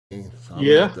So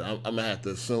Yeah. I'm gonna have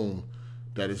to assume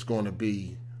that it's going to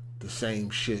be the same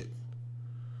shit.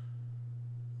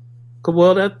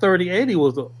 Well, that 3080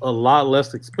 was a lot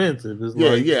less expensive. It's Yeah,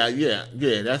 like, yeah, yeah,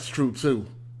 yeah. That's true too.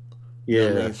 You know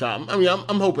what I mean? yeah. So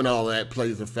I'm hoping all that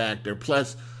plays a factor.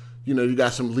 Plus, you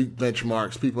got some leaked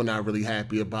benchmarks. People not really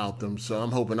happy about them. So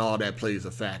I'm hoping all that plays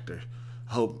a factor.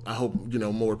 I hope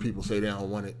more people say they don't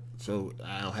want it. So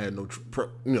I don't have no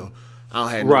I don't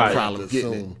have no Right. problem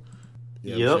getting it.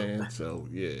 You know what I'm Yep. saying? So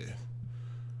yeah,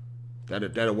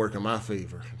 that'll work in my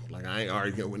favor. Like I ain't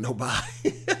arguing with nobody.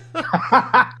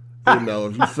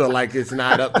 If you feel like it's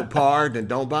not up to par, then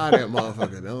don't buy that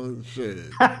motherfucker. Don't shit.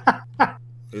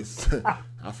 It's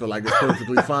I feel like it's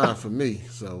perfectly fine for me.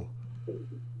 So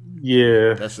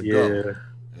Yeah. that's a go. Yeah. You know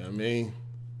what I mean?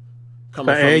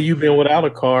 Coming And from you've been without a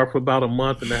car for about a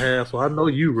month and a half, so I know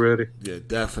you ready. yeah,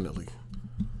 definitely.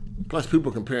 Plus,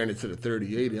 people comparing it to the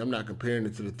 3080. I'm not comparing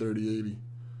it to the 3080.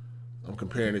 I'm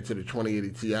comparing it to the 2080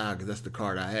 Ti because that's the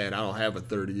card I had. I don't have a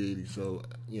 3080, so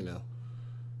So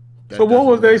that what doesn't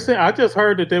was they matter. saying? I just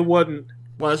heard that they wasn't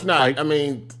Well, it's not. like I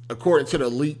mean, according to the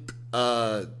leaked,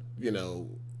 you know,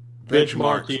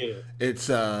 benchmark. benchmarks,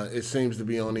 Yeah. it seems to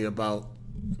be only about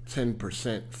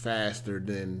 10% faster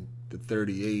than the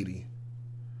 3080.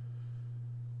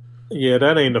 Yeah,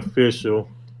 that ain't official.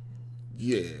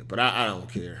 Yeah, but I don't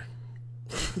care.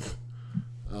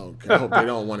 I hope they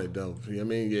don't want it though. You know what I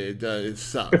mean? Yeah, it does. It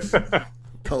sucks.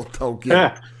 Don't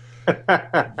get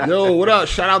it. Yo, what up?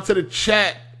 Shout out to the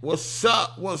chat. What's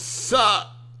up? What's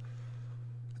up?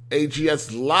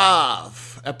 AGS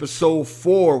Live, episode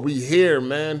 4. We here,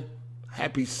 man.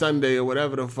 Happy Sunday or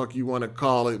whatever the fuck you want to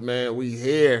call it, man. We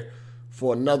here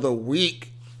for another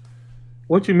week.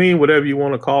 What you mean, whatever you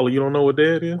want to call it? You don't know what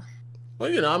that is?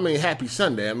 Well, I mean, happy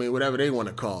Sunday. I mean, whatever they want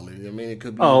to call it. I mean, it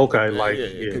could Oh, be, okay. yeah, Like,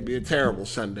 it yeah. could be a terrible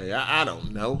Sunday. I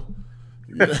don't know.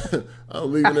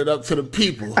 I'm leaving it up to the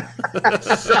people.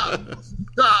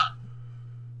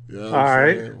 You know what All I'm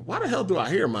right. saying? Why the hell do I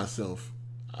hear myself?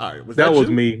 All right, was That that was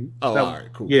you? me. Oh, That all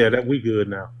right, cool. Yeah, that we good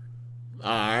now.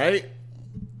 All right.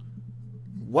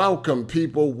 Welcome,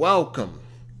 people. Welcome.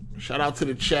 Shout out to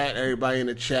the chat, everybody in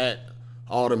the chat,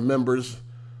 all the members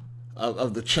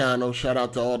of the channel. Shout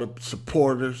out to all the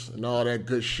supporters and all that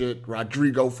good shit.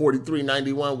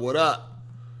 Rodrigo4391, what up?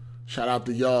 Shout out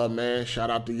to y'all, man. Shout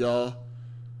out to y'all.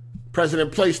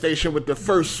 President PlayStation with the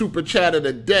first super chat of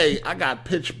the day. I got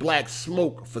pitch black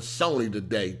smoke for Sony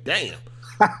today. Damn.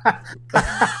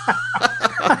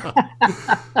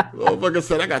 Motherfucker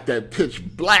said I got that pitch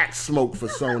black smoke for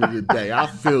Sony today. I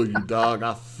feel you, dog.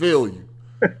 I feel you.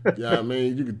 You know what I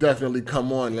mean? You could definitely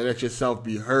come on and let yourself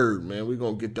be heard, man. We're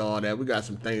going to get to all that. We got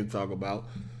some things to talk about.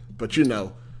 But,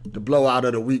 the blowout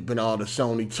of the week been all the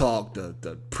Sony talk,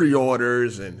 the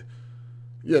pre-orders, and,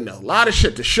 a lot of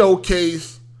shit to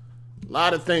showcase. A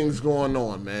lot of things going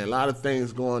on, man. A lot of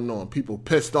things going on. People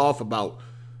pissed off about,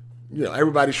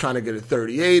 everybody's trying to get a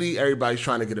 3080. Everybody's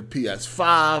trying to get a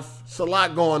PS5. It's a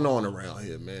lot going on around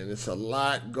here, man. It's a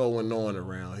lot going on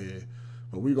around here.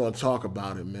 But we're going to talk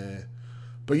about it, man.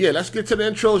 But yeah, let's get to the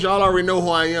intros. Y'all already know who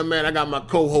I am, man. I got my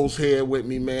co-host here with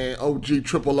me, man. OG,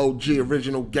 triple OG,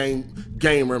 original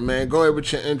gamer, man. Go ahead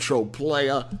with your intro,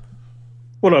 player.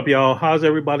 What up, y'all? How's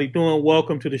everybody doing?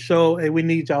 Welcome to the show. Hey, we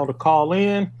need y'all to call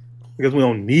in because we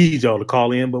don't need y'all to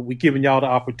call in, but we're giving y'all the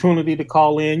opportunity to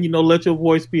call in. Let your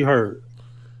voice be heard.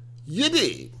 You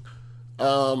did.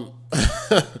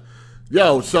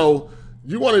 Yo, so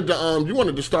you wanted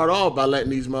to start off by letting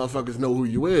these motherfuckers know who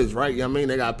you is, right? I mean,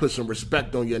 they gotta put some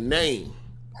respect on your name.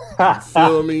 You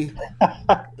feel me?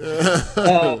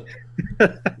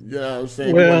 You know what I'm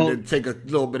saying? Well, you wanted to take a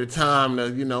little bit of time to,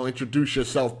 introduce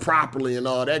yourself properly and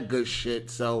all that good shit.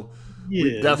 So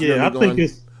we definitely I think going to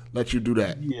it's let you do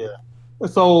that. yeah.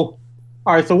 So,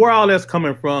 all right. So where all that's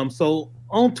coming from? So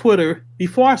on Twitter,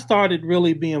 before I started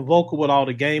really being vocal with all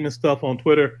the gaming stuff on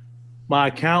Twitter, my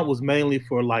account was mainly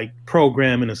for like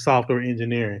programming and software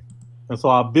engineering, and so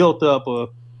I built up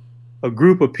a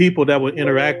group of people that would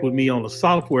interact with me on the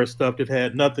software stuff that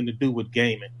had nothing to do with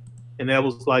gaming. And that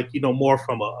was like, more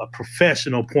from a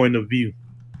professional point of view.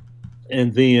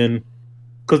 And then,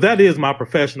 because that is my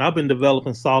profession, I've been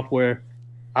developing software.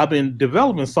 I've been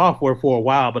developing software for a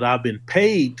while, but I've been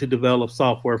paid to develop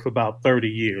software for about 30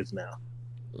 years now.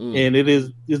 And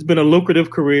it's been a lucrative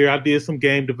career. I did some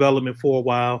game development for a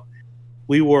while.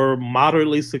 We were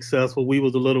moderately successful. We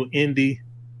was a little indie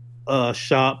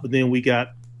shop, but then we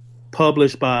got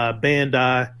published by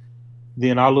Bandai.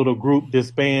 Then our little group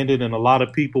disbanded, and a lot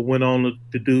of people went on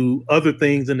to do other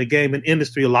things in the gaming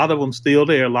industry. A lot of them still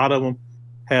there. A lot of them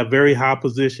have very high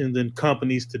positions in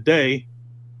companies today.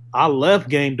 I left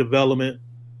game development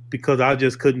because I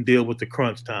just couldn't deal with the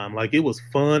crunch time. Like, it was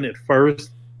fun at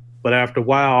first, but after a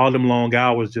while, all them long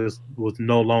hours just was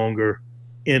no longer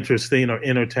interesting or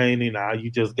entertaining. Now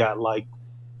you just got like,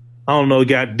 I don't know,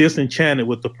 got disenchanted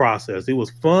with the process. It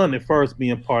was fun at first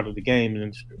being part of the game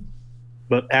industry.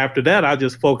 But after that, I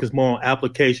just focused more on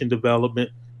application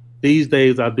development. These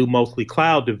days, I do mostly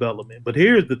cloud development. But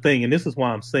here's the thing, and this is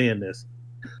why I'm saying this.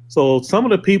 So some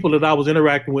of the people that I was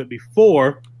interacting with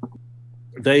before,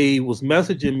 they was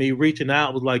messaging me, reaching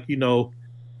out, was like,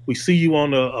 we see you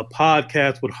on a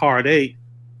podcast with Hard 8,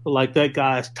 but like, that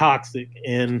guy's toxic.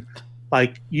 And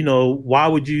like, why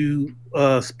would you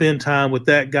spend time with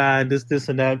that guy and this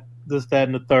and that,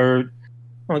 and the third?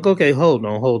 I'm like, okay, hold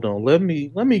on. Let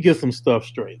me get some stuff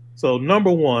straight. So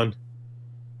number one,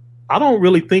 I don't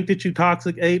really think that you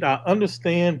toxic, 8. I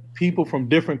understand people from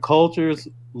different cultures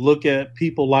look at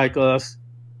people like us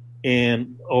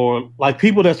or like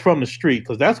people that's from the street,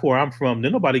 because that's where I'm from.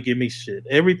 Then nobody give me shit.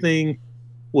 Everything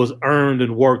was earned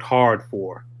and worked hard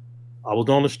for. I was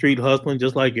on the street hustling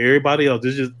just like everybody else.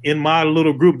 This is just in my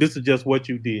little group. This is just what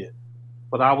you did.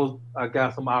 But I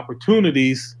got some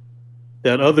opportunities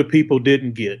that other people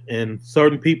didn't get, and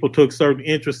certain people took certain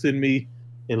interest in me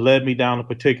and led me down a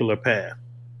particular path.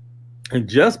 And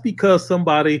just because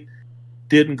somebody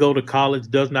didn't go to college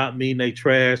does not mean they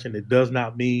trash, and it does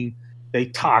not mean they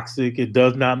toxic. It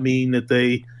does not mean that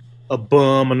they a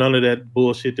bum or none of that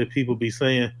bullshit that people be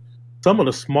saying. Some of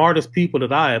the smartest people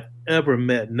that I have ever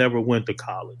met never went to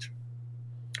college.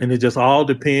 And it just all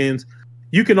depends.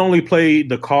 You can only play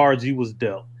the cards you was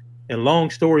dealt. And long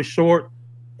story short,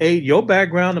 8, your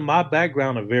background and my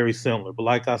background are very similar. But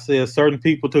like I said, certain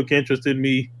people took interest in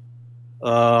me.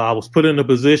 I was put in a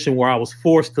position where I was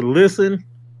forced to listen.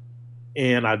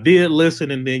 And I did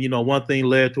listen. And then, one thing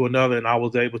led to another, and I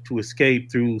was able to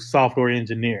escape through software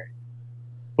engineering.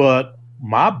 But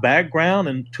my background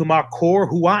and to my core,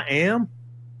 who I am,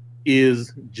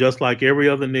 is just like every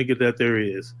other nigga that there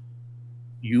is.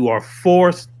 You are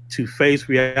forced to face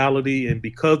reality, and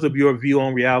because of your view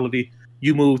on reality,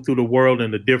 you move through the world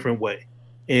in a different way.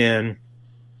 And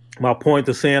my point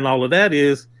to saying all of that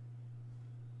is,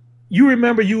 you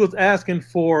remember you was asking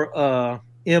for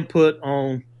input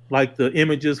on like the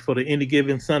images for the Any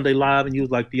Given Sunday Live, and you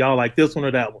was like, do y'all like this one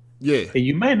or that one? Yeah. And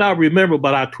you may not remember,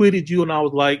 but I tweeted you and I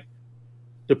was like,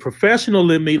 the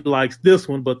professional in me likes this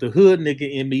one, but the hood nigga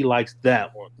in me likes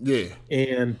that one. Yeah.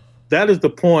 And that is the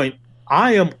point.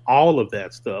 I am all of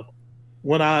that stuff.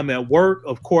 When I'm at work,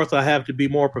 of course, I have to be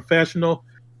more professional.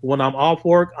 When I'm off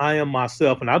work, I am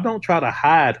myself. And I don't try to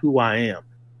hide who I am.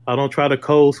 I don't try to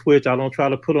code switch. I don't try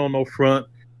to put on no front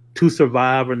to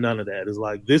survive or none of that. It's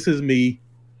like, this is me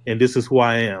and this is who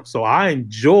I am. So I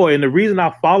enjoy. And the reason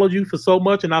I followed you for so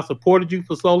much and I supported you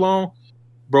for so long,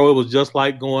 bro, it was just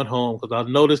like going home, because I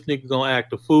know this nigga going to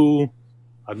act a fool.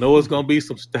 I know it's going to be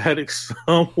some static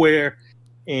somewhere.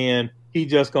 And he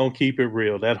just going to keep it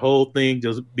real. That whole thing,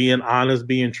 just being honest,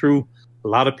 being true. A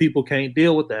lot of people can't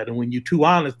deal with that. And when you're too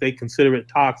honest, they consider it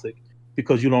toxic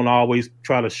because you don't always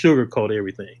try to sugarcoat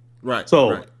everything. Right.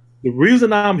 So The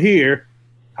reason I'm here,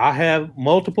 I have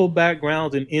multiple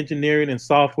backgrounds in engineering and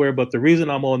software, but the reason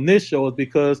I'm on this show is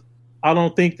because I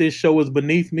don't think this show is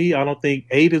beneath me. I don't think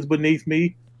 8 is beneath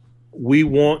me. We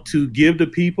want to give the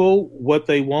people what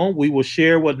they want. We will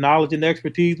share what knowledge and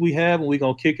expertise we have, and we're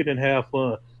going to kick it and have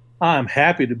fun. I'm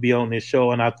happy to be on this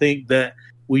show, and I think that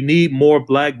we need more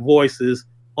Black voices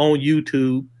on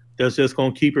YouTube that's just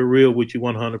going to keep it real with you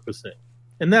 100%.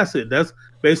 And that's it. That's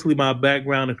basically my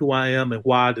background and who I am and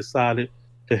why I decided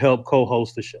to help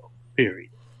co-host the show, period.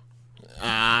 All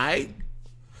right.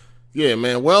 Yeah,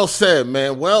 man. Well said,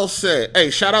 man. Well said.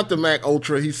 Hey, shout out to Mac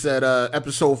Ultra. He said,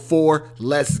 episode 4,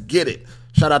 let's get it.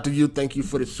 Shout out to you. Thank you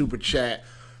for the super chat.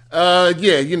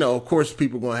 Yeah, of course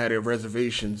people going to have their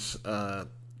reservations.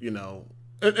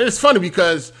 It's funny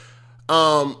because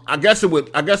I guess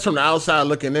from the outside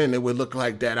looking in, it would look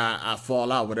like that I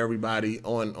fall out with everybody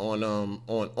on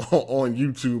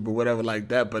YouTube or whatever like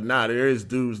that. But nah, there is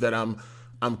dudes that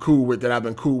I'm cool with, that I've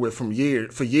been cool with for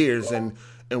years, and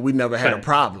we never had a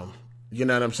problem. You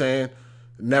know what I'm saying?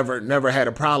 Never had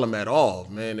a problem at all,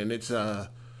 man. And it's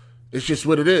just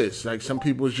what it is. Like, some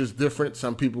people is just different.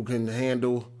 Some people can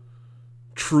handle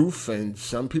truth and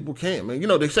some people can't, man.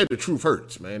 They say the truth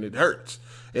hurts, man. It hurts.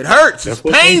 It hurts. It's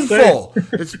painful.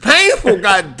 It's painful,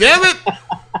 God damn it.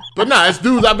 But nah, it's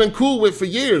dudes I've been cool with for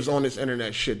years on this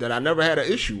internet shit that I never had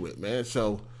an issue with, man.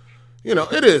 So,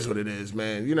 it is what it is,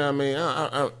 man. You know what I mean?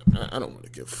 I don't want to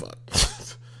give a fuck.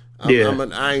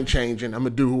 I ain't changing. I'm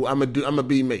gonna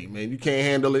be me, man. You can't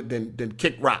handle it, then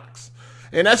kick rocks.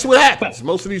 And that's what happens.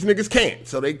 Most of these niggas can't.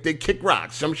 So they kick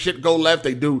rocks. Some shit go left.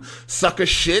 They do sucker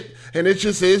shit. And it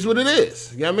just is what it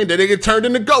is. You know what I mean? Then they get turned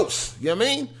into ghosts. You know what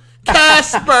I mean?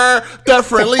 Casper, the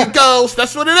friendly ghost.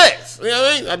 That's what it is. You know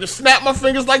what I mean? I just snap my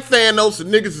fingers like Thanos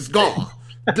and niggas is gone.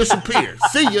 Disappear.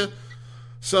 See ya.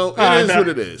 So it is what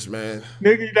it is, man.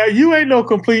 Nigga, now you ain't no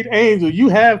complete angel. You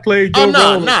have played your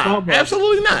role. No.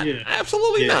 Absolutely not. Yeah.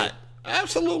 Absolutely not.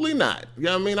 Absolutely not. You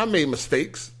know what I mean? I made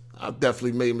mistakes. I've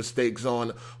definitely made mistakes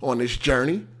on this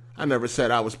journey. I never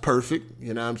said I was perfect.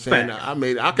 You know what I'm saying?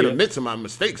 I can admit to my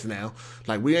mistakes now.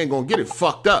 Like, we ain't gonna get it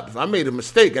fucked up. If I made a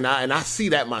mistake and I see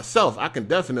that myself, I can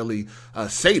definitely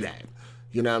say that.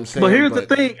 You know what I'm saying? But here's the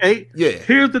thing,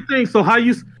 Here's the thing. So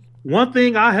one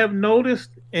thing I have noticed,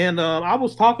 and I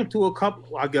was talking to a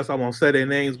couple, I guess I won't say their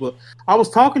names, but I was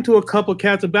talking to a couple of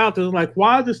cats about this. Like,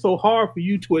 why is it so hard for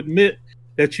you to admit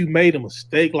that you made a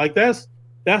mistake? Like, that's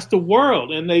the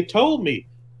world. And they told me,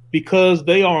 because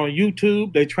they are on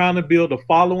YouTube, they're trying to build a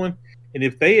following. And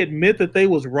if they admit that they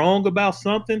was wrong about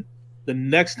something, the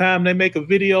next time they make a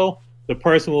video, the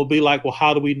person will be like, well,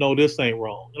 how do we know this ain't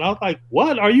wrong? And I was like,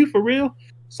 what? Are you for real?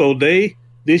 So this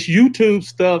YouTube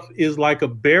stuff is like a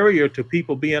barrier to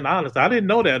people being honest. I didn't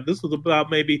know that. This was about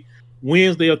maybe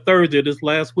Wednesday or Thursday this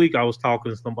last week. I was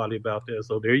talking to somebody about that.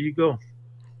 So there you go.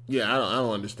 Yeah, I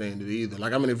don't understand it either.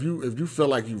 Like, I mean, if you feel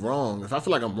like you're wrong, if I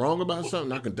feel like I'm wrong about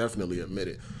something, I can definitely admit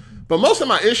it. But most of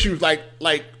my issues,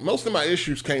 most of my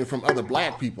issues came from other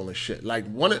black people and shit. Like,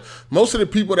 most of the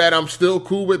people that I'm still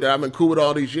cool with, that I've been cool with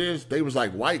all these years, they was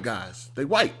like white guys. They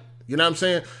white. You know what I'm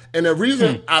saying? And the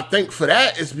reason I think for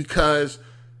that is because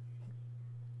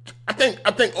I think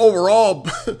overall,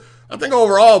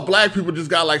 black people just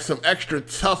got like some extra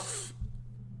tough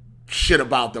shit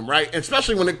about them, right? And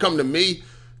especially when it come to me,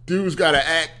 dudes gotta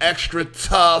act extra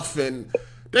tough and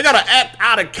they gotta act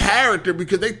out of character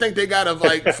because they think they gotta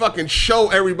like fucking show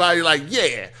everybody like,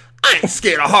 yeah, I ain't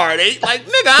scared of heartache. Like,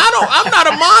 nigga, I'm not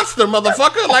a monster,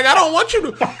 motherfucker. Like, I don't want you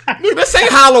to, nigga, this ain't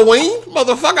Halloween,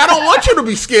 motherfucker. I don't want you to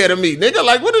be scared of me, nigga.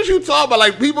 Like, what is you talking about?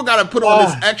 Like, people gotta put on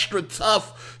this extra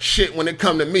tough shit when it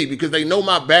come to me because they know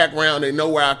my background, they know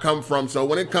where I come from. So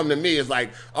when it come to me, it's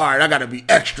like, all right, I gotta be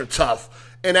extra tough.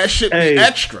 And that shit be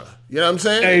extra. You know what I'm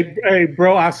saying? Hey,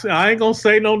 bro, I ain't gonna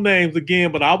say no names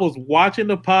again, but I was watching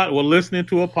listening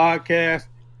to a podcast.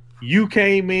 You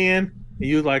came in and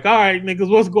you was like, all right, niggas,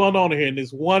 what's going on here? And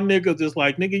this one nigga just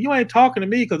like, nigga, you ain't talking to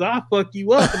me because I'll fuck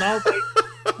you up. And I was like,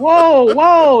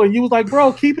 whoa. And you was like,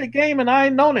 bro, keep it gaming. I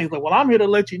ain't know that. He's like, well, I'm here to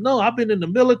let you know I've been in the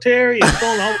military. And so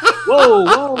on.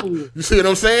 Whoa. You see what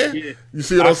I'm saying? Yeah. You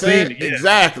see what I'm saying? Yeah.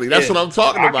 Exactly. That's what I'm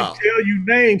talking about. I can tell you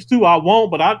names too. I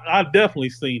won't, but I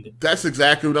definitely seen it. That's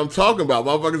exactly what I'm talking about.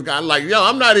 Motherfuckers got like, yo,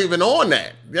 I'm not even on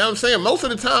that. You know what I'm saying? Most of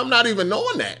the time, I'm not even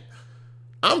on that.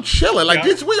 I'm chilling. Like,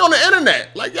 we on the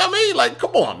internet. Like, you know what I mean? Like,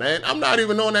 come on, man. I'm not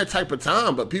even on that type of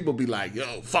time. But people be like,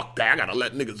 yo, fuck that. I gotta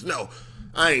let niggas know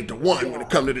I ain't the one when it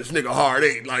come to this nigga hard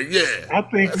eight. Like, yeah. I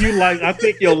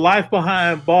think your life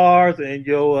behind bars and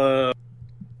your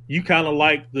you kind of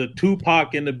like the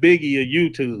Tupac and the Biggie of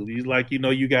YouTube. He's like, you know,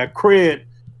 you got cred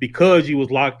because you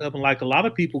was locked up, and like a lot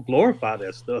of people glorify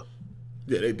that stuff.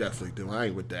 Yeah, they definitely do. I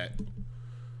ain't with that.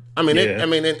 I mean,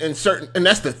 in certain, and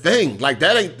that's the thing. Like,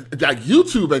 that ain't, like,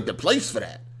 YouTube ain't the place for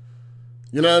that.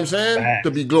 You know what I'm saying? Facts.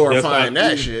 To be glorifying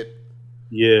that shit.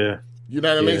 Yeah. You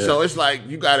know what I mean? So it's like,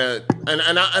 you gotta, and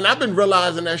I've been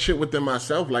realizing that shit within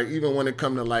myself. Like, even when it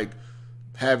come to like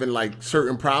having like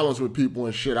certain problems with people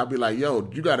and shit, I'll be like, yo,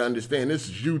 you gotta understand, this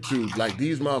is YouTube. Like,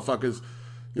 these motherfuckers,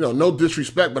 you know, no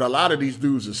disrespect, but a lot of these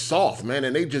dudes are soft, man,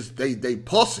 and they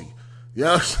pussy. You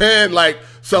know what I'm saying? Like,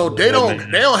 so they don't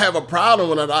have a problem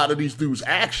with a lot of these dudes'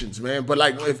 actions, man. But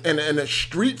like, if in a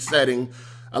street setting,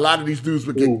 a lot of these dudes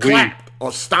would get clapped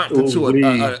or stomped into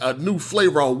a new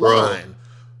flavor of wine.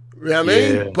 You know what I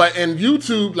mean? But in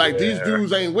YouTube, like, these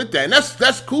dudes ain't with that, and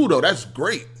that's cool though. That's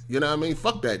great. You know what I mean?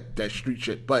 Fuck that street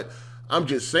shit. But I'm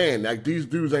just saying, like, these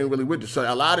dudes ain't really with it. So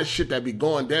a lot of shit that be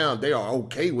going down, they are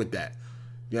okay with that.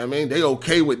 You know what I mean? They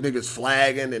okay with niggas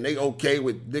flagging, and they okay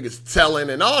with niggas telling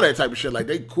and all that type of shit. Like,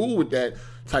 they cool with that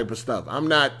type of stuff. I'm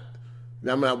not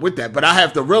with that. But I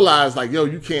have to realize, like, yo,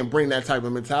 you can't bring that type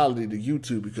of mentality to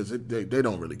YouTube because they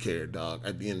don't really care, dog,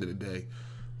 at the end of the day.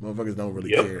 Motherfuckers don't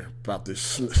really care about this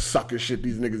sucker shit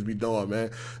these niggas be doing, man.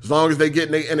 As long as they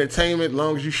getting their entertainment, as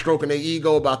long as you stroking their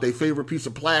ego about their favorite piece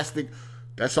of plastic,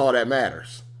 that's all that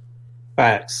matters.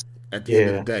 Facts. At the end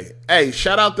of the day. Hey,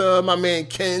 shout out to my man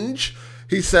Kenj.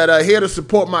 He said, here to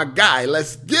support my guy.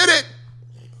 Let's get it.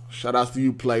 Shout outs to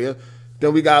you, player.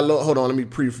 Then we got a little, hold on, let me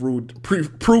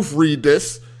proofread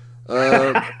this.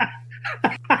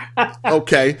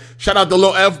 Okay. Shout out to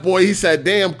Lil F Boy. He said,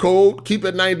 "Damn, Code, keep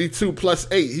it 92 plus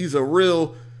 8. He's a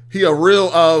real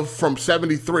of from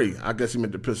 73." I guess he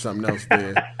meant to put something else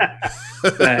there.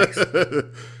 Facts.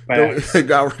 Facts.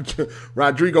 Got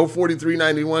Rodrigo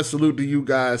 4391. Salute to you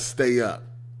guys. Stay up.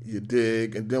 You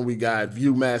dig? And then we got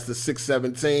Viewmaster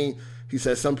 617. He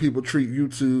said some people treat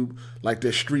YouTube like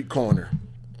their street corner.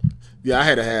 Yeah, I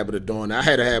had a habit of doing that. I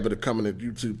had a habit of coming to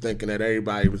YouTube thinking that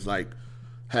everybody was like,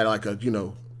 had like a,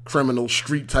 criminal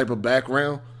street type of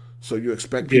background. So you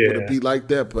expect people to be like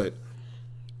that, but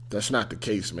that's not the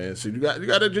case, man. So you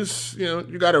gotta just,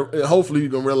 hopefully you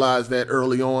can realize that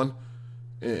early on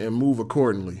and move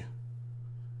accordingly.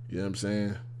 You know what I'm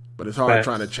saying? But it's hard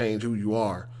trying to change who you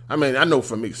are. I mean, I know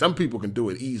for me, some people can do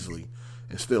it easily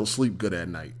and still sleep good at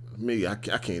night. Me, I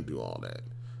can't do all that.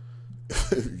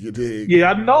 You dig?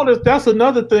 Yeah, I noticed that's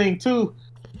another thing too.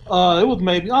 It was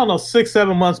maybe, I don't know,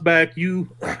 6-7 months back. You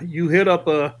hit up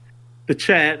the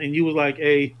chat and you was like,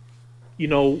 "Hey,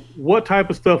 what type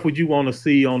of stuff would you want to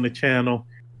see on the channel?"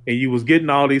 And you was getting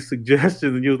all these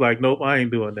suggestions, and you was like, "Nope, I ain't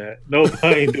doing that. Nope,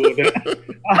 I ain't doing that."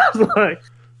 I was like,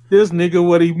 this nigga,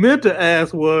 what he meant to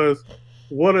ask was,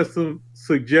 what are some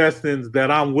suggestions that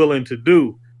I'm willing to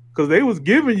do? Because they was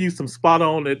giving you some spot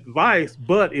on advice,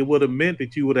 but it would have meant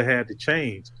that you would have had to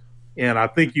change. And I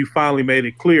think you finally made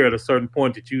it clear at a certain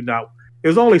point that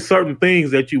there's only certain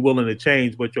things that you're willing to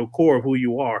change, but your core of who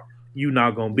you are, you're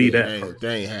not gonna be that.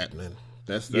 That ain't happening.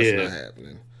 That's not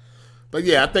happening. But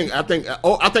yeah, I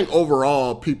think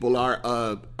overall people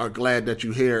are glad that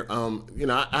you're here.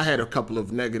 I had a couple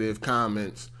of negative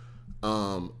comments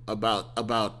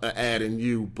about adding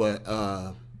you, but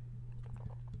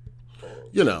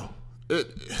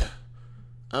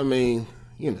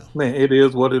man, it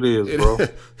is what it is, bro.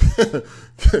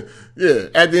 Yeah,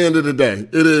 at the end of the day,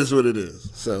 it is what it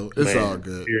is. So it's all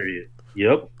good. Period.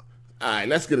 Yep. All right,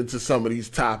 let's get into some of these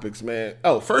topics, man.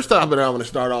 Oh, first topic I want to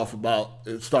start off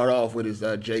with is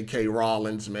J.K.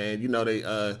 Rowling, man.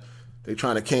 They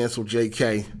trying to cancel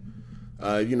J.K.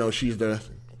 She's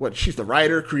the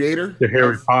writer, creator, the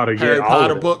Harry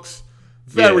Potter books.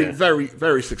 Very, very,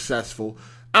 very successful.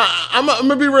 I'm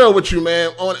gonna be real with you, man.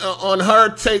 On her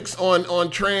takes on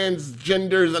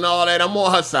transgenders and all that, I'm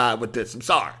on her side with this. I'm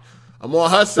sorry, I'm on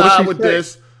her side with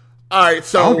this. All right,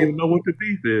 so I don't even know what the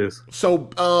beef is. So,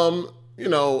 a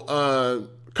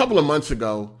couple of months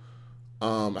ago,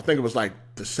 I think it was like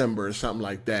December or something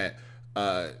like that.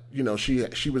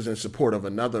 She was in support of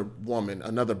another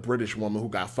British woman who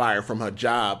got fired from her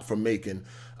job for making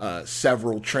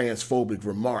several transphobic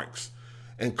remarks,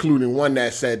 including one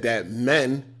that said that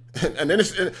men, and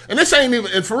this ain't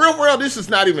even, and for real world, this is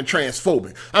not even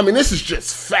transphobic. I mean, this is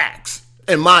just facts,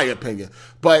 in my opinion.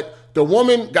 But the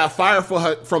woman got fired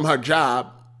from her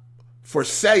job for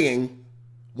saying,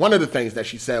 one of the things that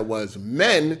she said was,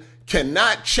 men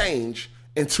cannot change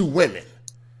into women.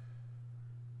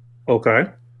 Okay.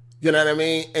 You know what I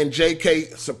mean? And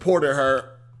JK supported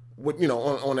her with,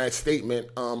 on that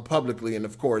statement publicly. And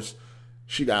of course,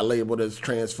 she got labeled as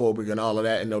transphobic and all of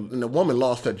that. And the woman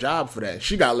lost her job for that.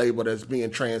 She got labeled as being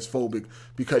transphobic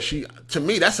because to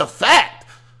me, that's a fact.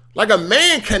 Like, a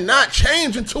man cannot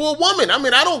change into a woman. I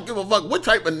mean, I don't give a fuck what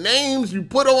type of names you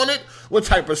put on it, what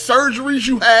type of surgeries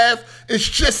you have. It's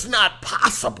just not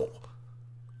possible.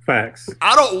 Facts.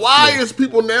 Why is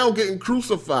people now getting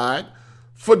crucified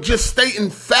for just stating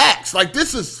facts? Like,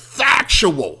 this is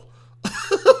factual.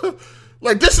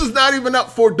 Like, this is not even up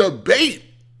for debate.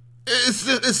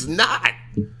 It's not.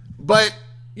 But,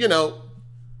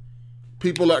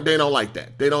 people they don't like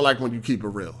that. They don't like when you keep it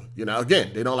real.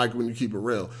 Again, they don't like when you keep it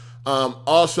real.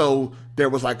 Also, there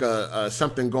was like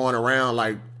something going around,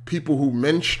 like people who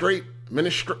menstruate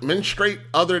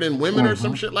other than women or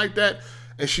some shit like that.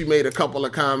 And she made a couple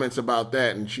of comments about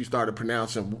that, and she started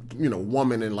pronouncing,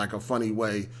 woman in like a funny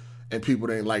way, and people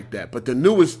didn't like that. But the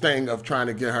newest thing of trying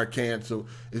to get her canceled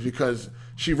is because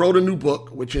she wrote a new book,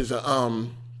 which is it's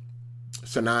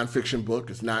a nonfiction book.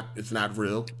 It's not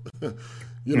real.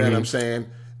 You know what I'm saying?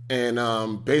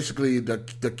 And basically,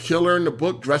 the killer in the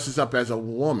book dresses up as a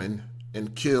woman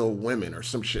and kill women or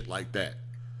some shit like that.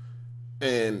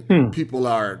 And people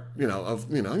are, you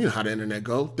know how the internet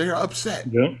goes. They're upset.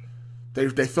 Yeah. They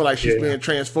feel like she's being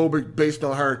transphobic based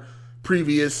on her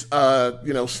previous,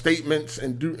 statements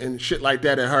and shit like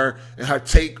that, and her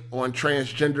take on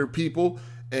transgender people,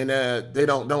 and they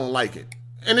don't like it.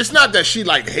 And it's not that she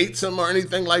like hates them or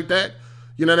anything like that.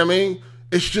 You know what I mean?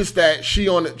 It's just that she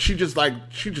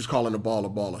just calling a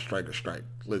ball, a strike, a strike.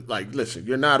 Like, listen,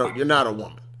 you're not a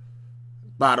woman.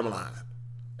 Bottom line.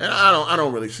 And I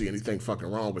don't really see anything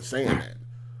fucking wrong with saying that.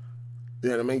 You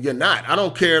know what I mean? You're not. I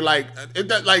don't care. Like,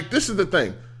 this is the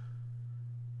thing.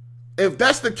 if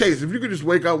that's the case, if you could just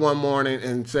wake up one morning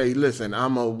and say, "Listen,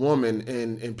 I'm a woman,"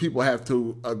 and people have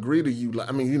to agree to you,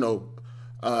 I mean,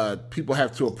 people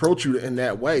have to approach you in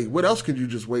that way. What else could you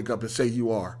just wake up and say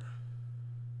you are?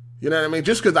 You know what I mean?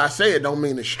 Just because I say it don't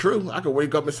mean it's true. I could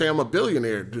wake up and say I'm a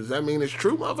billionaire. Does that mean it's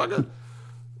true, motherfucker?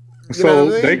 So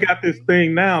they got this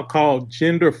thing now called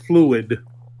gender fluid,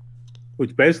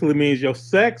 which basically means your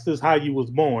sex is how you was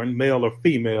born, male or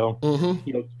female. Mm-hmm.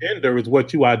 Your gender is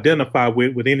what you identify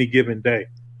with any given day.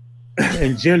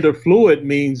 And gender fluid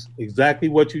means exactly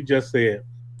what you just said.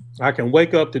 I can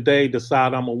wake up today,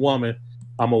 decide I'm a woman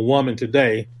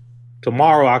today.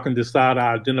 Tomorrow I can decide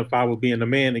I identify with being a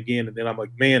man again, and then I'm a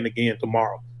man again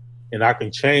tomorrow. And I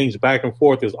can change back and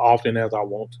forth as often as I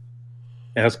want to.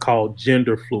 And that's called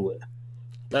gender fluid.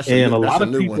 A lot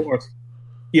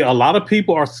of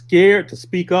people are scared to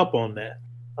speak up on that.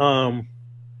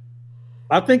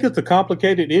 I think it's a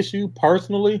complicated issue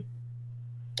personally.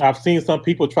 I've seen some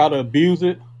people try to abuse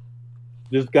it.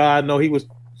 This guy,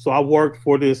 I worked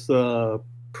for this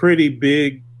pretty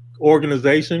big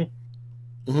organization.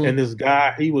 Mm-hmm. And this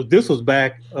guy, this was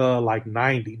back like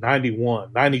 90,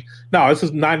 91, 90. No, this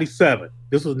is 97.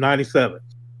 This was 97.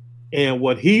 And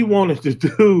what he wanted to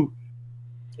do,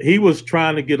 he was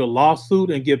trying to get a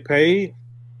lawsuit and get paid.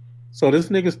 So this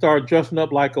nigga started dressing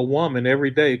up like a woman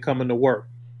every day coming to work.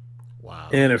 Wow.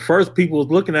 And at first people was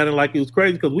looking at him like he was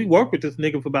crazy because we worked with this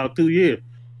nigga for about 2 years.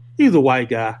 He's a white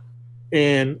guy.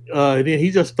 And then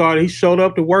he showed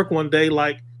up to work one day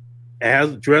like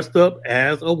dressed up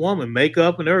as a woman,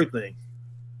 makeup and everything.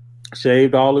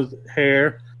 Shaved all his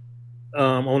hair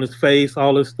on his face,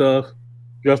 all this stuff,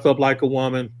 dressed up like a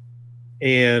woman.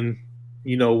 And,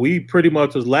 we pretty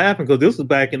much was laughing because this was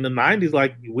back in the 90s.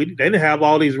 Like, they didn't have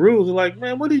all these rules. We're like,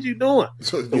 man, what are you doing?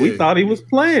 So we thought he was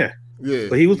playing. Yeah.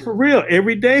 But he was for real.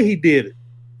 Every day he did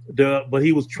it. But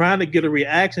he was trying to get a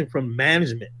reaction from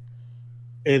management.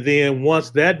 And then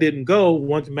once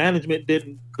management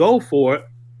didn't go for it,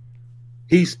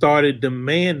 he started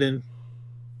demanding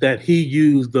that he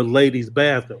use the ladies'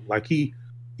 bathroom. Like he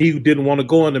didn't want to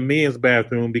go in the men's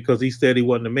bathroom because he said he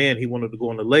wasn't a man. He wanted to go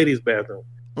in the ladies' bathroom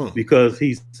because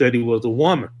he said he was a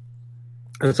woman.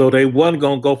 And so they wasn't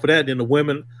going to go for that. Then the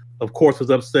women, of course, was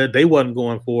upset. They wasn't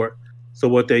going for it. So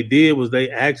what they did was they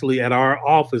actually, at our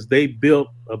office, they built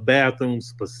a bathroom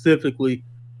specifically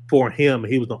for him.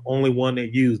 He was the only one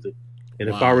that used it. And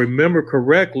If I remember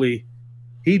correctly,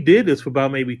 he did this for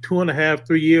about maybe 2.5,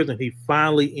 3 years, and he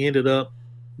finally ended up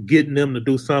getting them to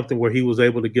do something where he was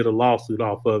able to get a lawsuit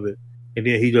off of it, and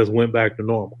then he just went back to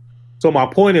normal. So my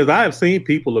point is, I have seen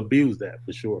people abuse that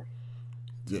for sure.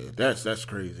 Yeah, that's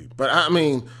crazy. But I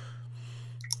mean,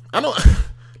 I don't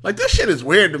like this shit is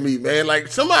weird to me, man. Like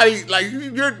somebody like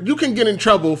you can get in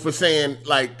trouble for saying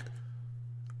like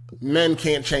men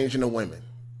can't change into women.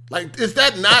 Like, is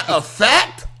that not a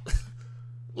fact?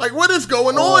 Like, what is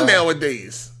going on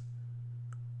nowadays?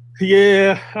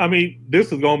 Yeah, I mean,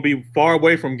 this is going to be far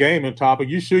away from gaming topic.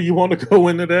 You sure you want to go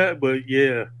into that? But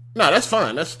yeah. No, that's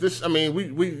fine. That's this. I mean,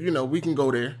 we can go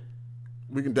there.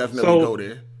 We can definitely go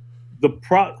there.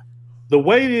 The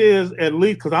way it is, at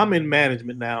least because I'm in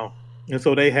management now, and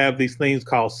so they have these things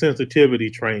called sensitivity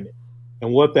training,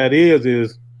 and what that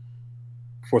is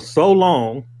for so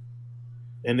long,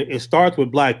 and it starts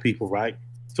with Black people, right?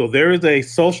 So there is a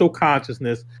social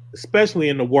consciousness, especially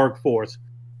in the workforce,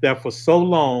 that for so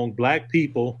long, Black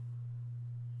people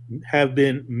have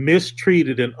been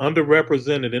mistreated and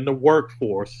underrepresented in the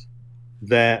workforce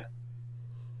that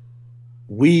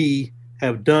we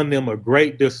have done them a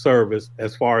great disservice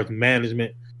as far as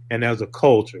management and as a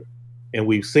culture. And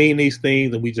we've seen these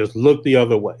things and we just look the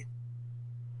other way.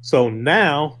 So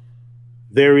now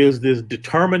there is this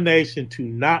determination to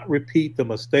not repeat the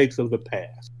mistakes of the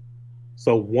past.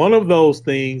 So one of those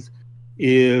things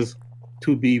is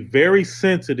to be very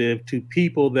sensitive to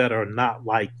people that are not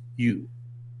like you.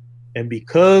 And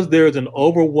because there's an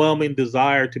overwhelming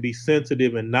desire to be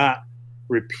sensitive and not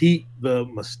repeat the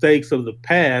mistakes of the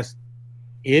past,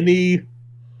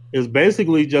 is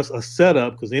basically just a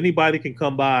setup, because anybody can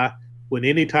come by with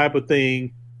any type of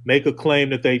thing, make a claim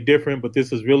that they're different, but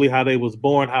this is really how they was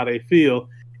born, how they feel.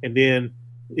 And then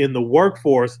in the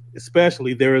workforce,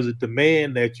 especially, there is a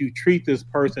demand that you treat this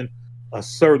person a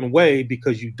certain way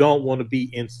because you don't want to be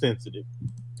insensitive.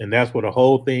 And that's where the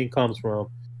whole thing comes from,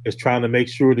 is trying to make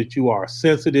sure that you are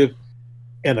sensitive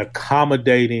and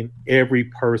accommodating every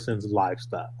person's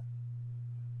lifestyle.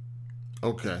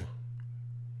 Okay.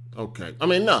 I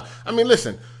mean, no. I mean,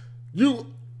 listen,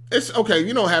 it's okay.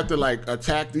 You don't have to like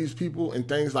attack these people and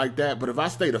things like that. But if I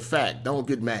state a fact, don't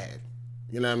get mad.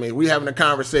 You know what I mean? We having a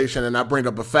conversation and I bring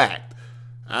up a fact.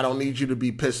 I don't need you to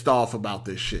be pissed off about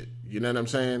this shit. You know what I'm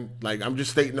saying? Like, I'm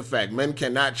just stating the fact. Men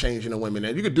cannot change into women.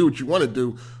 And you can do what you want to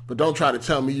do, but don't try to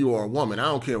tell me you are a woman. I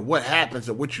don't care what happens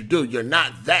or what you do. You're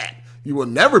not that. You will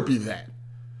never be that.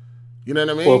 You know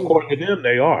what I mean? Well, according to them,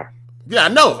 they are. Yeah, I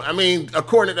know. I mean,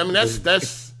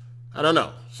 that's I don't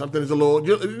know. Something's you're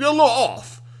a little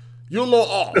off. You're a little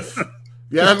off.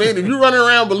 You know what I mean? If you're running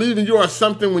around believing you are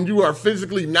something when you are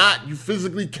physically not, you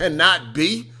physically cannot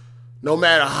be, no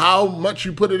matter how much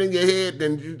you put it in your head,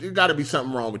 then you got to be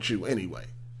something wrong with you anyway.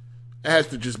 It has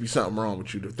to just be something wrong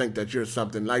with you to think that you're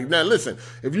something like, now listen,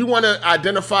 if you want to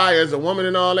identify as a woman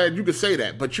and all that, you can say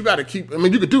that, but you got to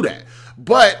you could do that,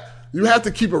 but you have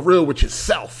to keep it real with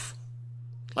yourself.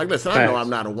 Like, listen, I know I'm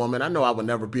not a woman. I know I would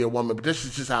never be a woman, but this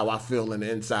is just how I feel in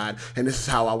the inside, and this is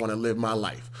how I want to live my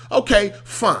life. Okay,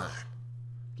 fine.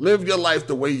 Live your life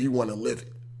the way you want to live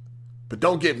it. But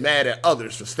don't get mad at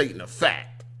others for stating a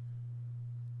fact.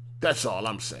 That's all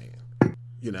I'm saying.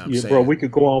 You know what I'm saying? Bro, we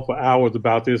could go on for hours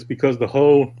about this because the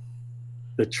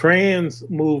trans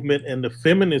movement and the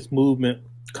feminist movement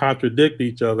contradict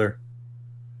each other.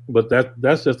 But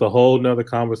that's just a whole nother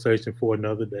conversation for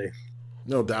another day.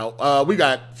 No doubt. We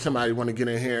got somebody want to get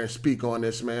in here and speak on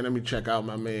this, man. Let me check out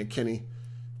my man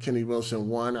Kenny Wilson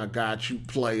 1. I got you,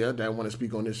 player, that want to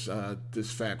speak on this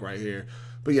this fact right here.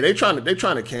 But yeah, they trying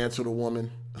to cancel the woman.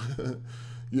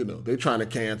 You know, they trying to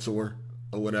cancel her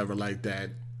or whatever like that.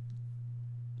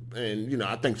 And you know,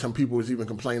 I think some people was even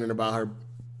complaining about her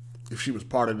if she was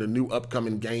part of the new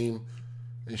upcoming game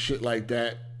and shit like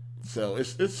that. So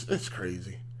it's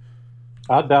crazy.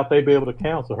 I doubt they'd be able to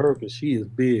cancel her because she is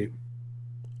big.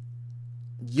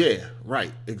 Yeah,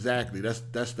 right. Exactly. That's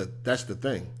the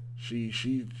thing.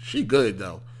 She good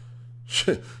though.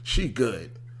 She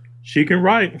good. She can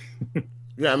write.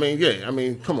 Yeah, I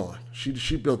mean, come on.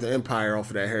 She built the empire off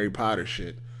of that Harry Potter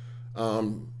shit.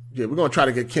 Yeah, we're gonna try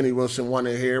to get Kenny Wilson 1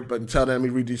 in here, but until then, let me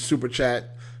read these super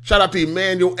chat. Shout out to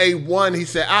Emmanuel A1. He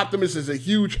said Optimus is a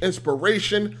huge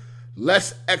inspiration.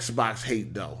 Less Xbox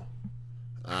hate though.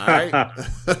 All right.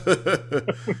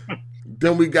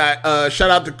 Then we got shout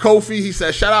out to Kofi. He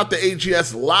said shout out to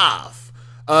AGS Live.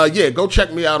 Yeah, go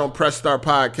check me out on Press Start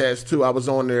Podcast too. I was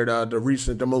on there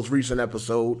the most recent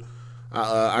episode.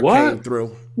 I came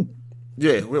through.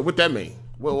 Yeah, what that mean?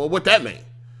 What that mean?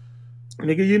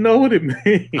 Nigga, you know what it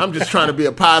means. I'm just trying to be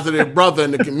a positive brother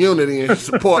in the community and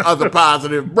support other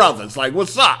positive brothers. Like,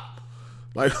 what's up?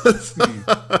 Like,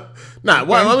 nah.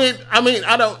 Well, I mean,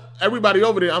 I don't. Everybody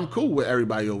over there, I'm cool with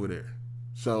everybody over there.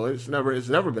 So it's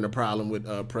never been a problem with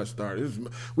Press Start.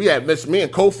 Me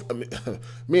and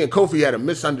Kofi had a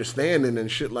misunderstanding and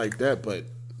shit like that, but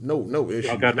no issue.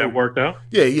 Y'all got that worked out?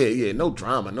 Yeah. No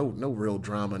drama, no real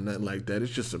drama, nothing like that.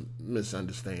 It's just a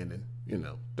misunderstanding. You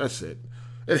know, that's it.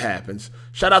 It happens.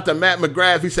 Shout out to Matt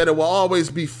McGrath. He said it will always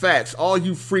be facts. All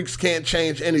you freaks can't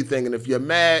change anything, and if you're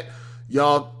mad,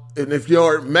 y'all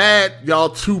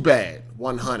too bad.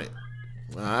 100.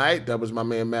 All right, that was my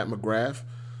man Matt McGrath.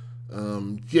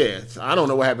 Yeah, so I don't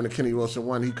know what happened to Kenny Wilson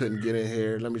 1. He couldn't get in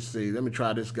here. Let me see. Let me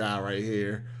try this guy right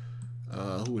here.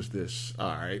 Who is this? All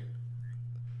right.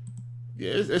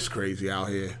 Yeah, it's crazy out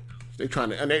here. They trying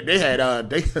to, and they had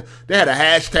they had a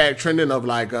hashtag trending of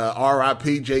like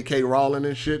R.I.P. J.K. Rowling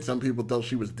and shit. Some people thought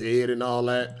she was dead and all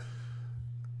that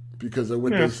because of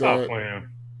what they said.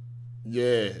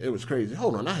 Yeah, it was crazy.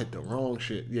 Hold on, I hit the wrong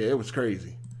shit. Yeah, it was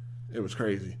crazy. It was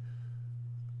crazy.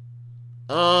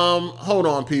 Hold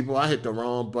on, people. I hit the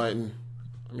wrong button.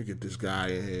 Let me get this guy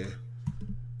in here.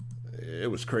 It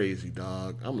was crazy,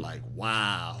 dog. I'm like,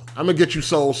 wow. I'm gonna get you,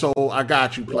 Soul. I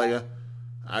got you, player.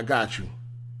 I got you.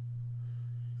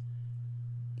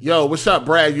 Yo, what's up,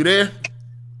 Brad? You there?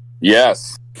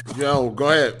 Yes. Yo, go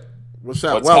ahead. What's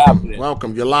up? What's happening?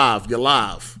 Welcome. You're live.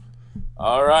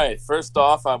 All right. First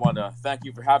off, I want to thank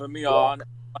you for having me on.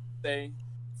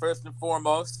 First and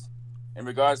foremost, in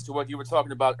regards to what you were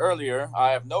talking about earlier, I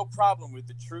have no problem with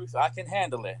the truth. I can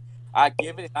handle it. I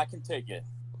give it and I can take it.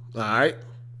 All right.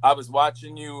 I was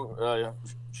watching you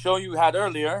show you had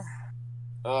earlier,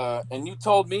 and you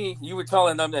told me, you were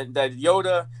telling them that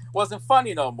Yoda wasn't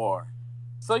funny no more.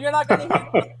 So you're not going to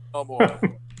hate me no more.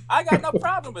 I got no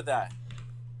problem with that.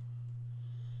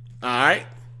 All right.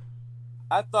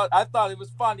 I thought it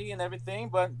was funny and everything,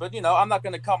 but you know, I'm not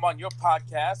going to come on your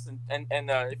podcast and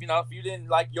if you didn't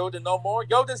like Yoda no more,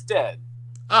 Yoda's dead.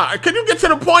 All right. Can you get to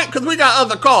the point? Because we got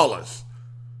other callers.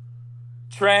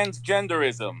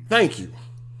 Transgenderism. Thank you.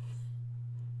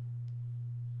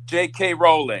 J.K.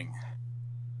 Rowling.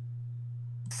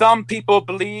 Some people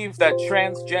believe that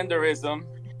transgenderism,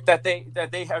 that they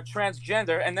are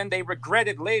transgender and then they regret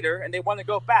it later and they want to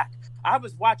go back. I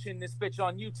was watching this bitch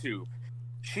on YouTube.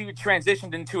 she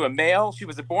transitioned into a male. She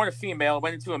was born a female,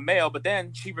 went into a male, but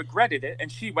then she regretted it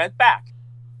and she went back.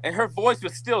 And her voice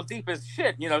was still deep as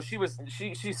shit. You know, she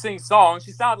sings songs.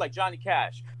 She sounded like Johnny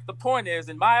Cash. The point is,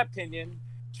 in my opinion,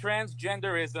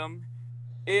 transgenderism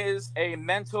is a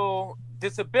mental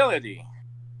disability.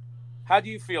 How do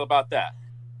you feel about that?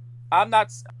 I'm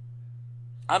not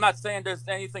saying there's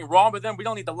anything wrong with them. We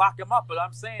don't need to lock them up, but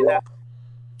I'm saying that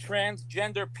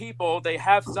transgender people, they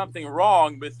have something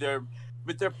wrong with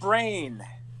their brain,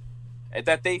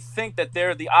 that they think that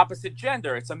they're the opposite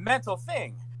gender. It's a mental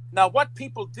thing. Now, what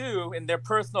people do in their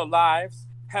personal lives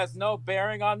has no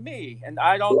bearing on me, and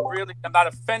I'm not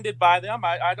offended by them.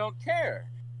 I don't care,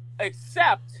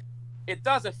 except it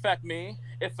does affect me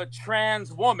if a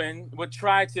trans woman would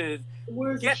try to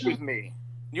get with me.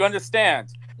 You understand?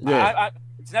 Yeah.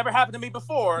 It's never happened to me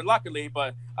before, luckily,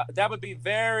 but that would be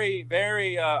very,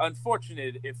 very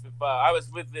unfortunate if I was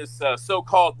with this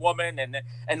so-called woman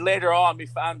and later on we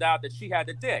found out that she had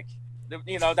a dick.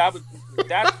 You know,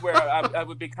 that's where I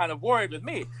would be kind of worried with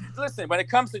me. Listen, when it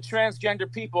comes to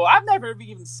transgender people, I've never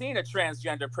even seen a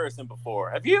transgender person before.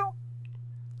 Have you?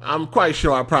 I'm quite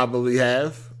sure I probably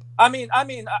have. I mean,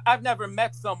 I've never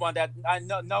met someone that I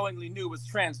knowingly knew was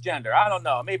transgender. I don't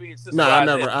know. Maybe it's just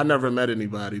I never met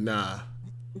anybody. Nah.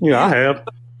 Yeah, I have.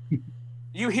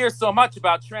 You hear so much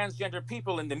about transgender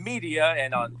people in the media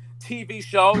and on TV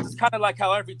shows. It's kind of like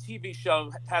how every TV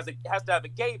show has to have a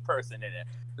gay person in it.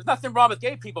 There's nothing wrong with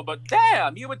gay people, but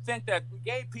damn, you would think that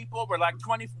gay people were like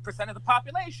 20% of the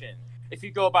population if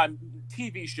you go by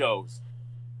TV shows.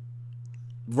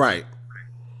 Right.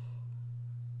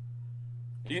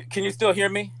 Can you still hear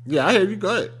me? Yeah, I hear you.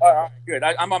 Go ahead. All right, good.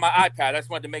 I'm on my iPad. I just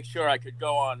wanted to make sure I could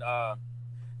go on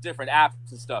different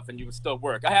apps and stuff, and you would still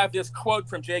work. I have this quote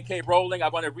from J.K. Rowling I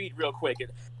want to read real quick.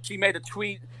 She made a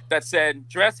tweet that said,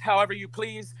 "Dress however you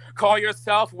please, call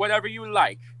yourself whatever you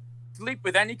like, sleep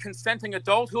with any consenting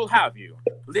adult who'll have you,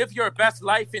 live your best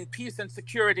life in peace and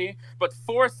security, but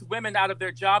force women out of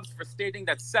their jobs for stating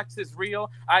that sex is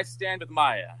real. I stand with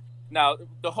Maya." Now,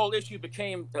 the whole issue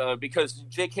became because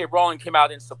J.K. Rowling came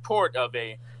out in support of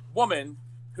a woman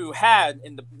who had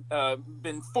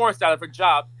been forced out of her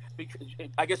job. Because,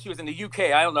 I guess she was in the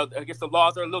UK. I don't know. I guess the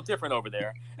laws are a little different over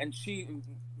there. And she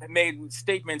made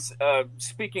statements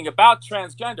speaking about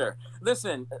transgender.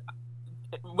 Listen,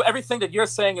 everything that you're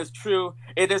saying is true.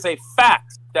 It is a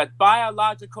fact that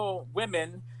biological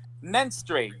women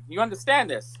menstruate. You understand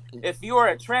this? If you are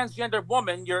a transgender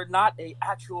woman, you're not an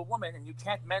actual woman and you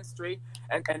can't menstruate.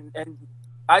 And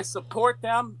I support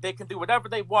them. They can do whatever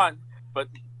they want. But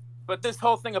this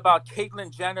whole thing about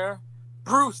Caitlyn Jenner,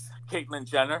 Caitlyn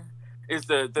Jenner is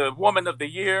the woman of the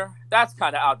year. That's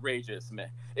kind of outrageous, man.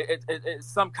 It's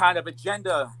some kind of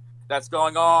agenda that's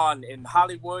going on in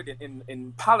Hollywood and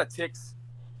in politics.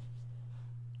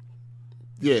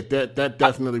 Yeah, that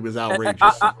definitely was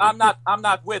outrageous. I'm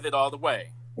not with it all the way.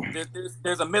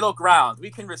 There's a middle ground.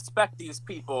 We can respect these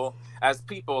people as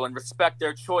people and respect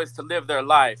their choice to live their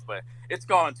life, but it's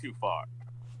gone too far.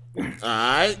 All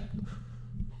right.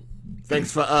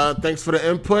 Thanks for the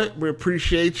input. We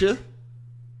appreciate you.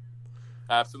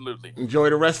 Absolutely. Enjoy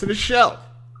the rest of the show.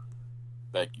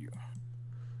 Thank you.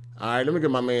 All right, let me get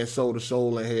my man Soul to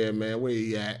Soul in here, man. Where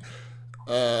he at?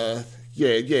 Yeah.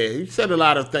 He said a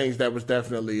lot of things that was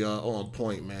definitely on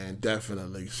point, man.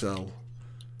 Definitely. So,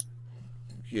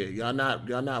 yeah, y'all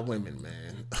not women,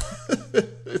 man.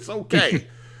 It's okay.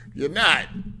 You're not.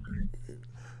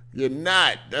 You're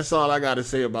not. That's all I got to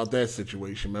say about that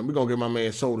situation, man. We're going to get my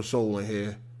man Soul to Soul in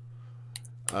here.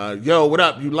 Yo, what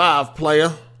up? You live,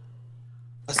 player?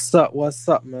 What's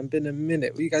up, man? Been a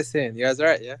minute. What you guys saying? You guys all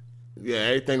right, yeah? Yeah,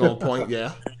 everything on point,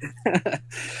 yeah.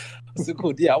 So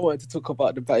cool. Yeah, I wanted to talk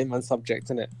about the Batman subject,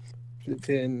 innit?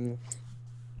 Flipping.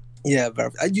 Yeah,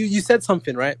 bro. You said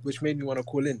something, right? Which made me want to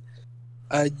call in.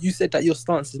 You said that your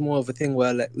stance is more of a thing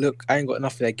where, like, look, I ain't got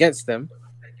nothing against them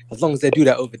as long as they do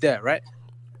that over there, right?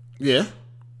 Yeah.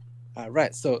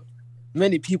 Right. So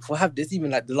many people have this,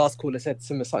 even like the last caller said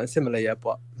something similar, yeah.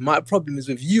 But my problem is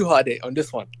with you, Hardy, on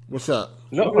this one. What's up?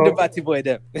 Not with the Batty boy,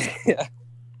 them. Yeah.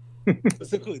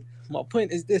 So good. My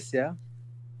point is this, yeah.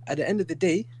 At the end of the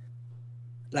day,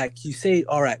 like you say,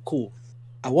 all right, cool.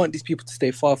 I want these people to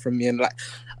stay far from me and like,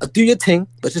 do your thing,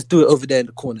 but just do it over there in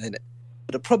the corner, innit?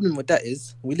 But the problem with that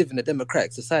is we live in a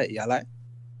democratic society, I like.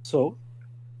 So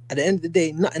at the end of the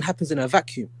day, nothing happens in a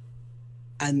vacuum.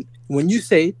 And when you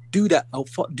say do that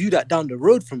down the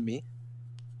road from me,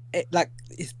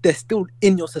 they're still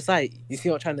in your society. You see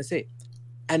what I'm trying to say?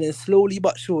 And then slowly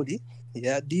but surely,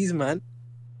 yeah, these men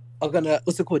are gonna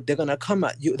they're gonna come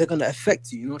at you. They're gonna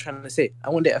affect you. You know what I'm trying to say?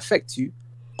 And when they affect you,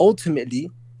 ultimately,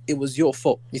 it was your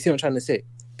fault. You see what I'm trying to say?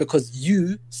 Because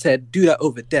you said do that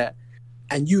over there,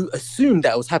 and you assumed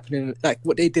that it was happening, like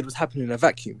what they did was happening in a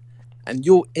vacuum, and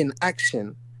your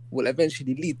inaction will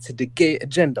eventually lead to the gay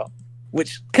agenda,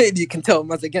 which clearly you can tell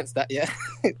man's against that, yeah.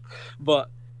 But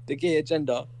the gay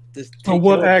agenda. So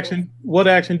what action? What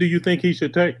action do you think he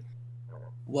should take?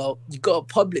 Well, you gotta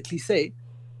publicly say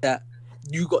that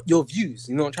you got your views.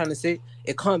 You know what I'm trying to say?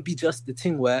 It can't be just the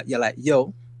thing where you're like,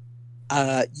 yo,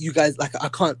 you guys, like, I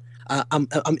can't.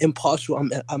 I'm impartial.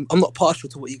 I'm not partial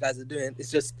to what you guys are doing. It's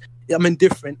just I'm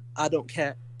indifferent. I don't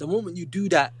care. The moment you do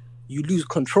that, you lose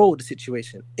control of the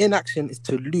situation. Inaction is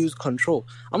to lose control.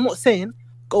 I'm not saying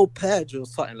go purge or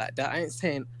something like that. I ain't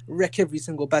saying wreck every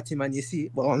single batty man you see.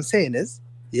 But what I'm saying is,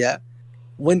 yeah,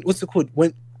 what's it called?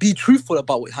 Be truthful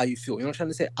about how you feel. You know what I'm trying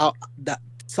to say? That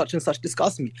such and such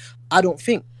disgusts me. I don't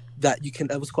think that you can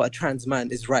what's called a trans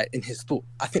man is right in his thought.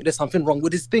 I think there's something wrong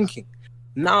with his thinking.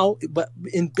 Now, but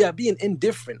in being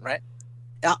indifferent, right?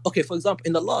 Okay, for example,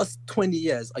 in the last 20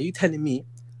 years, are you telling me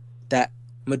that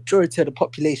majority of the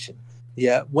population,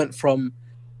 yeah, went from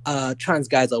trans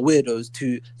guys are weirdos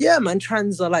to, yeah, man,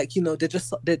 trans are like, you know, they're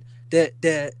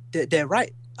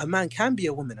right. A man can be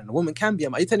a woman and a woman can be a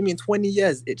man. Are you telling me in 20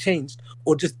 years it changed,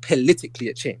 or just politically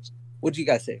it changed? What do you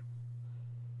guys say?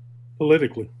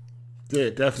 Politically.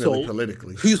 Yeah, definitely So,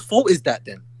 politically. Whose fault is that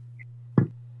then?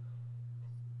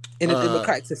 In a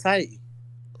democratic society.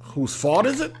 Whose fault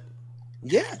is it?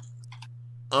 Yeah.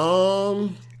 I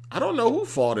don't know whose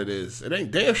fault it is. It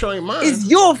ain't damn sure ain't mine. It's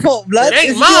your fault, blood. It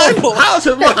ain't It's mine. your fault. How's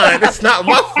it mine? It's not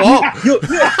my fault.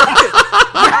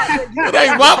 It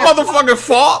ain't my motherfucking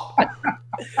fault.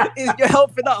 You're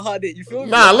helping out, Hardy. You feel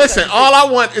me? Nah, listen, all I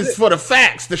want is for the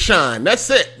facts to shine. That's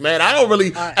it, man. I don't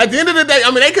really, at the end of the day, I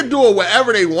mean, they could do it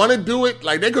wherever they want to do it.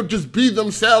 Like, they could just be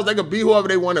themselves. They could be whoever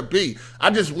they want to be.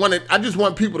 I just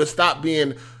want people to stop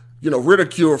being,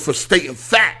 ridiculed for stating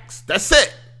facts. That's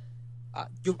it. All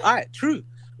right, true.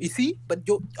 You see? But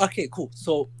okay, cool.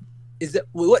 So, is it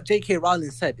what J.K. Rowling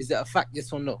said? Is it a fact,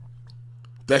 yes or no?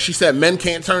 That she said men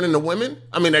can't turn into women?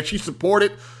 I mean, that she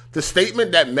supported the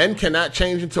statement that men cannot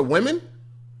change into women?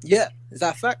 Yeah, is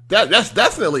that a fact? That's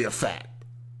definitely a fact.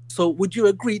 So would you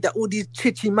agree that all these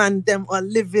chichi man them are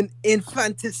living in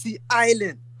fantasy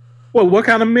island? Well, what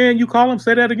kind of men you call them?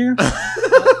 Say that again.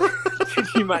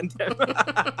 Chichi man them.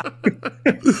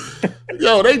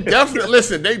 Yo, they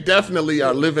definitely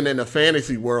are living in a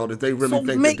fantasy world if they really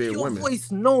think that they're women. Make your voice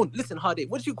known. Listen, Hardy,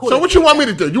 what do you call it? So what you want me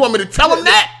to do? You want me to tell them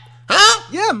that? Huh?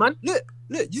 Yeah, man. Look,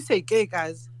 you say gay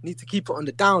guys need to keep it on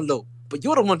the down low, but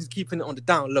you're the one who's keeping it on the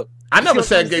down low. I never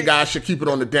said gay guys should keep it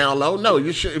on the down low. No,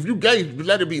 you should. If you gay,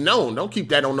 let it be known. Don't keep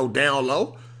that on no down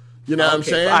low. You know what I'm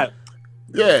saying? Right.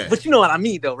 Yeah. But you know what I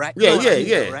mean, though, right? Yeah.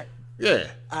 Though, right?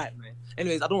 Yeah. All right, man.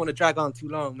 Anyways, I don't want to drag on too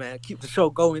long, man. Keep the show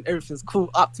going. Everything's cool.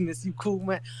 Optimus, you cool,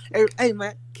 man. Hey,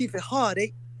 man, keep it hard, eh?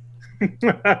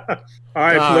 All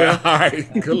right, all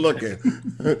right. Good looking.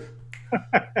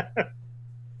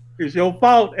 It's your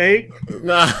fault, eh?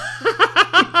 Nah,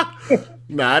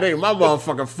 it ain't my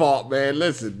motherfucking fault, man.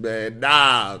 Listen, man.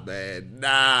 Nah.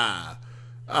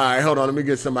 All right, hold on. Let me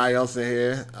get somebody else in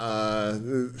here.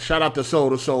 Shout out to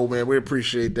Soul to Soul, man. We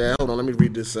appreciate that. Hold on. Let me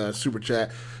read this super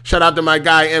chat. Shout out to my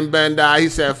guy, M. Bandai. He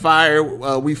said, fire.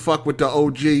 We fuck with the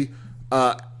OG.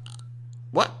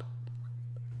 What?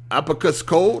 Abacus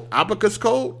Code?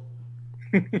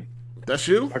 That's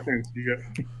you? I can't see that.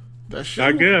 That's you?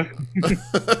 I guess.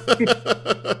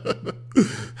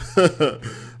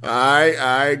 All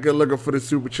right. Good looking for the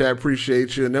super chat.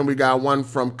 Appreciate you. And then we got one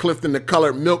from Clifton the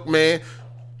Colored Milkman.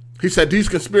 He said, these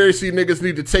conspiracy niggas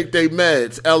need to take their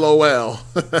meds. LOL.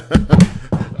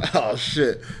 Oh,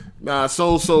 shit. Nah,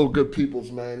 so good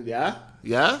peoples, man. Yeah?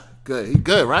 Good. He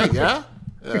good, right? Yeah?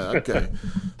 Yeah, okay.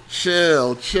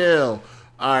 Chill.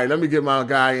 All right, let me get my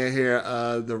guy in here.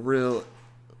 The real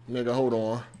nigga, hold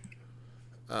on.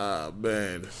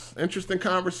 Man, interesting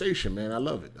conversation, man. I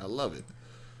love it.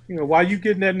 While you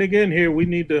getting that nigga in here, we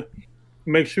need to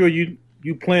make sure you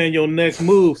plan your next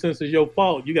move. Since it's your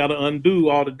fault, you got to undo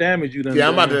all the damage you done. Yeah,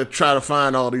 I'm about to try to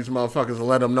find all these motherfuckers and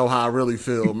let them know how I really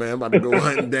feel, man. I'm about to go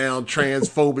hunting down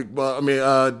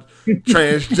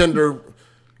transgender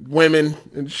women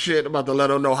and shit. I'm about to let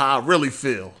them know how I really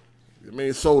feel. I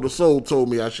mean, Soul to Soul told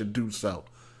me I should do so.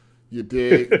 You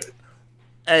dig?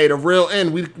 Hey, the real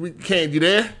end. We can't. You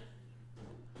there?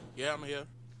 Yeah, I'm here.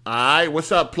 All right.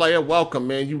 What's up, player? Welcome,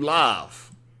 man. You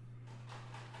live.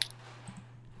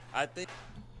 I think.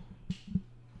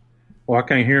 Well, I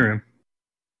can't hear him.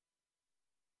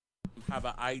 Have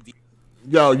an ID.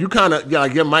 Yo, you kind of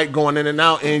like your mic going in and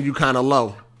out, and you kind of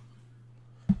low.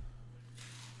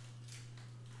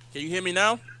 Can you hear me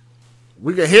now?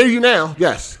 We can hear you now.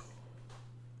 Yes.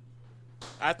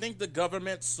 I think the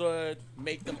government should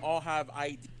make them all have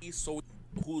IDs so we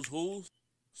know who's who.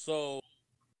 So,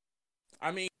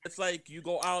 I mean, it's like you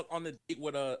go out on a date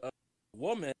with a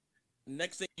woman.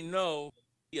 Next thing you know,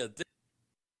 yeah,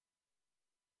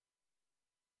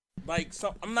 like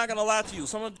I'm not gonna lie to you.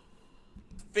 Some of the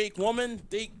fake women,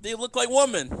 they look like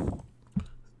women.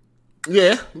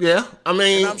 Yeah. I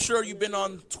mean, And I'm sure you've been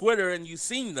on Twitter and you've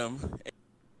seen them. And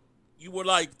you were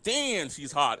like, damn,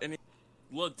 she's hot. And then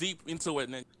you look deep into it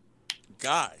and then,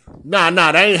 guy. nah,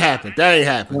 that ain't happened. That ain't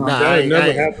happened. No, Nah, that I ain't ain't, never I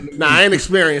ain't, happened to me. nah, I ain't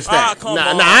experienced that. come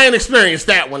Nah, on. I ain't experienced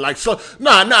that one. Like, so,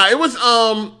 nah, it was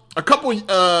a couple.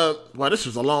 Well, this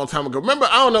was a long time ago. Remember,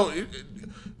 I don't know.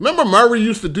 Remember, Murray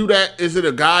used to do that. Is it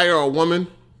a guy or a woman?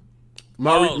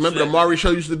 Murray, Oh, remember shit. the Murray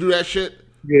show used to do that shit.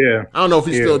 Yeah. I don't know if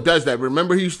he Yeah. still does that, but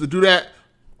remember he used to do that.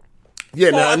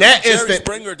 Yeah, now I in think that Jerry instant,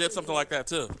 Springer did something like that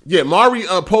too. yeah, Maury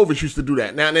Povich used to do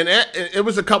that. Now, and then it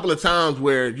was a couple of times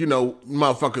where, you know,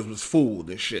 motherfuckers was fooled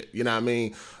and shit. You know what I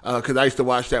mean? Because I used to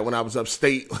watch that when I was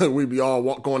upstate. We'd be all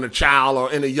going to Chow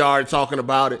or in the yard talking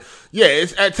about it. Yeah,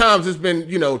 at times it's been,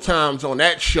 you know, times on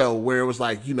that show where it was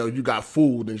like, you know, you got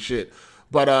fooled and shit.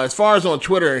 But as far as on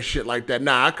Twitter and shit like that,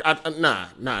 no.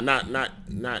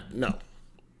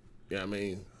 Yeah, I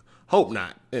mean, hope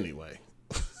not. Anyway.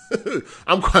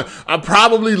 I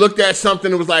probably looked at something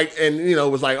and was like,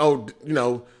 oh, you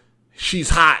know, she's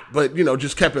hot, but, you know,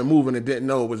 just kept it moving and didn't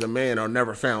know it was a man or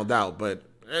never found out. But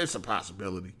it's a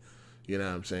possibility. You know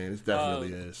what I'm saying? It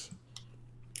definitely is.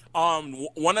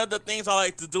 One of the things I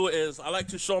like to do is I like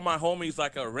to show my homies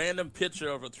like a random picture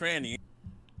of a tranny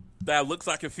that looks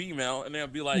like a female, and they'll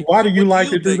be like, Why do you "What like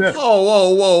to do think?" that?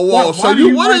 Whoa. Why So do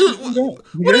you what like are you to do that?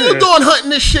 what are you Yeah. doing hunting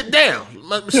this shit down,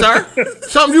 sir?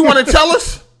 Something you want to tell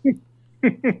us?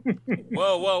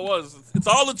 Whoa. It's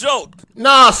all a joke.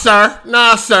 Nah,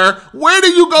 sir. Where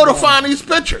do you go to find these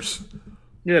pictures?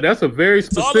 Yeah, that's a very all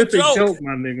a specific joke. joke,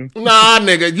 my nigga. Nah,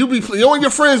 nigga, you and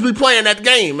your friends be playing that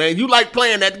game, man. You like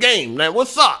playing that game, man.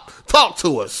 What's up? Talk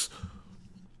to us.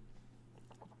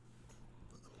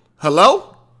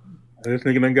 Hello? This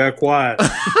nigga done got quiet.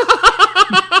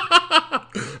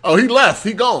 Oh, he left.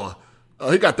 He gone. Oh,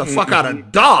 he got the fuck out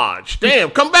of Dodge. Damn,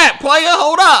 come back, player.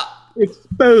 Hold up.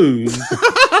 Exposed.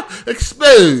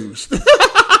 Exposed.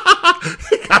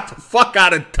 He got the fuck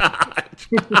out of Dodge.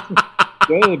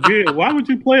 Oh, dear. Why would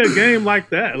you play a game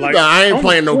like that? Like, Nah, I ain't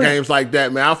playing no yeah. games like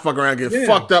that, man. I'll fuck around and get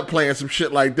fucked up playing some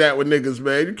shit like that with niggas,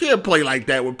 man. You can't play like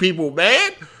that with people,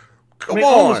 man. Come Man,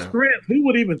 on the on. script, who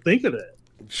would even think of that?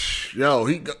 Yo,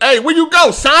 hey, where you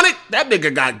go, Sonic? That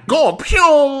nigga got gone.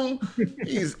 Pew!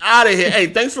 He's out of here. Hey,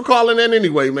 thanks for calling in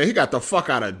anyway, man. He got the fuck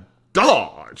out of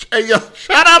Dodge. Hey, yo,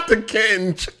 shout out to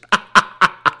Kenj.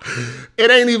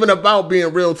 It ain't even about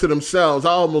being real to themselves. I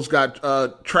almost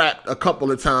got trapped a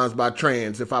couple of times by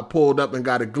trans. If I pulled up and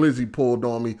got a glizzy pulled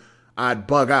on me, I'd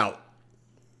bug out.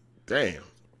 Damn.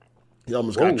 He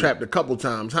almost got trapped a couple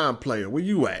times. Huh, player? Where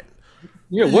you at?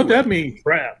 Yeah, what that mean,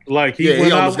 trapped? Like he Yeah, went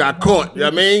he almost out. got caught. You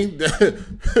know what I mean?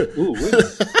 Ooh,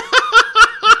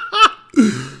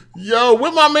 Yo,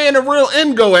 where my man the real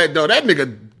Ingo at though? That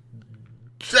nigga,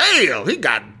 damn, he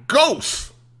got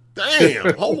ghosts.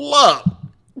 Damn, hold up.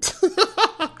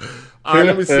 All right,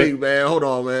 let me see, man. Hold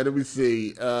on, man. Let me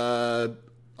see.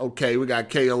 Okay, we got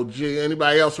KOG.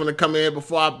 Anybody else want to come in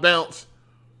before I bounce?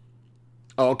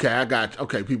 Oh, okay, I got you.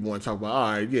 Okay, people want to talk about.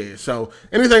 All right, yeah. So,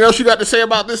 anything else you got to say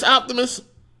about this Optimus?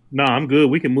 No, I'm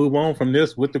good. We can move on from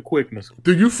this with the quickness.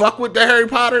 Do you fuck with the Harry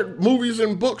Potter movies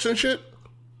and books and shit?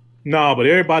 No, but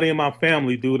everybody in my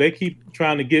family do. They keep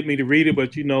trying to get me to read it,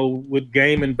 but you know, with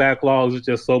gaming backlogs, it's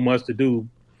just so much to do.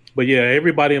 But yeah,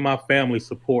 everybody in my family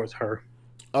supports her.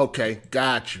 Okay,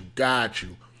 got you.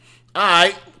 All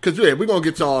right, because yeah, we're going to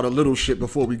get to all the little shit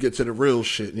before we get to the real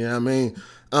shit, you know what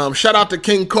I mean? Shout out to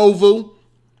King Kovu.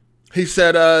 He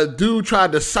said, dude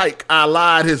tried to psych I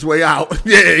lied his way out.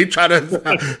 Yeah, he tried to.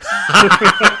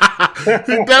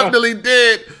 He definitely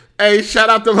did. Hey, shout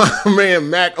out to my man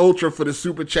Mac Ultra for the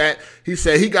super chat. He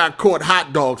said he got caught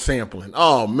hot dog sampling.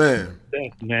 Oh, man.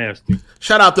 That's nasty.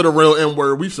 Shout out to the real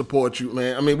N-word. We support you,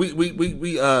 man. I mean, what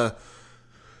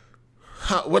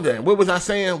was I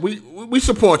saying? We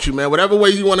support you, man. Whatever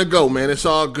way you want to go, man. It's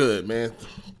all good, man.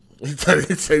 He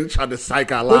said he tried to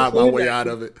psych I lied my way out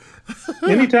of it.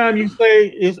 Anytime you say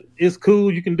it's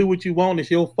cool, you can do what you want, it's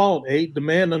your fault. Hey, the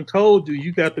man done told you,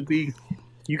 you got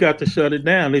to shut it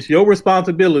down. It's your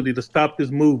responsibility to stop this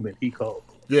movement, he called.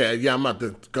 Yeah, I'm about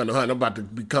to go to hunt. I'm about to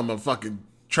become a fucking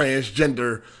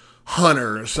transgender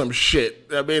hunter or some shit.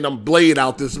 I mean, I'm Blade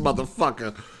out this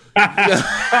motherfucker.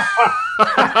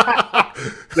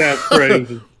 That's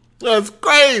crazy. That's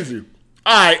crazy.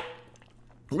 All right.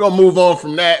 We're going to move on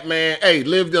from that, man. Hey,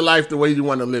 live your life the way you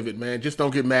want to live it, man. Just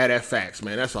don't get mad at facts,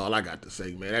 man. That's all I got to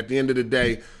say, man. At the end of the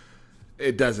day,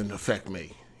 it doesn't affect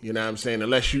me. You know what I'm saying?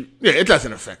 It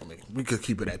doesn't affect me. We could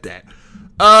keep it at that.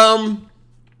 All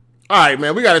right,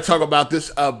 man. We got to talk about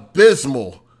this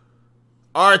abysmal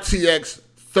RTX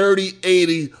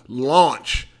 3080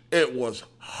 launch. It was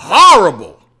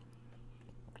horrible.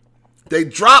 They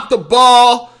dropped the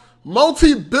ball.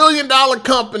 Multi-billion-dollar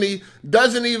company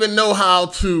doesn't even know how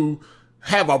to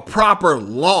have a proper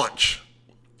launch.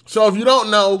 So if you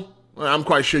don't know, well, I'm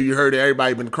quite sure you heard it.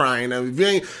 Everybody been crying.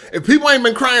 If people ain't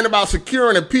been crying about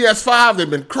securing a PS5, they've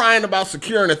been crying about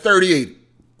securing a 3080.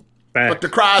 But the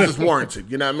cries is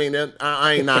warranted. You know what I mean?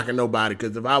 I ain't knocking nobody,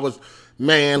 because if I was,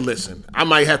 man, listen, I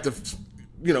might have to,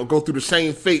 go through the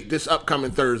same fate this upcoming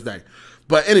Thursday.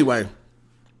 But anyway,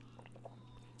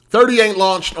 30 ain't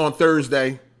launched on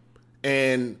Thursday.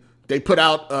 And they put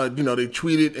out, they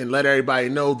tweeted and let everybody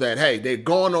know that, hey, they're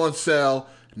going on sale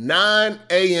 9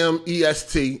 a.m.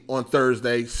 EST on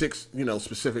Thursday, 6,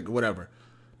 specific, whatever.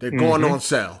 They're going on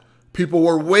sale. People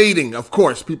were waiting. Of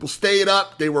course, people stayed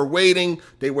up. They were waiting.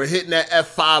 They were hitting that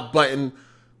F5 button.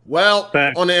 Well,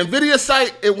 on the NVIDIA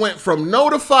site, it went from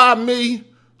notify me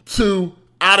to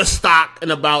out of stock in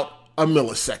about a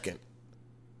millisecond.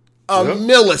 A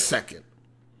millisecond.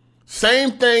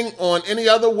 Same thing on any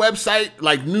other website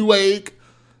like Newegg.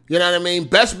 You know what I mean?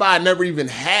 Best Buy never even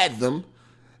had them.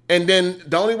 And then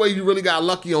the only way you really got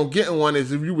lucky on getting one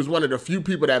is if you was one of the few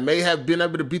people that may have been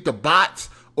able to beat the bots,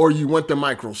 or you went to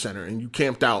Micro Center and you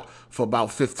camped out for about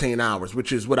 15 hours,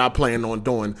 which is what I plan on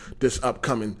doing this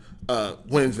upcoming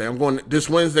Wednesday. This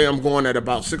Wednesday, I'm going at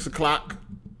about 6 o'clock.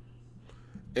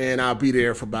 And I'll be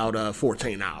there for about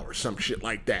 14 hours, some shit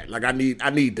like that. Like, I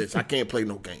need this. I can't play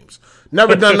no games.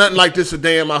 Never done nothing like this a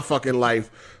day in my fucking life,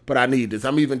 but I need this.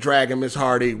 I'm even dragging Miss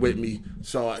Hardy with me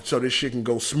so this shit can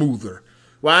go smoother.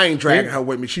 Well, I ain't dragging her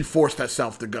with me. She forced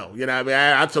herself to go. You know what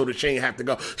I mean? I told her she ain't have to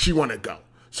go. She want to go.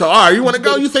 So, all right, you want to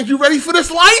go? You think you ready for this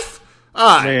life?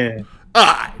 All right. Man. All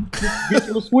right. Get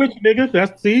your Switch,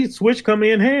 nigga. Switch come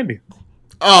in handy.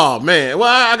 Oh man, well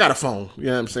I got a phone, you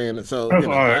know what I'm saying. So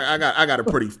I got a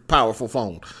pretty powerful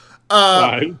phone.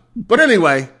 Right. But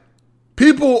anyway,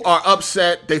 people are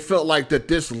upset. They felt like that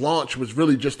this launch was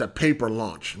really just a paper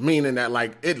launch, meaning that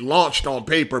like it launched on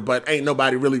paper, but ain't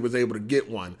nobody really was able to get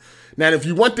one. Now, if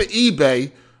you went to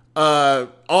eBay,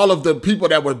 all of the people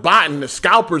that were buying, the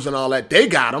scalpers and all that, they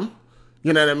got them.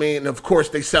 You know what I mean? And of course,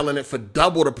 they selling it for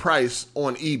double the price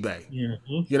on eBay.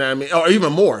 Mm-hmm. You know what I mean? Or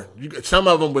even more. Some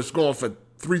of them was going for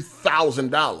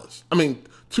 $3,000. I mean,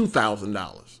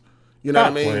 $2,000. You know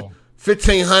what I mean?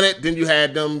 $1,500. Then you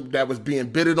had them that was being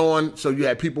bidded on. So you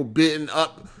had people bidding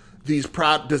up the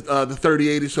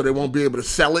 3080 so they won't be able to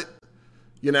sell it.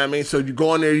 You know what I mean? So you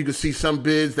go in there, you can see some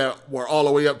bids that were all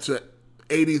the way up to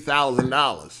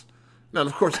 $80,000. Now,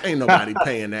 of course, ain't nobody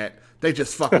paying that. They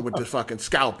just fucking with the fucking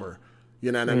scalper.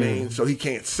 You know what I mean? So he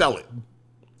can't sell it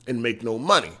and make no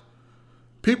money.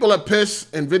 People are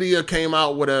pissed. NVIDIA came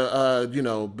out with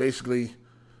basically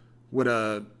with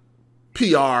a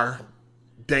PR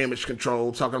damage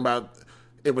control, talking about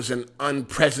it was an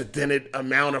unprecedented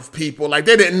amount of people. Like,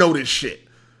 they didn't know this shit.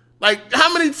 Like,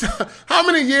 how many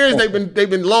years they've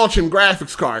been launching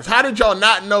graphics cards? How did y'all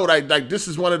not know like this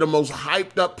is one of the most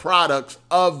hyped up products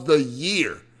of the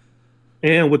year?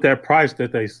 And with that price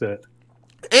that they set.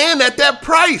 And at that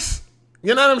price.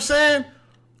 You know what I'm saying?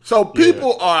 So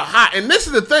people are hot. And this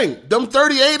is the thing. Them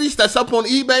 3080s that's up on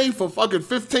eBay for fucking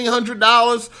 $1,500,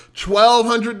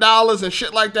 $1,200 and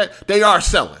shit like that, they are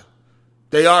selling.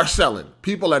 They are selling.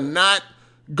 People are not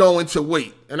going to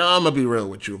wait. And I'm going to be real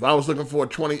with you. If I was looking for a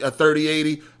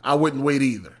 3080, I wouldn't wait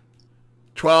either.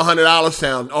 $1,200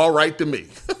 sounds all right to me.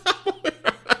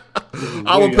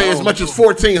 I would pay as much as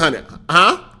 $1,400.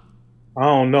 Huh? I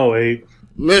don't know, Abe.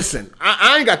 Listen,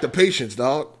 I ain't got the patience,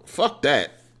 dog. Fuck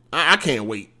that. I can't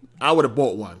wait. I would have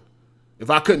bought one.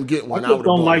 If I couldn't get one, I would have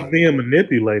bought one. I don't like being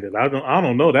manipulated. I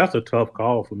don't know. That's a tough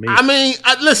call for me. I mean,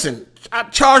 listen, I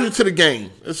charge it to the game.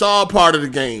 It's all part of the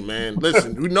game, man.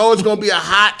 Listen, we know it's going to be a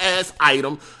hot-ass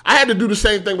item. I had to do the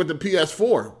same thing with the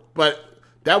PS4, but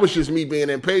that was just me being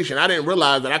impatient. I didn't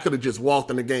realize that I could have just walked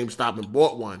in the GameStop and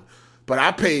bought one. But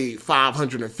I paid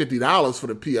 $550 for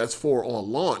the PS4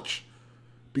 on launch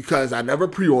because I never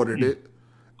pre-ordered it.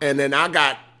 And then I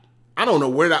don't know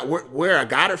where I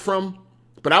got it from,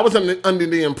 but I was under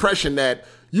the impression that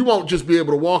you won't just be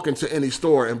able to walk into any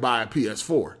store and buy a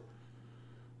PS4.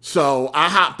 So I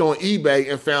hopped on eBay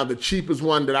and found the cheapest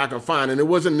one that I could find, and it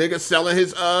was a nigga selling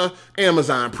his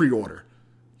Amazon pre-order.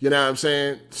 You know what I'm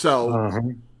saying? So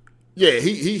yeah,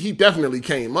 he definitely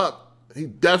came up. he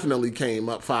definitely came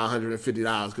up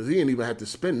 $550 because he didn't even have to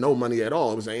spend no money at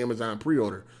all. It was an Amazon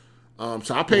pre-order. So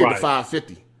I paid the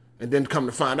 $550, and then come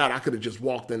to find out I could have just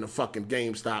walked into fucking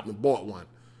GameStop and bought one.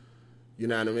 You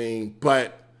know what I mean?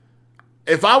 But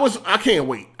if I can't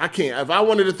wait. I can't. If I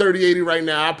wanted a 3080 right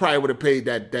now, I probably would have paid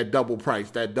that double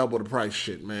the price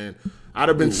shit, man. I'd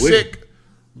have been sick,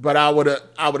 but I would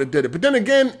have did it. But then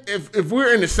again, if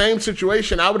we're in the same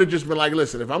situation, I would have just been like,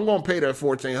 listen, if I'm gonna pay that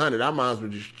 $1,400, I might as well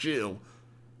just chill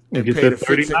and get the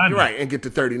 3090. Right, and get the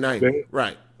 3090.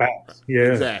 Right.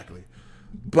 Yeah. Exactly.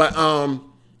 But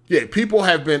yeah, people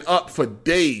have been up for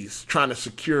days trying to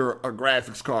secure a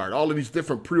graphics card. All of these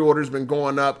different pre-orders been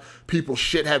going up. People's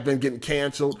shit have been getting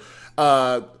canceled.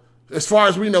 As far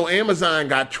as we know, Amazon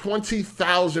got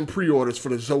 20,000 pre-orders for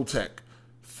the Zotac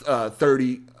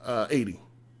 3080.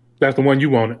 That's the one you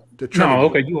wanted. No,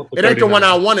 okay, you want the It ain't the one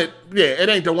I wanted. Yeah, it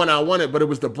ain't the one I wanted, but it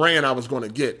was the brand I was going to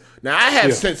get. Now, I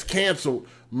have since canceled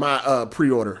my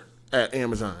pre-order at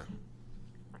Amazon.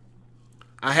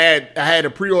 I had a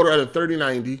pre-order at a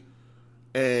 3090,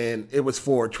 and it was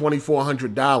for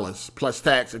 $2,400 plus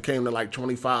tax. It came to like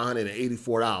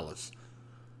 $2,584.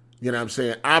 You know what I'm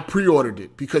saying? I pre-ordered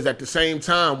it because at the same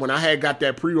time, when I had got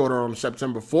that pre-order on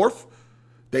September 4th,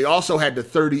 they also had the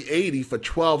 3080 for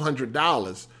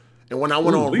 $1,200. And when I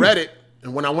went on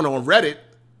Reddit,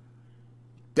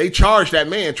 they charged that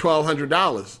man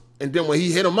 $1,200. And then when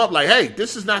he hit them up like, hey,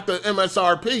 this is not the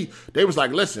MSRP, they was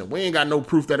like, listen, we ain't got no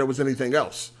proof that it was anything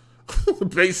else.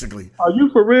 Basically. Are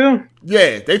you for real?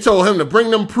 Yeah, they told him to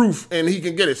bring them proof and he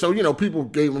can get it. So, you know, people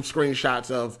gave him screenshots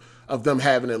of them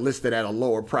having it listed at a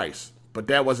lower price. But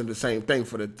that wasn't the same thing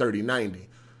for the 3090.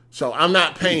 So I'm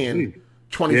not paying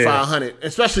 $2,500,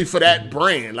 especially for that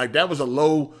brand. Like that's a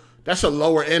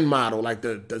lower end model, like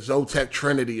the Zotac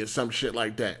Trinity or some shit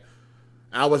like that.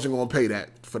 I wasn't going to pay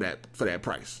that for that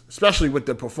price, especially with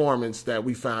the performance that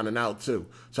we found out too.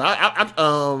 So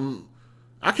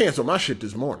I canceled my shit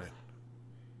this morning.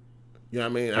 You know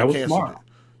what I mean? I canceled it.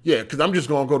 Yeah, because I'm just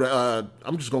gonna go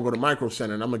to Micro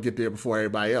Center and I'm gonna get there before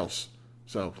everybody else.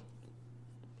 So,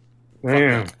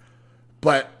 man,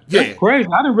 but yeah, that's crazy.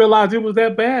 I didn't realize it was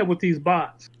that bad with these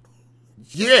bots.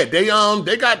 Yeah, they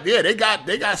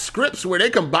got scripts where they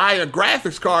can buy a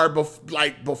graphics card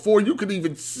before you could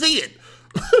even see it.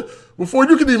 Before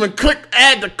you could even click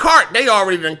add to cart, they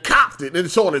already done copped it and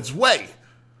it's on its way.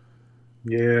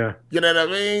 Yeah. You know what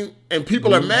I mean? And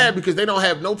people are mad because they don't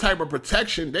have no type of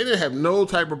protection. They didn't have no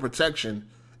type of protection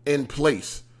in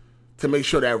place to make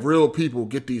sure that real people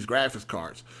get these graphics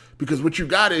cards. Because what you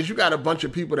got is you got a bunch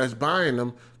of people that's buying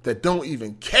them that don't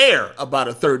even care about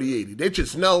a 3080. They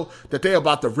just know that they're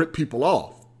about to rip people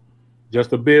off.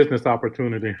 Just a business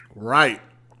opportunity. Right.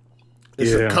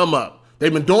 It's a come up.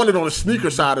 They've been doing it on the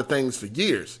sneaker side of things for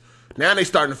years. Now they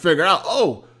starting to figure out,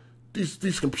 oh,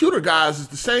 these computer guys is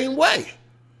the same way.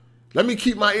 Let me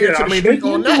keep my ear to the street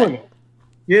on that.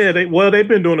 Yeah, they've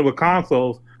been doing it with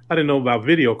consoles. I didn't know about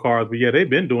video cards, but yeah, they've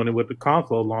been doing it with the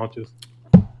console launches.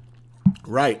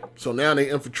 Right. So now they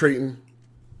infiltrating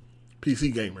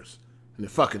PC gamers, and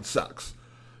it fucking sucks.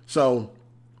 So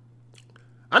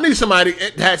I need somebody.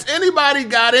 Has anybody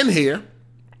got in here?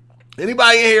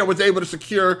 Anybody in here was able to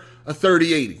secure a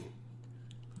 3080?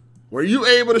 Were you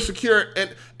able to secure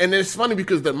it? And it's funny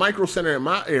because the Micro Center in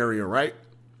my area, right?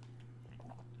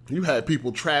 You had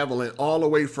people traveling all the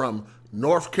way from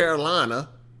North Carolina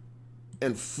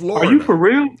and Florida. Are you for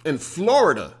real? In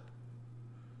Florida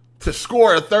to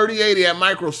score a 3080 at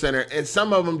Micro Center, and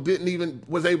some of them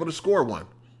was able to score one.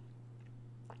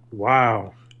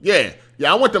 Wow. Yeah.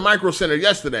 I went to Micro Center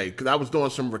yesterday because I was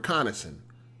doing some reconnaissance.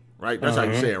 Right? That's how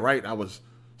you say it, right? I was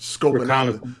scoping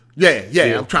out.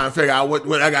 Yeah. I'm trying to figure out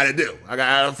what I got to do.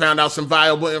 I found out some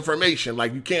valuable information.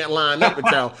 Like you can't line up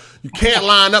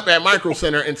at Micro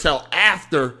Center until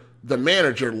after the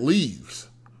manager leaves.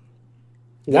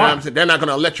 You know what I'm saying? They're not going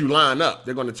to let you line up.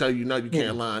 They're going to tell you no, you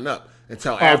can't line up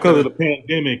until after because of the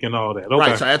pandemic and all that. Okay.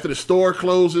 Right. So after the store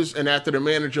closes and after the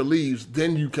manager leaves,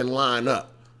 then you can line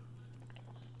up.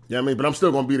 You know what I mean? But I'm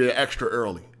still going to be there extra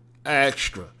early.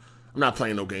 Extra. I'm not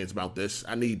playing no games about this.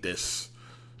 I need this.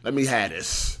 Let me have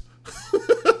this.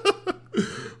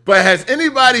 But has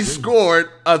anybody scored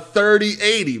a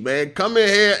 3080, man? Come in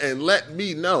here and let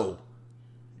me know.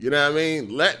 You know what I mean?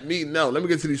 Let me know. Let me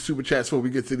get to these super chats before we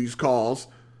get to these calls.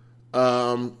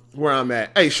 Where I'm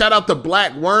at. Hey, shout out to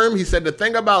Black Worm. He said the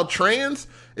thing about trans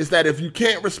is that if you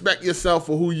can't respect yourself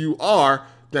for who you are,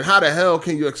 then how the hell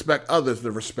can you expect others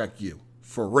to respect you?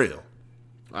 For real.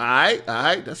 All right.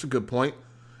 That's a good point.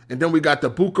 And then we got the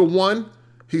Buka one.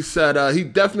 He said he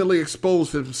definitely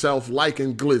exposed himself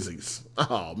liking glizzies.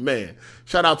 Oh, man.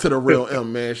 Shout out to the real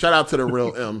M, man. Shout out to the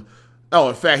real M. Oh,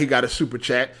 in fact, he got a super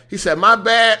chat. He said, "My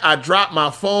bad, I dropped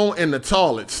my phone in the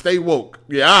toilet. Stay woke."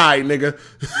 Yeah, all right, nigga.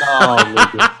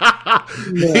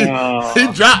 No.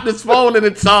 He dropped his phone in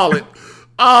the toilet.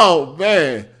 Oh,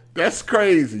 man. That's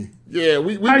crazy. Yeah,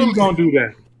 we How you gonna do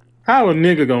that? How a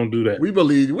nigga gonna do that? We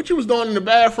believe you. What you was doing in the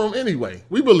bathroom anyway?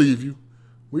 We believe you.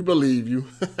 We believe you.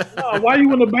 Why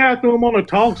you in the bathroom on a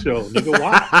talk show, nigga?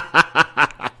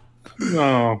 Why?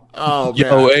 No. Oh, man.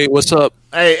 Yo, hey, what's up?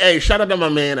 Hey, shout out to my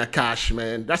man Akash,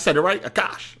 man. Did I said it right?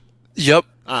 Akash. Yep.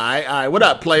 All right. What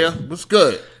up, player? What's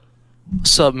good?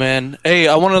 What's up, man? Hey,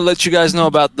 I want to let you guys know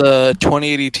about the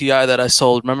 2080 Ti that I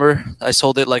sold. Remember? I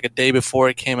sold it like a day before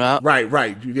it came out. Right.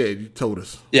 You told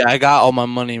us. Yeah, I got all my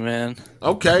money, man.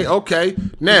 Okay.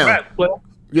 Now, Congrats, player.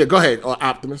 yeah, go ahead,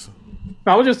 Optimus.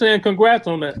 I was just saying congrats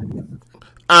on that.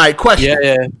 All right, question.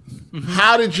 Yeah.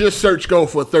 How did your search go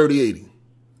for 3080?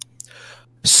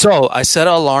 So I set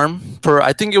an alarm for,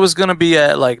 I think it was going to be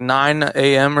at like 9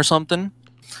 a.m. or something.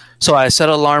 So I set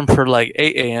an alarm for like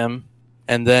 8 a.m.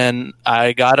 And then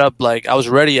I got up, like I was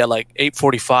ready at like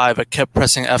 8:45. I kept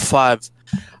pressing F5.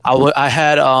 I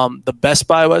had the Best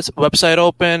Buy website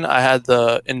open. I had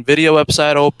the NVIDIA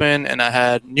website open. And I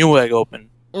had Newegg open.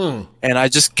 And I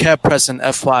just kept pressing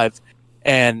F5.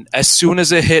 And as soon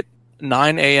as it hit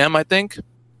 9 a.m., I think,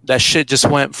 that shit just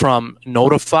went from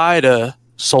notify to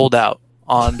sold out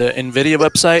on the NVIDIA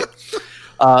website.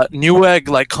 Newegg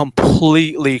like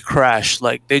completely crashed.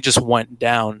 Like they just went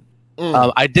down.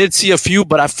 I did see a few,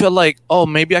 but I feel like,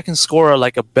 maybe I can score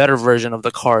like a better version of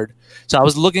the card. So I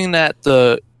was looking at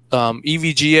the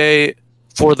EVGA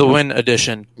for the win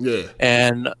edition. Yeah.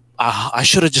 And I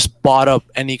should have just bought up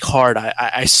any card.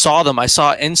 I saw them. I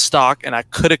saw it in stock, and I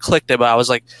could have clicked it, but I was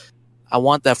like, I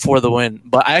want that for the win.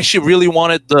 But I actually really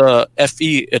wanted the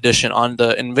FE edition on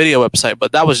the NVIDIA website,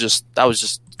 but that was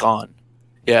just gone.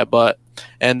 Yeah,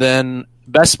 and then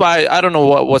Best Buy, I don't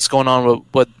know what's going on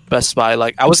with Best Buy.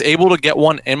 Like I was able to get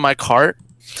one in my cart,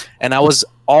 and it was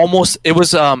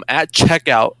at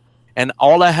checkout, and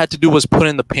all I had to do was put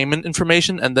in the payment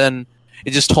information, and then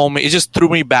it just threw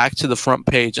me back to the front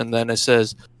page, and then it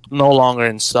says no longer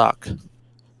in stock.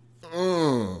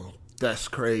 That's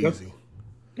crazy.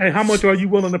 Hey, how much are you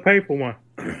willing to pay for one?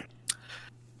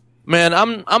 Man,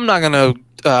 I'm not gonna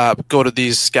go to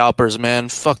these scalpers, man.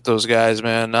 Fuck those guys,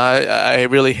 man. I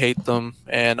really hate them,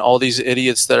 and all these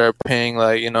idiots that are paying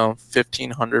like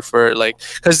 $1,500 for it, like,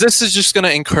 because this is just gonna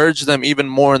encourage them even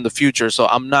more in the future. So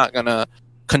I'm not gonna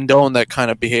condone that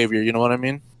kind of behavior. You know what I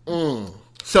mean?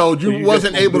 So you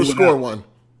wasn't able to score one?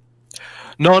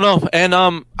 No, and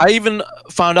I even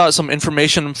found out some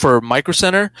information for Micro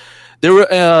Center. There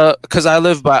were because I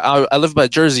live by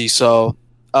Jersey, so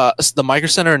the Micro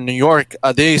Center in New York,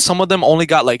 some of them only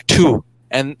got like 2,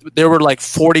 and there were like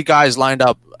 40 guys lined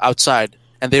up outside,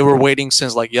 and they were waiting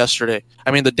since like yesterday.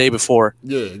 I mean the day before.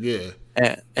 Yeah.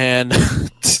 And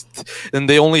and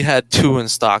they only had 2 in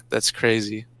stock. That's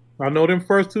crazy. I know them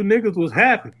first 2 niggas was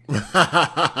happy.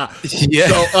 Yeah.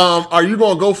 So are you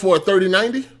gonna go for a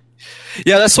 3090?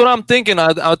 Yeah, that's what I'm thinking.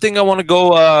 I think I want to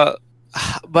go,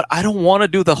 but I don't want to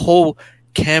do the whole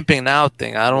camping out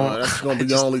thing. I don't. That's gonna be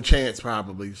the only chance,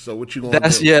 probably. So what you gonna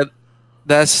do? Yeah,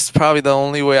 that's probably the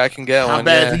only way I can get one. How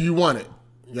bad do you want it?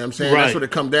 You know what I'm saying? Right. That's what it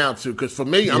come down to. Because for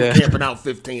me, I'm camping out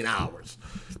 15 hours.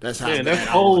 That's how. Man,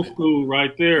 that's old school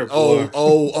right there.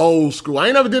 Old school. I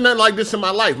ain't never did nothing like this in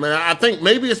my life, man. I think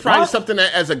maybe it's probably something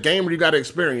that, as a gamer, you got to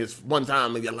experience one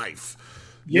time in your life.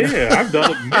 Yeah, I've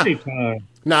done it many times.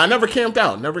 Nah, I never camped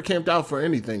out. Never camped out for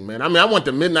anything, man. I mean, I went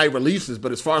to midnight releases,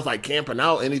 but as far as like camping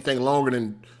out, anything longer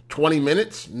than 20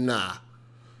 minutes, nah.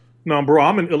 No, bro,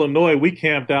 I'm in Illinois. We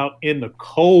camped out in the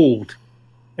cold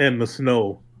and the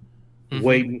snow,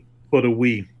 waiting for the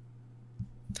Wii.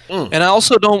 And I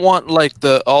also don't want like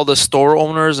all the store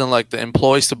owners and like the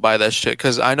employees to buy that shit,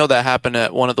 because I know that happened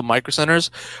at one of the Micro Centers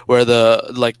where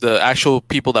the actual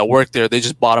people that work there, they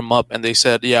just bought them up and they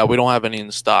said, yeah, we don't have any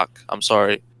in stock. I'm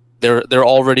sorry, they're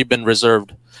already been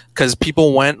reserved, because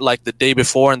people went like the day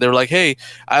before and they were like, hey,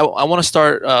 I want to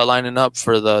start lining up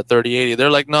for the 3080.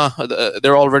 They're like, no,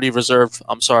 they're already reserved.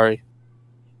 I'm sorry.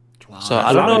 Wow, So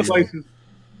I don't know if places,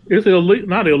 it's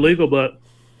not illegal, but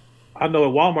I know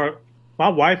at Walmart. My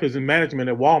wife is in management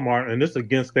at Walmart, and it's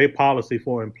against their policy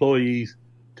for employees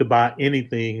to buy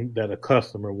anything that a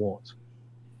customer wants.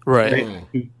 right.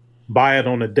 They buy it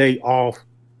on a day off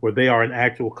where they are an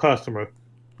actual customer.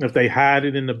 If they hide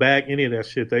it in the bag, any of that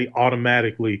shit, they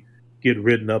automatically get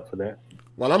written up for that.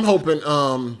 Well, I'm hoping,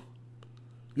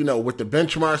 with the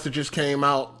benchmarks that just came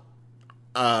out,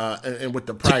 and with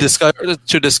the price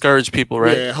to discourage people,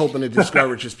 right? Yeah, hoping it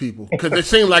discourages people, because it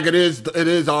seems like it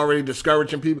is already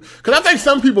discouraging people. Because I think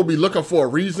some people be looking for a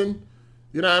reason,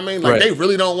 You know what I mean? Like they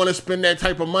really don't want to spend that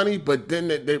type of money, but then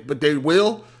they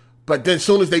will. But then as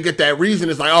soon as they get that reason,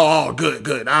 it's like, oh,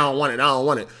 good. I don't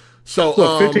want it. So,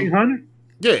 1,500?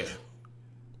 Yeah.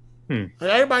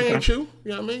 Everybody ain't you.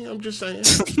 You know what I mean? I'm just saying.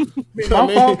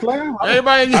 My fault, Claire.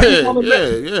 Everybody,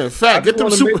 yeah. In fact, get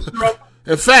them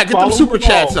super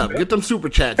chats up. Get them super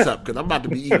chats up because I'm about to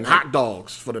be eating hot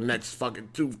dogs for the next fucking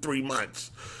 2-3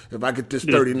 months. If I get this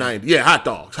 30-90. Yeah, hot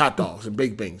dogs and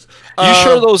baked beans. You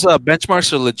sure those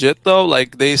benchmarks are legit though?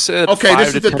 Like they said, okay,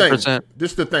 5 to 10%.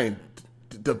 This is the thing.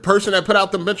 The person that put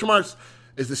out the benchmarks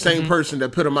is the same person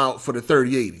that put them out for the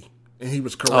 3080, and he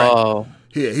was correct. Oh.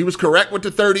 Yeah, he was correct with the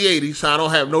 3080, so I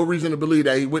don't have no reason to believe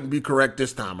that he wouldn't be correct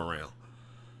this time around.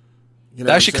 You know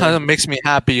that actually kind of makes me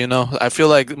happy, you know. I feel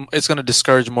like it's going to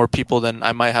discourage more people than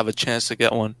I might have a chance to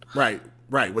get one. Right.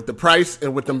 With the price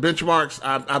and with them benchmarks,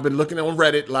 I've been looking on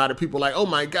Reddit. A lot of people like, oh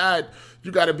my God,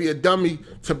 you got to be a dummy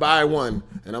to buy one.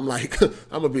 And I'm like, I'm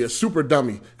going to be a super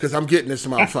dummy because I'm getting this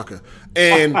motherfucker.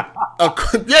 And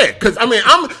because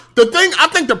I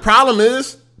think the problem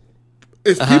is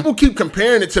people keep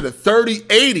comparing it to the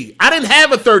 3080. I didn't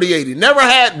have a 3080, never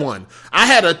had one. I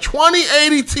had a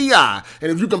 2080 Ti. And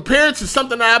if you compare it to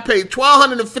something that I paid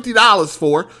 $1,250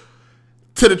 for,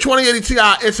 to the 2080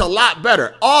 Ti, it's a lot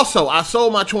better. Also, I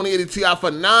sold my 2080 Ti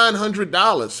for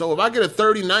 $900. So if I get a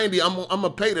 3090, I'm gonna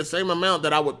pay the same amount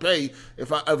that I would pay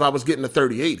if I was getting a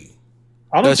 3080.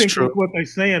 I don't think that's what they're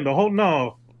saying.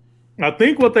 I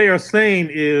think what they are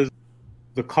saying is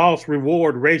the cost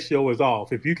reward ratio is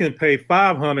off. If you can pay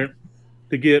 $500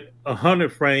 to get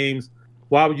 100 frames,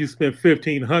 why would you spend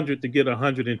 $1,500 to get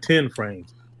 110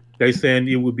 frames? They saying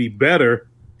it would be better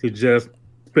to just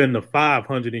spend the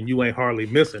 $500 and you ain't hardly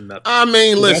missing nothing. I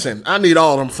mean, listen, I need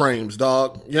all them frames,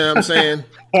 dog. You know what I'm saying?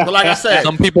 But like I said,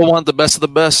 some people want the best of the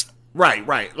best. Right.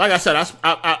 Like I said,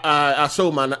 I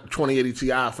sold my 2080 Ti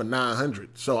for $900,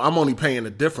 so I'm only paying the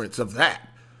difference of that,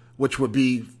 which would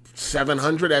be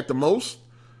 $700 at the most.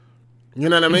 You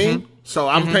know what I mean? So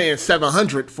I'm paying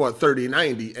 $700 for a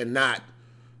 3090 and not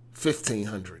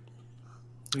 $1,500.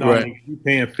 No, you're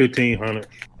paying $1,500.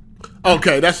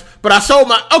 Okay, but I sold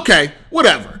my,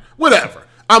 whatever.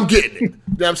 I'm getting it. You know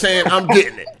what I'm saying? I'm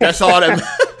getting it. That's all that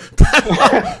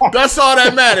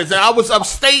matters. And I was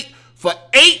upstate for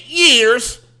 8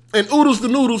 years, and Oodles the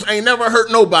Noodles ain't never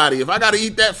hurt nobody. If I got to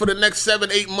eat that for the next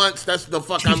 7-8 months, that's the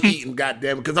fuck I'm eating,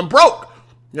 goddamn it, because I'm broke.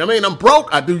 You know what I mean? I'm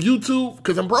broke. I do YouTube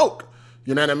because I'm broke.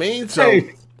 You know what I mean? So,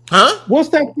 what's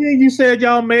that thing you said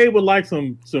y'all made with like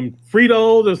some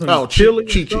Fritos or some chili?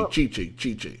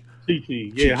 Chi-Chi.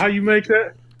 Yeah, how you make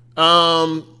that?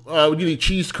 You need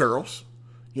cheese curls.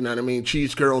 You know what I mean?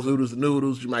 Cheese curls, Oodles and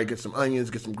Noodles. You might get some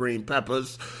onions, get some green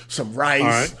peppers, some rice.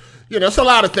 Right. You know, it's a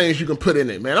lot of things you can put in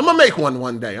it, man. I'm going to make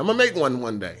one day. I'm going to do it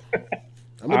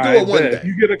one day. If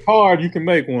you get a card, you can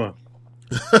make one.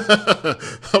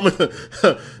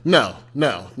 No.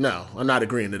 I'm not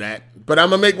agreeing to that. But I'm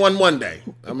going to make one day.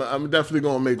 I'm definitely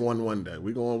going to make one day.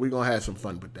 We're gonna have some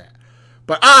fun with that.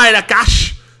 But all right,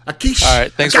 Akash. All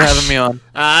right, thanks for having me on.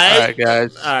 All right,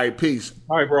 guys. All right, peace.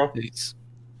 All right, bro. Peace.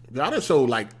 I done sold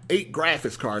like 8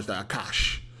 graphics cards to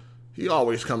Akash. He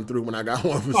always come through when I got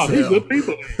one for sale. He's good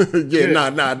people.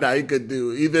 Nah. He could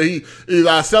do either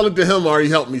I sell it to him or he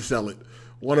helped me sell it.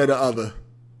 One or the other.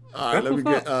 All right, let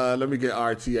me get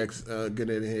RTX get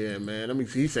in here, man.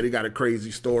 He said he got a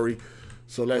crazy story.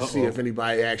 So let's see if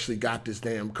anybody actually got this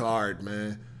damn card,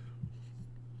 man.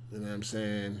 You know what I'm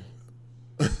saying?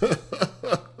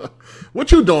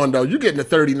 What you doing though? You getting a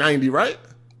 3090, right?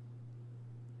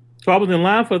 So I was in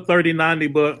line for 3090,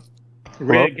 but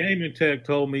Red Gaming Tech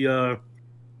told me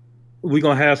we're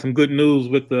gonna have some good news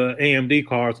with the AMD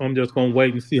card. So I'm just gonna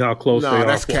wait and see how close they are.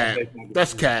 That's cap.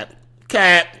 That's cap.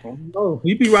 Cap. Oh,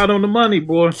 he be right on the money,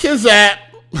 boy. Kizap.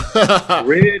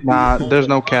 Nah, there's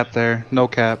no cap there. No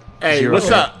cap. Hey, 0 what's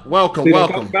cap. up? Welcome.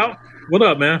 What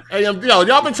up, man? AMD,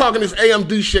 y'all been talking this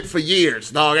AMD shit for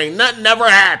years, dog. Ain't nothing never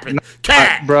happened.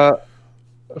 Cap. Bruh,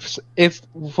 if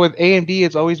with AMD,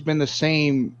 it's always been the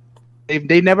same.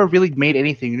 They never really made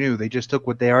anything new. They just took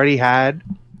what they already had,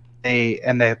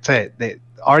 and that's it.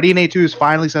 RDNA 2 is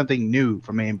finally something new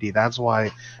from AMD. That's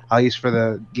why, at least for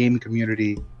the gaming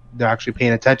community, they're actually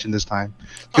paying attention this time.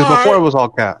 Because before it was all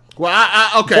cap.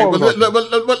 Well, okay, but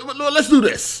let's do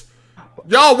this.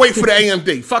 Y'all wait for the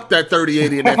AMD. Fuck that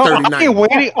 3080 and that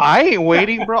 3090. I ain't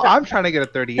waiting, bro. I'm trying to get a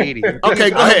 3080. Okay,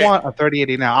 go ahead. I want a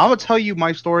 3080 now. I'm gonna tell you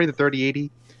my story. The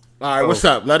 3080. All right, what's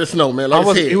up? Let us know, man.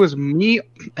 It was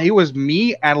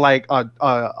me and like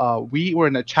we were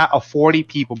in a chat of 40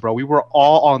 people, bro. We were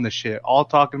all on the shit, all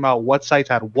talking about what sites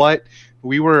had what.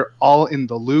 We were all in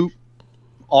the loop,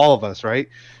 all of us, right?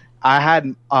 I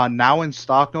had now in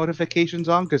stock notifications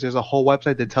on because there's a whole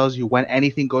website that tells you when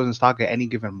anything goes in stock at any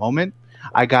given moment.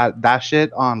 I got that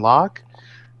shit on lock,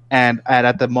 and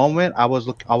at the moment I was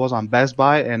on Best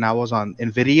Buy and I was on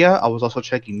Nvidia. I was also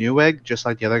checking Newegg, just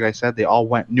like the other guy said.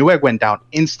 Newegg went down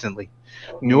instantly.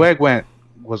 Newegg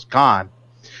was gone.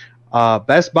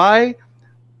 Best Buy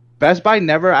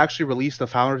never actually released the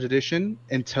Founders Edition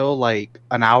until like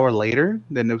an hour later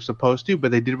than it was supposed to,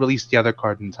 but they did release the other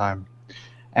card in time.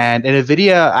 And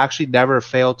Nvidia actually never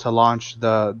failed to launch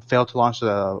the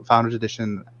Founders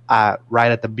Edition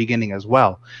right at the beginning as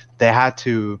well. They had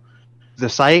to.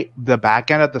 The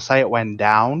back end of the site went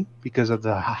down because of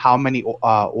how many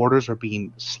orders were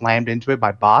being slammed into it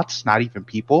by bots, not even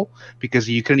people, because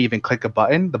you couldn't even click a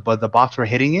button. The bots were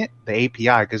hitting it, the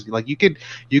API, because like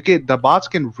the bots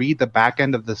can read the back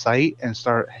end of the site and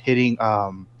start hitting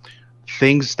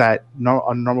things that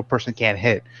a normal person can't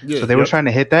hit. Yeah, so they were trying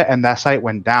to hit that, and that site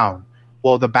went down.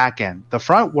 Well, the back end, the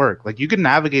front worked. Like you could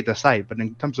navigate the site, but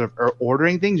in terms of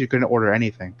ordering things, you couldn't order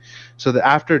anything. So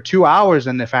after 2 hours,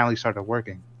 then it finally started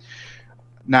working.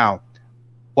 Now,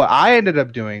 what I ended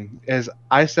up doing is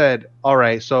I said, all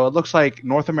right, so it looks like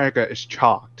North America is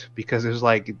chalked because it's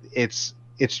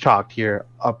chalked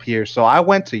up here. So I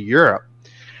went to Europe,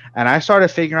 and I started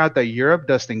figuring out that Europe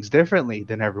does things differently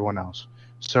than everyone else.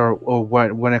 So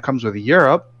when it comes with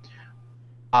Europe,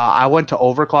 I went to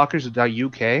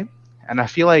overclockers.uk. And I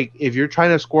feel like if you're trying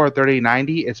to score a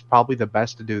 3090, it's probably the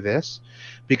best to do this,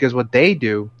 because what they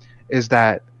do is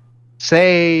that,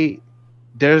 say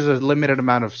there's a limited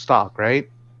amount of stock, right?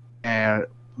 And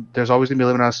there's always gonna be a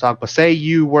limited amount of stock. But say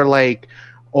you were like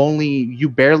you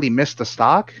barely missed the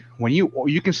stock, when you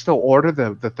can still order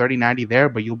the 3090 there,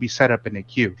 but you'll be set up in a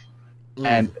queue.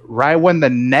 And right when the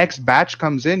next batch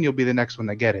comes in, you'll be the next one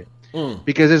to get it.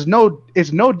 Because it's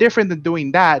no different than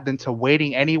doing that than to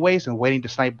waiting anyways and waiting to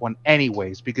snipe one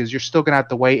anyways, because you're still gonna have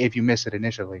to wait if you miss it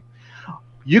initially.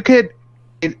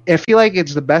 I feel like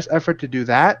it's the best effort to do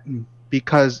that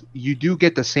because you do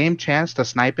get the same chance to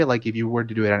snipe it like if you were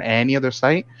to do it on any other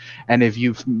site, and if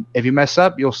you mess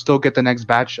up, you'll still get the next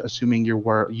batch, assuming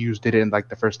you did it in like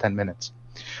the first 10 minutes.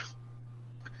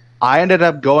 I ended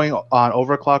up going on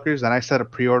Overclockers and I set a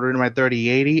pre-order in my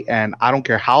 3080, and I don't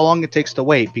care how long it takes to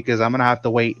wait because I'm going to have to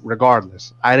wait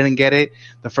regardless. I didn't get it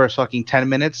the first fucking 10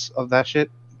 minutes of that shit,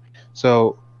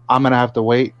 so I'm going to have to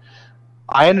wait.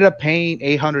 I ended up paying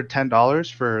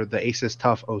 $810 for the Asus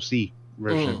TUF OC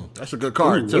version. That's a good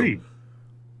card too.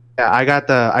 Yeah, I got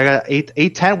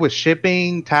 810 with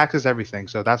shipping, taxes, everything.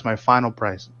 So that's my final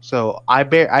price. So I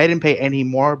didn't pay any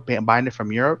more buying it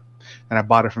from Europe than I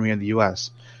bought it from here in the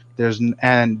US.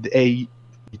 They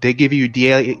give you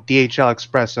DHL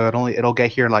Express, so it'll get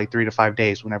here in like 3 to 5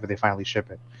 days whenever they finally ship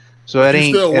it. So it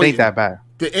ain't that bad.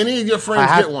 Did any of your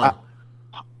friends get one?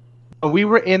 We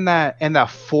were in that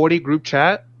 40 group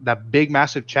chat, that big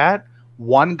massive chat.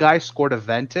 One guy scored a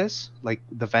Ventus, like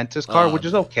the Ventus card, which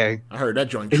is okay. I heard that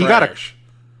joint trash.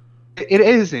 It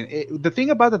isn't. The thing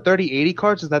about the 3080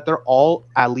 cards is that they're all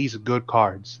at least good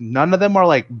cards. None of them are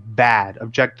like bad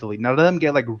objectively. None of them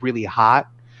get like really hot.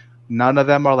 None of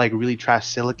them are like really trash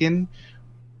silicon.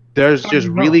 There's just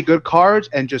really good cards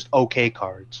and just okay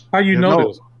cards. How you know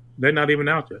this? They're not even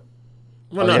out yet.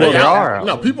 Well, no, they are.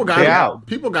 No, people got them.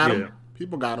 People got them.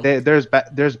 People got them. There's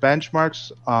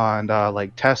benchmarks on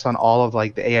like tests on all of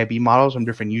like the AIB models from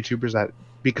different YouTubers that,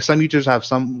 because some YouTubers have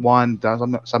some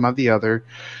have the other.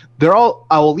 They're all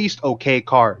at least okay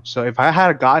cards. So if I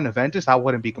had gotten a Ventus, I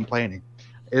wouldn't be complaining.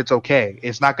 It's okay.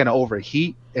 It's not going to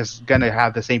overheat. It's going to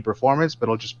have the same performance, but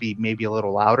it'll just be maybe a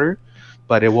little louder.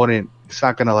 But it's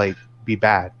not going to like be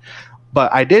bad.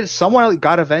 But someone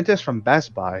got a Ventus from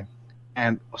Best Buy,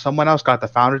 and someone else got the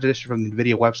Founders Edition from the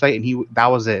NVIDIA website, and that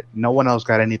was it. No one else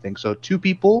got anything. So 2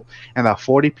 people and that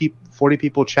 40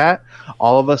 people chat,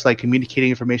 all of us like communicating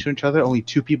information with each other, only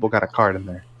 2 people got a card in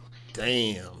there.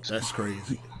 Damn, that's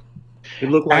crazy. It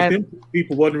looked like them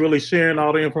people wasn't really sharing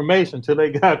all the information until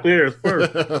they got theirs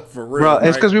first. For real, bro,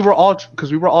 it's because we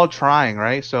were all trying,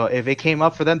 right? So if it came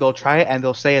up for them, they'll try it and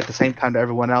they'll say at the same time to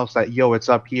everyone else that, yo, it's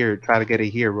up here, try to get it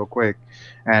here real quick.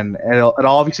 And it'll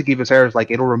obviously give us errors,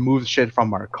 like it'll remove shit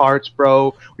from our carts,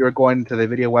 bro. We were going to the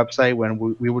video website when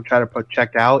we would try to put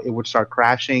checkout, it would start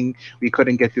crashing. We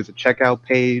couldn't get through the checkout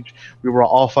page. We were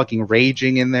all fucking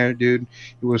raging in there, dude.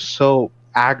 It was so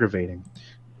aggravating.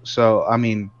 So I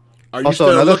mean, are you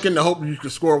still looking to hope you can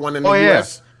score one in the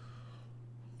US?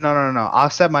 No. I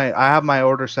have my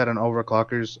order set on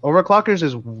Overclockers. Overclockers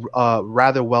is a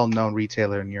rather well-known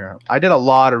retailer in Europe. I did a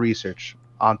lot of research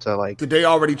onto like. Did they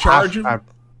already charge you?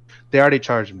 They already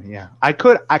charged me. Yeah, I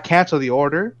cancel the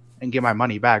order and get my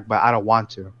money back, but I don't want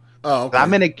to Oh, okay.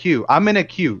 I'm in a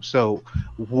queue. So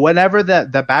whenever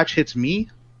the batch hits me,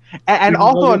 and You know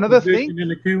also your another position thing, in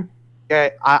the queue? yeah,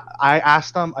 I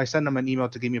asked them. I sent them an email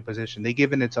to give me a position. They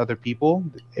given it to other people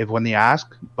if when they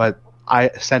ask, but I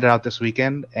sent it out this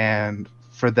weekend, and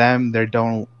for them, they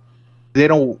don't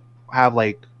have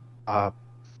like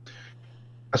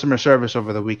customer service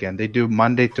over the weekend. They do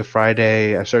Monday to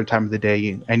Friday, a certain time of the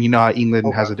day, and you know how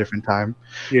England has a different time.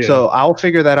 Yeah. So I'll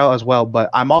figure that out as well. But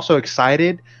I'm also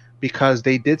excited because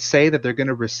they did say that they're going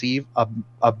to receive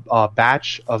a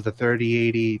batch of the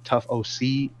 3080 Tough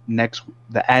OC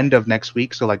the end of next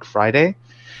week, so like Friday.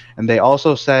 And they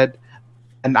also said,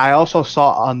 and I also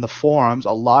saw on the forums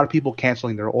a lot of people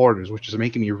canceling their orders, which is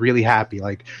making me really happy.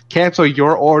 Like, cancel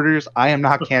your orders. I am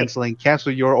not canceling.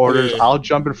 Cancel your orders. Yeah. I'll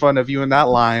jump in front of you in that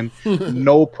line.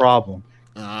 No problem.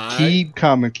 All right. Keep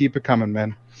coming. Keep it coming,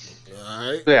 man.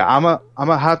 All right. So yeah, I'm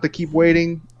a have to keep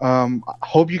waiting.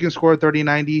 Hope you can score a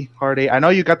 3090 hard 8. I know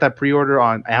you got that pre-order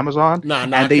on Amazon. Nah,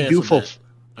 and I they do canceled that.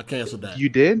 I canceled that. You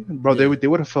did, bro? Yeah. They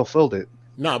would have fulfilled it.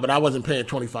 No, but I wasn't paying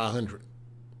 $2,500.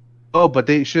 Oh, but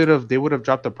they should have. They would have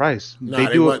dropped the price. No,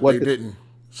 they do it. they didn't.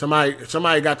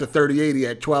 Somebody got the 3080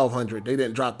 at $1,200. They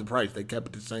didn't drop the price. They kept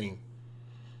it the same.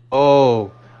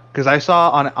 Oh, because I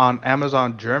saw on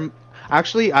Amazon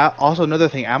Actually, also another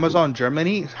thing. Amazon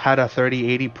Germany had a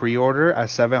 3080 pre-order at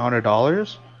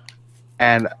 $700,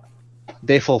 and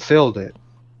they fulfilled it.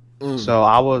 So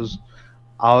I was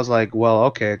like, well,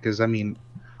 okay, because I mean,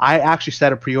 I actually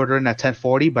set a pre-order in at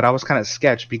 1040, but I was kind of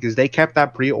sketched because they kept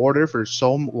that pre-order for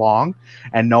so long,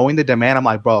 and knowing the demand, I'm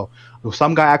like, bro,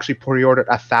 some guy actually pre-ordered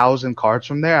 1,000 cards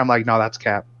from there. I'm like, no, that's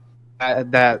cap.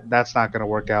 That's not gonna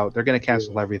work out. They're gonna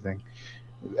cancel everything,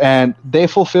 and they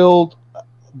fulfilled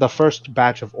the first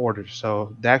batch of orders,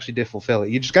 so they actually did fulfill it.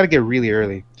 You just got to get really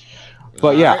early.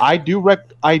 But yeah, I do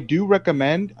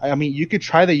recommend. I mean, you could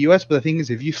try the U.S., but the thing is,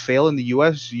 if you fail in the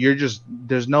U.S.,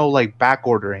 there's no like back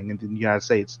ordering in the United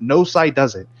States. No site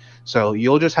does it, so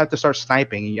you'll just have to start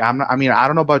sniping. I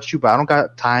don't know about you, but I don't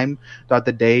got time throughout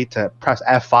the day to press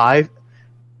F5,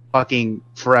 fucking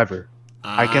forever.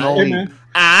 I can only.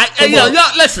 Hey, yo,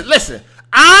 listen.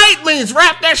 I means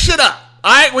wrap that shit up.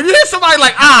 All right, when you hear somebody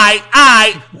like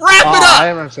I wrap it up.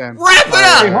 I understand. Wrap it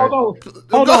up. Hey,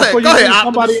 hold on. Go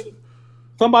ahead.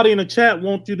 Somebody in the chat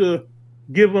wants you to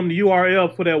give them the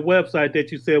URL for that website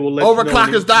that you said will let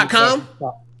Overclockers.com?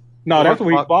 No, that's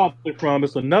where he bought it from.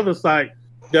 It's another site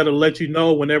that'll let you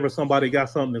know whenever somebody got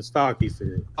something in stock, he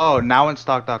said. Oh,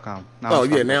 nowinstock.com.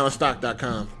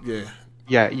 Nowinstock.com. Yeah.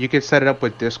 Yeah, you could set it up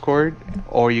with Discord,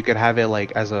 or you could have it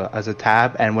like as a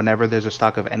tab, and whenever there's a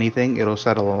stock of anything, it'll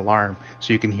set an alarm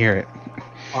so you can hear it.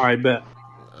 All right, bet.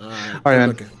 All right, All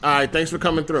right, man. All right, thanks for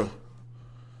coming through.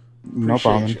 No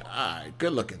problem. You. All right,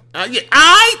 good looking. Yeah,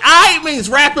 I means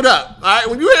wrap it up. All right,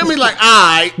 when you hear me like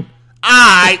I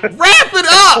wrap it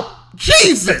up.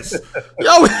 Jesus,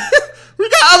 yo, we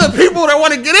got other people that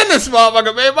want to get in this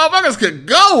motherfucker, man. Motherfuckers can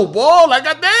go, boy. Like,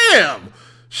 goddamn,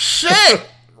 shit,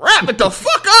 wrap it the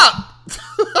fuck up.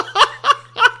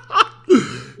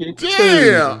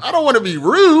 Damn, I don't want to be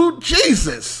rude.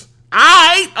 Jesus,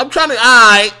 I'm trying to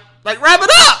like wrap it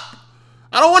up.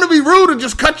 I don't want to be rude and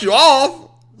just cut you off.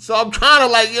 So I'm trying to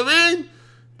like, you know what I mean?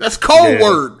 That's code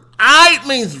word.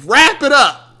 Means wrap it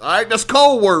up. All right, that's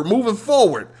code word. Moving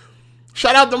forward.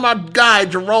 Shout out to my guy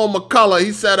Jerome McCullough.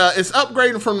 He said it's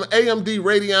upgrading from the AMD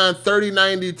Radeon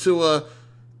 3090 to a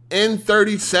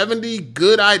N3070.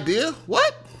 Good idea.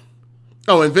 What?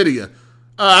 Oh, NVIDIA.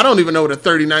 I don't even know what a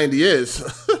 3090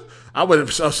 is. I would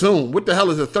assume. What the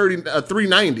hell is a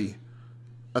 390?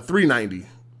 A 390.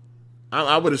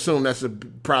 I would assume that's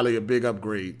probably a big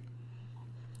upgrade.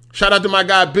 Shout out to my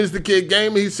guy Biz the Kid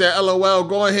Gamer. He said, "LOL,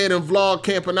 go ahead and vlog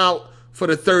camping out for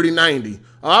the 3090."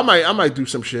 I might do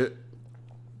some shit.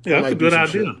 Yeah, that's a good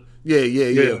idea.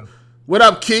 Yeah. What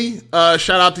up, Key? Shout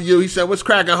out to you. He said, "What's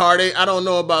cracking, Heartache? I don't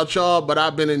know about y'all, but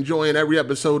I've been enjoying every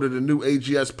episode of the new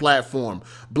AGS platform.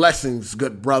 Blessings,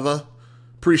 good brother.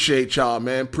 Appreciate y'all,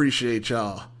 man. Appreciate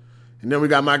y'all." And then we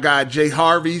got my guy Jay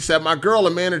Harvey. He said, "My girl,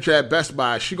 a manager at Best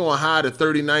Buy. She gonna hide a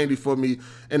 3090 for me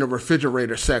in the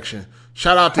refrigerator section.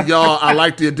 Shout out to y'all. I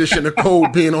like the addition of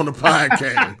code being on the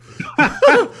podcast."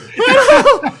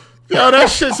 Yo, that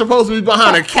shit's supposed to be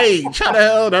behind a cage. How the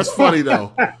hell? That's funny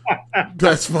though.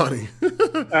 That's funny.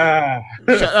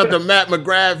 Shout out to Matt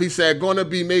McGrath. He said, "Gonna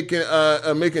be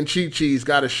making cheat cheese.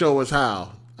 Got to show us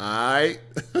how." All right.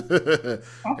 For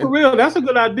real, that's a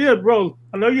good idea, bro.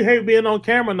 I know you hate being on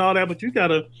camera and all that, but you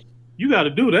gotta do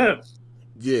that.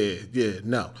 Yeah,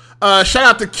 no. Shout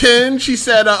out to Ken. She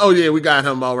said, "Oh yeah, we got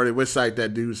him already." What site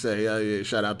that dude say? Oh yeah,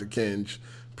 shout out to Ken.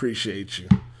 Appreciate you.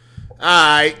 All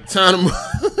right,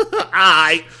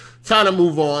 time to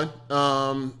move on.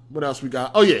 What else we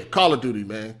got? Oh yeah, Call of Duty,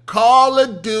 man. Call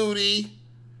of Duty.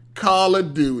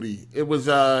 It was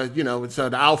it's the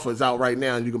alpha is out right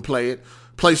now and you can play it.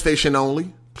 PlayStation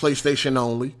only.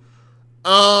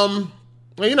 Well,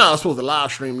 I was supposed to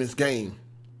live stream this game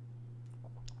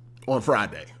on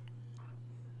Friday.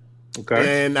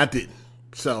 Okay. And I didn't.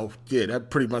 So yeah, that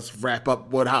pretty much wrap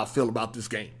up how I feel about this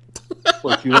game.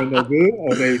 What, you ain't no good?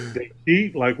 Or they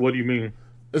cheat? Like, what do you mean?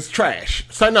 It's trash.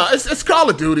 So no, it's Call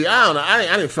of Duty. I don't know.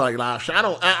 I didn't feel like live stream.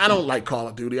 I don't like Call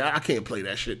of Duty. I can't play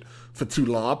that shit for too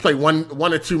long. I play one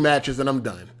or two matches and I'm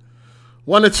done.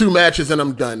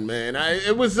 Man.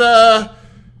 It was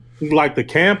like the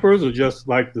campers or just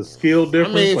like the skill difference?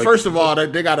 I mean, like, first of all,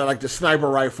 they got the sniper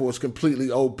rifle is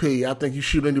completely OP. I think you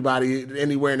shoot anybody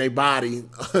anywhere in their body,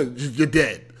 you're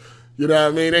dead. You know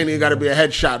what I mean? Ain't even got to be a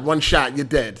headshot. One shot, you're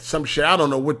dead. Some shit. I don't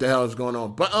know what the hell is going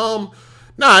on. But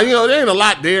there ain't a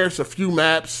lot there. It's a few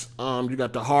maps. You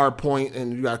got the hard point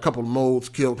and you got a couple of modes,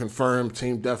 kill confirmed,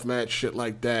 team deathmatch, shit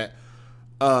like that.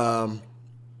 I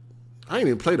ain't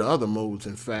even play the other modes,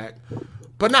 in fact.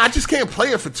 But I just can't play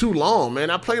it for too long,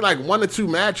 man. I play like 1 or 2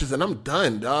 matches and I'm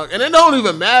done, dog. And it don't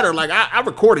even matter. Like I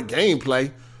recorded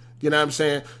gameplay, you know what I'm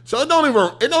saying? So it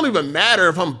don't even matter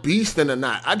if I'm beasting or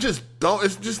not.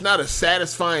 It's just not a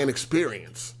satisfying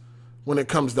experience when it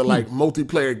comes to like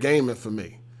multiplayer gaming for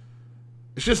me.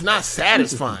 It's just not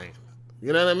satisfying.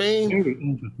 You know what I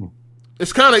mean?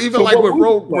 It's kind of even like with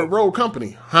Rogue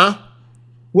Company, huh?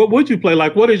 What would you play?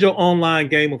 Like, what is your online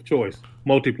game of choice?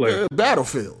 Multiplayer?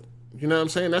 Battlefield. You know what I'm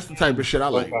saying? That's the type of shit I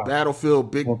like. Okay.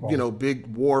 Battlefield, big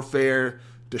warfare,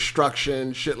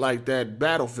 destruction, shit like that.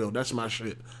 Battlefield, that's my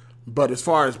shit. But as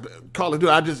far as Call of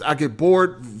Duty, I get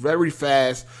bored very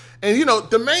fast. And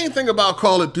the main thing about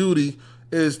Call of Duty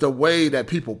is the way that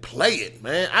people play it,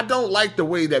 man. I don't like the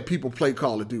way that people play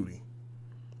Call of Duty.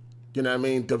 You know what I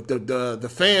mean?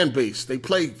 The fan base, they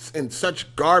play in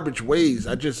such garbage ways.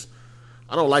 I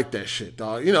don't like that shit,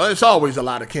 dog. It's always a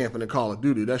lot of camping in Call of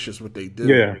Duty. That's just what they do.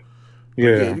 Yeah.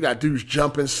 Yeah, you got dudes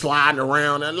jumping, sliding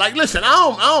around, and like, listen,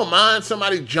 I don't mind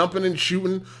somebody jumping and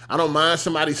shooting. I don't mind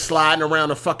somebody sliding around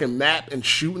the fucking map and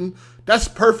shooting. That's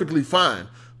perfectly fine.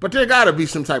 But there got to be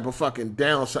some type of fucking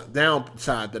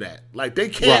downside to that. Like, they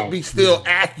can't be still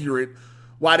accurate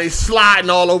while they sliding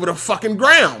all over the fucking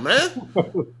ground, man.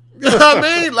 You know what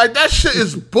I mean? Like, that shit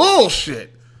is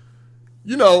bullshit.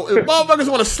 If motherfuckers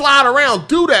want to slide around,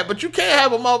 do that. But you can't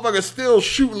have a motherfucker still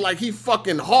shooting like he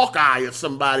fucking Hawkeye or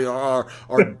somebody or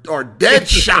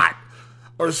Deadshot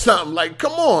or something. Like,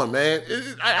 come on, man.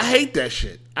 I hate that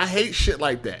shit. I hate shit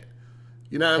like that.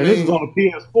 You know what I mean? This is on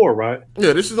the PS4, right?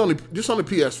 Yeah, this is only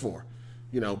PS4.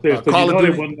 Call of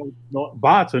Duty wasn't no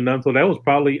bots or nothing, so that was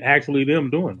probably actually them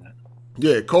doing that.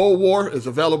 Yeah, Cold War is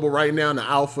available right now in the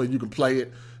alpha. You can play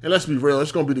it. And let's be real,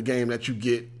 it's going to be the game that you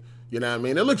get. You know what I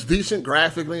mean? It looks decent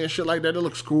graphically and shit like that. It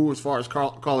looks cool as far as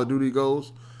Call of Duty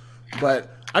goes. But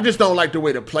I just don't like the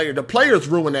way the players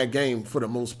ruin that game for the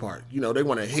most part. They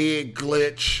want a head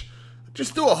glitch.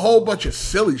 Just do a whole bunch of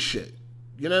silly shit.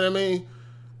 You know what I mean?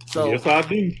 So yes, I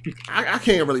do. I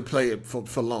can't really play it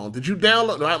for long. Did you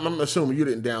download it? I'm assuming you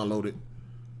didn't download it.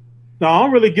 No, I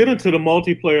don't really get into the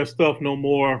multiplayer stuff no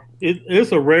more.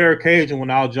 It's a rare occasion when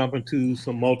I'll jump into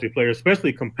some multiplayer,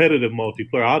 especially competitive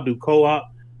multiplayer. I'll do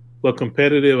co-op. But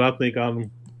competitive, I think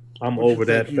I'm over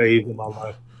that phase in my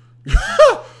life.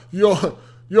 You're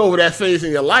over that phase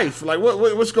in your life. Like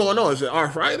what's going on? Is it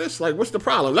arthritis? Like what's the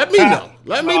problem? Let me know.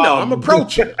 Let me know. I'm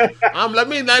approaching. I'm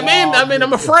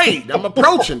afraid. I'm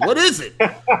approaching. What is it?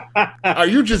 Are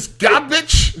you just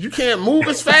garbage? You can't move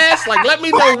as fast? Like let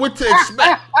me know what to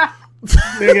expect.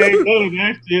 Nigga ain't none of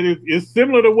that shit. It's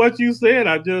similar to what you said.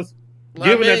 I just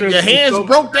your hands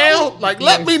broke down. Like,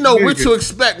 let me know what to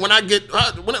expect when I get.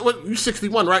 You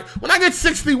 61, right? When I get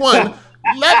 61,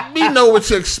 let me know what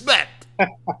to expect.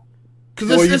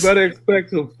 Well, you better expect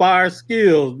some fire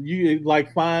skills. You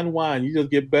like fine wine. You just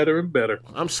get better and better.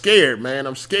 I'm scared, man.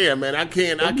 I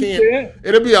can't.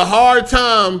 It'll be a hard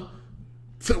time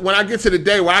when I get to the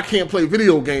day where I can't play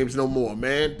video games no more,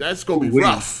 man. That's gonna be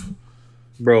rough,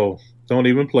 bro. Don't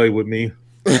even play with me.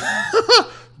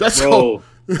 That's bro.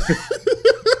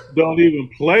 Don't even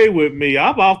play with me.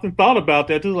 I've often thought about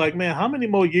that too. Like, man, how many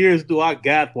more years do I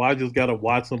got where I just got to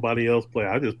watch somebody else play?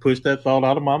 I just push that thought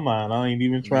out of my mind. I ain't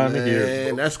even trying to hear it.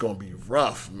 Man, that's going to be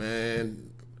rough,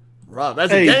 man. Rough.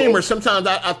 As a gamer, sometimes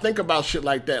I think about shit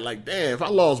like that. Like, damn, if I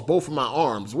lost both of my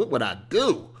arms, what would I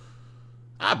do?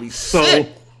 I'd be sick.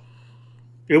 So,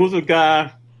 it was a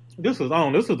guy, this was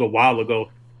a while ago.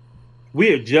 We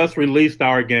had just released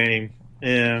our game,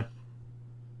 and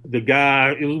the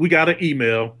guy, we got an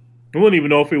email. We wouldn't even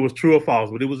know if it was true or false,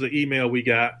 but it was an email we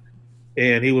got.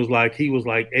 and he was like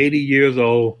 80 years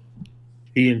old.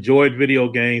 He enjoyed video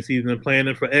games. He's been playing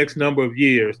it for X number of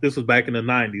years. This was back in the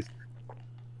 90s.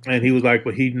 And he was like,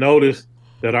 but he noticed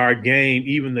that our game,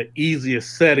 even the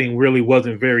easiest setting, really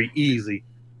wasn't very easy.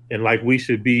 And like we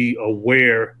should be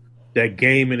aware that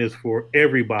gaming is for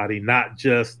everybody, not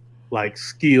just like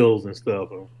skills and stuff.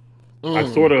 I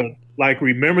sort of like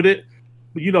remembered it,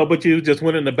 but you just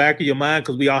went in the back of your mind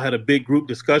because we all had a big group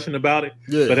discussion about it.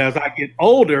 Yeah. But as I get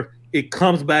older, it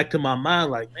comes back to my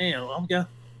mind like, man,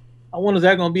 I wonder is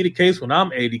that going to be the case when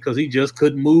I'm 80 because he just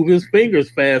couldn't move his fingers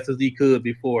fast as he could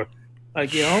before.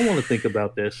 Like, I don't want to think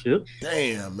about that shit.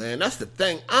 Damn, man, that's the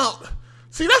thing. I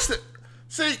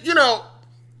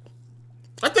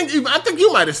think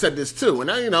you might have said this too, and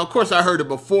of course I heard it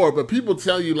before. But people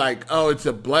tell you like, oh, it's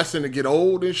a blessing to get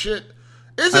old and shit.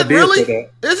 Is it really? Is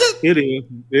it? It is.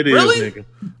 It is, really? nigga.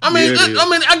 I mean,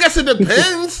 Yeah, I guess it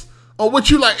depends on what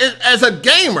you like. As a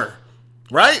gamer,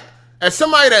 right? As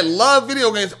somebody that loved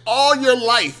video games all your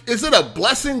life, is it a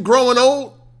blessing growing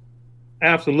old?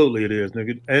 Absolutely, it is,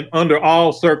 nigga. And under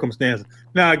all circumstances.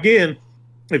 Now, again,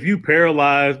 if you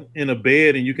paralyzed in a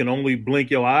bed and you can only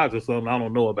blink your eyes or something, I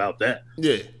don't know about that.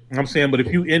 Yeah. I'm saying, but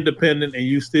if you independent and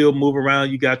you still move around,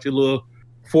 you got your little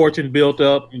fortune built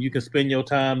up and you can spend your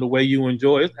time the way you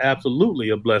enjoy, it's absolutely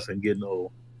a blessing getting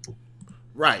old.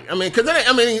 Right. I mean,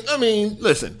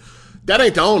 listen, that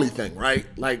ain't the only thing, right?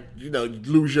 Like, you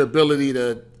lose your ability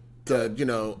to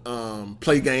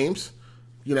play games.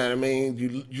 You know what I mean?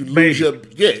 You lose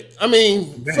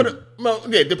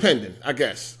depending, I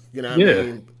guess. You know what I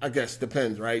mean? I guess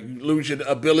depends, right? You lose your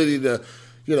ability to,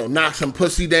 knock some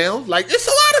pussy down. Like, it's a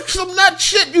lot of some nut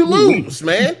shit you lose,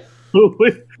 man.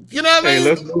 You know what I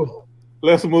mean? Hey,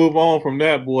 let's move on from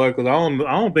that, boy, because I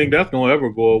don't think that's gonna ever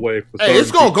go away. Hey,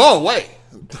 it's gonna go away.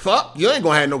 The fuck, you ain't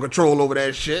gonna have no control over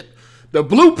that shit. The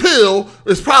blue pill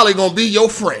is probably gonna be your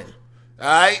friend. All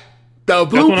right, the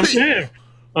blue pill. I'm saying.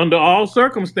 Under all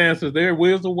circumstances, there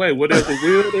wills a way. Whatever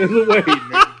will, there's a way.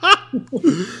 Man.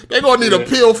 They gonna need a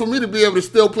pill for me to be able to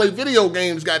still play video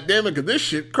games. Goddamn it, because this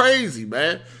shit crazy,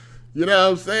 man. You know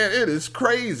what I'm saying? It is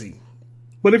crazy.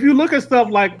 But if you look at stuff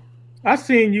like, I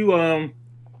seen you,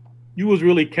 you was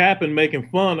really capping, making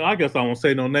fun. I guess I won't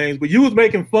say no names, but you was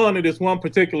making fun of this one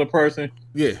particular person.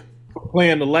 Yeah.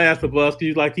 Playing The Last of Us.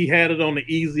 He had it on the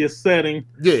easiest setting.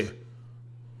 Yeah.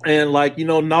 And like,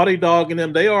 Naughty Dog and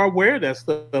them, they are aware of that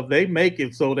stuff. They make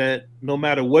it so that no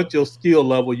matter what your skill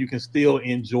level, you can still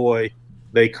enjoy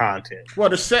their content. Well,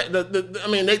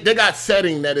 they got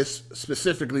setting that is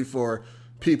specifically for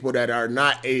people that are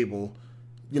not able,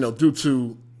 due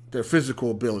to their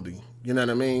physical ability. You know what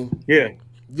I mean? Yeah.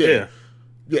 Yeah.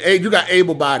 You got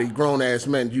able-bodied grown-ass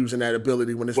men using that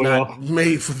ability when it's not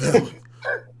made for them.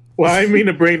 Well, I didn't mean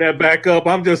to bring that back up.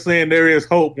 I'm just saying there is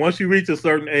hope. Once you reach a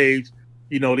certain age,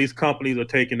 these companies are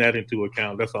taking that into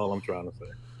account. That's all I'm trying to say.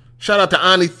 Shout out to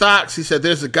Ani Thox. He said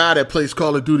there's a guy that plays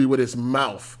Call of Duty with his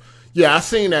mouth. Yeah, I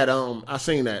seen that. I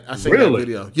seen that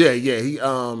video. Yeah. He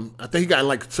I think he got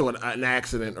into an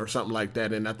accident or something like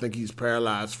that, and I think he's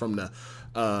paralyzed from the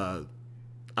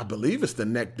I believe it's the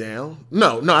neck down.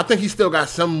 No, I think he still got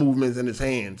some movements in his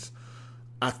hands.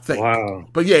 I think. Wow.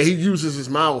 But yeah, he uses his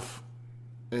mouth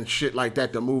and shit like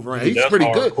that to move around. He's pretty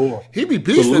good. He be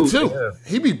beasting too. Yeah.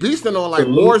 He be beasting on like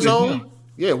Warzone.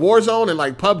 Yeah, Warzone and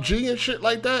like PUBG and shit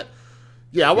like that.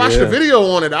 Yeah, I watched the video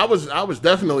on it. I was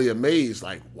definitely amazed.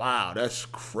 Like, wow, that's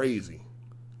crazy.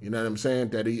 You know what I'm saying?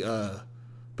 That he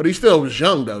but he still was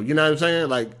young though. You know what I'm saying?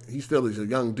 Like he still is a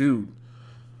young dude.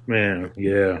 Man,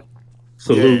 yeah.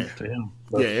 Salute to him.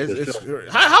 It's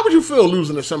how would you feel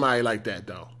losing to somebody like that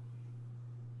though?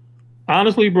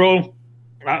 Honestly, bro,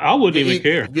 I wouldn't even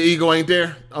care. Your ego ain't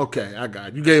there? Okay, I got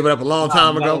it. You gave it up a long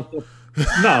time ago?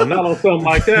 No, not on something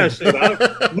like that. Shit.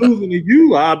 Losing to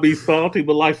you, I'd be salty,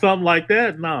 but like something like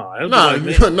that, no.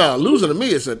 No, losing to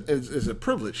me is a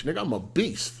privilege, nigga. I'm a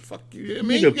beast. Fuck you. You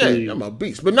know what I mean? Yeah, I'm a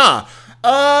beast. But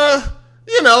I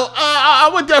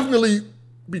would definitely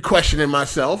be questioning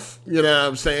myself. You know what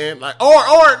I'm saying? Like,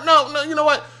 or no, you know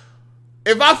what?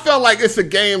 If I felt like it's a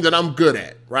game that I'm good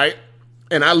at, right?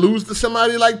 And I lose to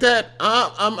somebody like that,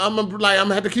 I'm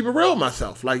gonna have to keep it real with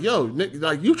myself. Like, yo, Nick,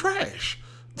 like you trash.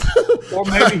 Or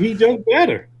maybe he just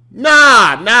better.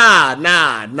 Nah.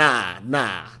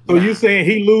 So you saying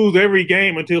he lose every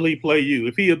game until he play you?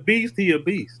 If he a beast, he a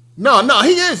beast. No,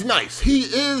 he is nice. He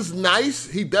is nice.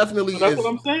 He definitely that's is. That's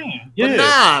what I'm saying.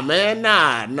 Yeah. But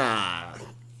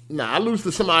nah. I lose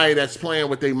to somebody that's playing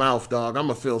with their mouth, dog. I'm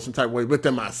gonna feel some type of way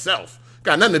within myself.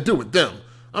 Got nothing to do with them.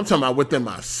 I'm talking about within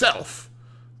myself.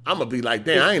 I'm gonna be like,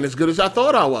 damn, I ain't as good as I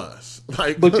thought I was.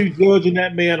 Like, but you judging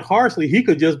that man harshly. He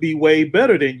could just be way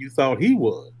better than you thought he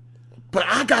was. but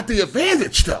I got the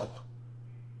advantage though.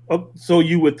 So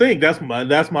you would think that's my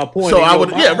point. So I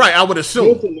would, I would assume.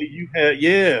 Mentally, you had,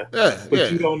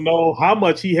 but you don't know how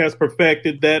much he has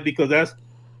perfected that, because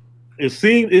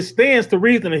it stands to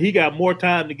reason that he got more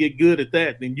time to get good at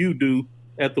that than you do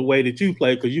at the way that you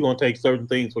play, because you're gonna take certain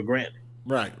things for granted.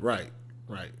 Right,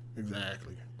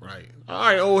 exactly, right. All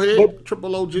right, old head,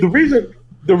 triple OG.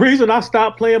 The reason I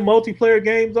stopped playing multiplayer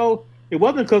games though, it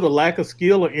wasn't because of lack of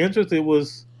skill or interest. It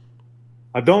was,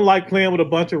 I don't like playing with a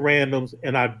bunch of randoms,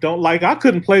 and I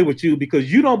couldn't play with you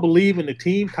because you don't believe in the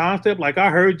team concept. Like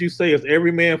I heard you say, it's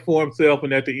every man for himself,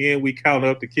 and at the end we count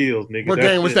up the kills, nigga. What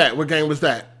game was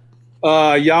that?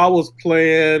 Y'all was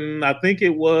playing, I think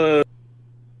it was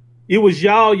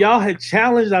y'all. Y'all had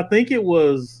challenged, I think it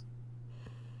was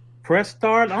Press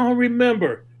Start. I don't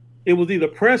remember. It was either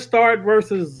Press Start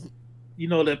versus,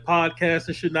 that podcast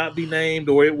that should not be named,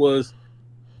 or it was.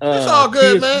 It's all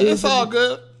good, man. It's all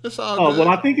good. Good. Well,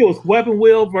 I think it was Weapon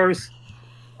Wheel versus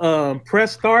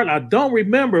Press Start. I don't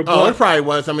remember. But it probably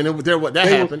was. I mean, that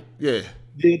happened. Yeah.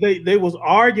 They was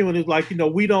arguing. It's like,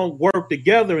 we don't work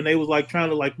together, and they was like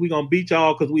trying to we gonna beat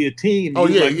y'all because we a team. Oh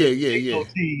yeah. No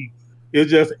team.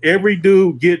 It's just every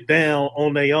dude get down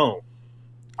on their own.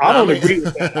 I don't agree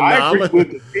with that. I agree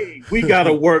with the team. We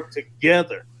gotta work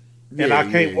together, and I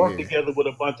can't work together with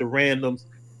a bunch of randoms.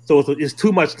 So it's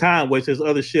too much time waste. There's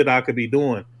other shit I could be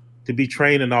doing to be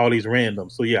training all these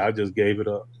randoms. So I just gave it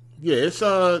up. Yeah, it's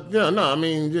I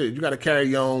mean, you got to carry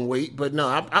your own weight, but no,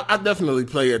 I definitely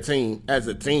play as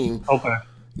a team. Okay.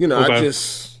 Okay.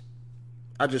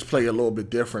 I just play a little bit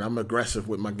different. I'm aggressive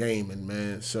with my gaming,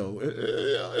 man. So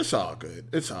it's all good.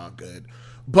 It's all good.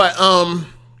 But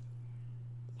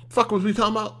fuck was we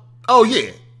talking about? Oh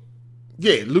yeah,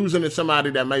 losing to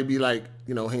somebody that might be like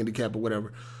handicapped or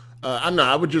whatever. I know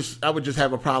I would just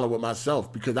have a problem with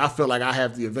myself because I feel like I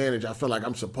have the advantage. I feel like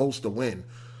I'm supposed to win.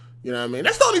 You know what I mean?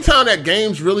 That's the only time that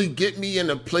games really get me in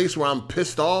a place where I'm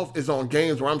pissed off is on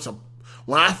games where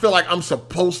when I feel like I'm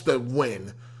supposed to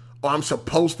win or I'm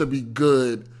supposed to be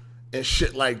good and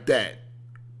shit like that.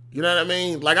 You know what I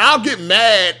mean? Like I'll get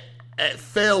mad at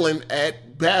failing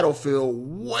at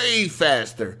Battlefield way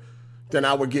faster than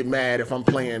I would get mad if I'm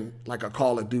playing like a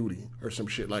Call of Duty or some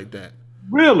shit like that.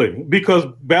 Really? Because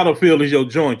Battlefield is your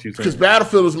joint, you think? Because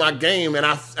Battlefield is my game, and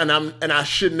I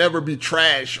should never be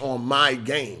trash on my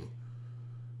game.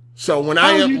 So when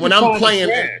I'm playing,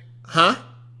 huh?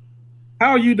 How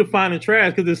are you defining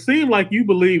trash? Because it seems like you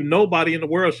believe nobody in the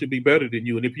world should be better than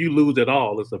you, and if you lose at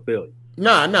all, it's a failure.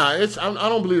 Nah. I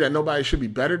don't believe that nobody should be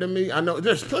better than me. I know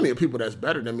there's plenty of people that's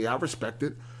better than me. I respect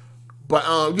it. But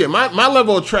my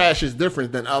level of trash is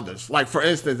different than others. Like for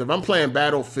instance, if I'm playing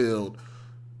Battlefield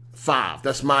 5,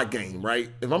 that's my game, right?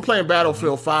 If I'm playing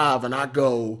Battlefield 5 and I'm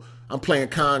playing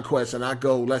Conquest and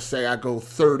let's say I go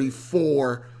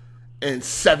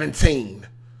 34-17,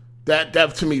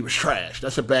 that to me was trash.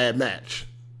 That's a bad match.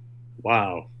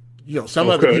 Wow. Some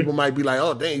other people might be like,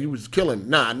 oh dang, you was killing.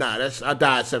 Nah, I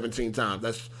died 17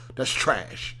 times. That's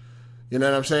trash. You know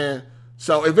what I'm saying?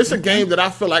 So if it's a game that I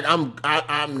feel like I'm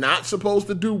not supposed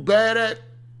to do bad at,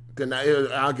 then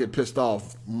I'll get pissed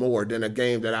off more than a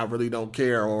game that I really don't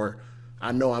care or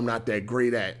I know I'm not that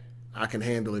great at. I can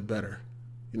handle it better.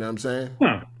 You know what I'm saying?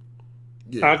 Huh.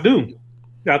 Yeah. I do.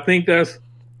 I think I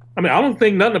don't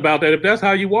think nothing about that. If that's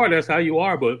how you are, that's how you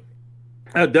are. But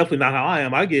that's definitely not how I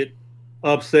am. I get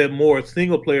upset more at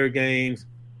single-player games.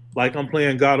 Like I'm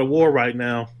playing God of War right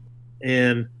now.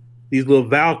 And these little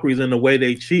Valkyries and the way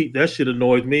they cheat, that shit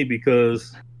annoys me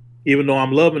because even though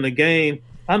I'm loving the game,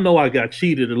 I know I got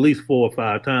cheated at least 4 or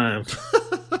 5 times.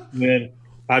 And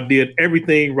I did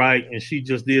everything right, and she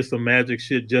just did some magic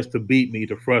shit just to beat me,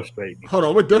 to frustrate me. Hold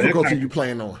on, what difficulty you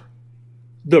playing on?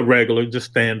 The regular, just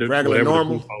standard. Regular,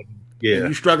 normal? Yeah. And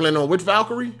you struggling on which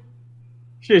Valkyrie?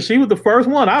 Shit, she was the first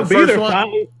one. I beat her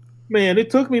finally. Man, it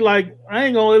took me at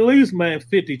least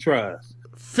 50 tries.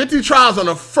 50 tries on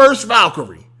the first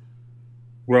Valkyrie?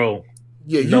 Bro.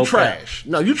 Yeah, you trash.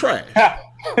 No, you trash.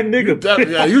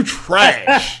 Nigga. You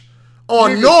trash.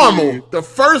 On normal, the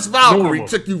first Valkyrie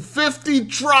took you 50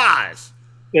 tries.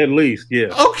 At least, yeah.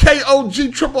 Okay,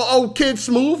 OG Triple O Kid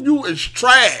Smooth, you is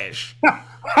trash. Then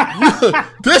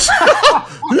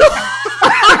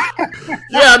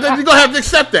you're gonna have to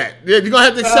accept that. Yeah, you're gonna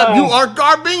have to accept you are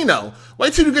Garbino.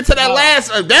 Wait till you get to that last.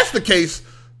 If that's the case,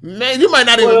 man, you might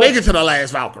not even make it to the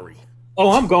last Valkyrie.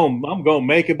 Oh, I'm gonna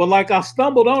make it, but I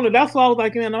stumbled on it. That's why I was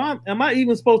like, man, am I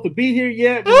even supposed to be here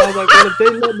yet? And I was like, well, if they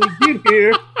let me get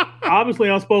here, obviously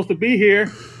I'm supposed to be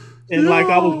here. And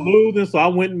I was losing, so I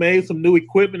went and made some new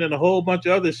equipment and a whole bunch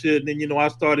of other shit. And then I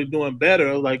started doing better.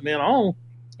 I was like, man, I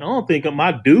don't think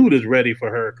my dude is ready for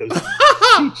her because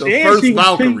The first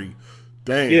Valkyrie.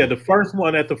 Damn. Yeah, the first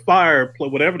one at the fire,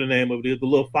 whatever the name of it is, the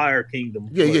little fire kingdom.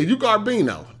 Yeah, you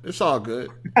Garbino. It's all good.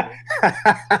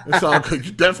 It's all good.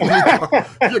 You definitely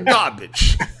you're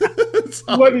garbage.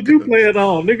 What did you play it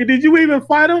on, nigga? Did you even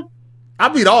fight him? I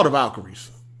beat all the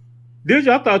Valkyries. Did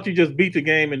you? I thought you just beat the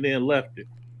game and then left it.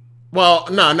 Well,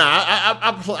 no.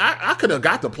 I could have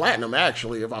got the platinum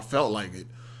actually if I felt like it.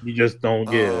 You just don't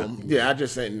get. Yeah,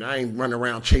 I ain't running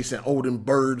around chasing Odin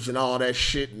birds and all that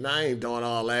shit, and I ain't doing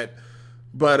all that.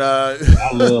 But I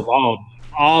love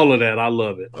all of that. I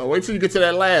love it. Wait till you get to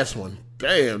that last one.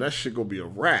 Damn, that shit gonna be a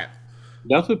wrap.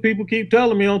 That's what people keep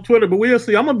telling me on Twitter, but we'll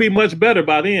see. I'm gonna be much better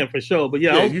by then for sure. But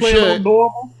yeah, I was playing on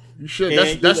normal. You should.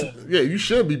 You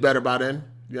should be better by then.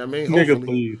 You know what I mean? Nigga,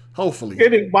 please.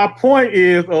 Hopefully. My point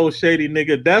is, shady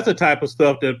nigga, that's the type of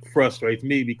stuff that frustrates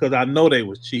me because I know they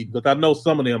was cheap. Because I know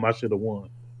some of them I should have won.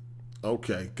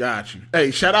 Okay, got you.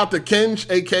 Hey, shout out to Kinj,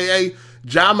 a.k.a.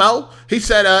 Jamo. He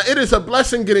said, it is a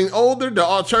blessing getting older. The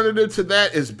alternative to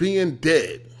that is being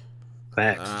dead.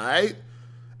 Facts. All right.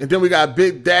 And then we got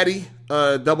Big Daddy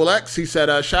Double X. He said,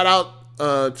 shout out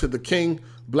to the King,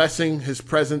 blessing his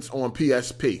presence on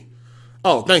PSP.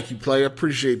 Oh, thank you, player.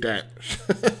 Appreciate that.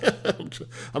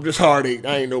 I'm just hard-eight.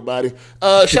 I ain't nobody.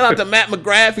 Shout out to Matt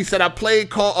McGrath. He said, I played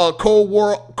Cold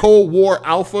War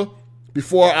Alpha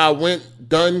before I went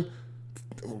down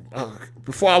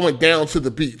to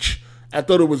the beach. I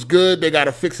thought it was good. They got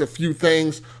to fix a few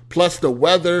things. Plus, the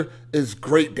weather is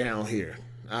great down here.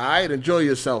 All right, enjoy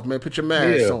yourself, man. Put your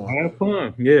mask on. Have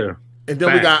fun. Yeah. And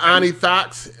then we got Ani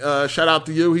Thoughts. Shout out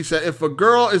to you. He said, if a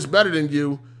girl is better than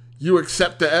you, you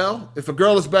accept the L? If a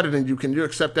girl is better than you, can you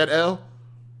accept that L?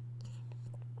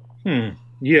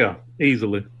 Yeah,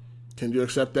 easily. Can you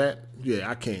accept that? Yeah,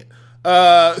 I can't.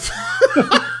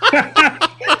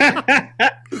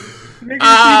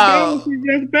 She's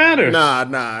just better. Nah,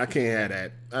 I can't have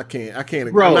that. I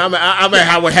can't. Bro,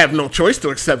 I would have no choice to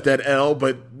accept that L,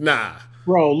 but nah.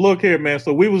 Bro, look here, man.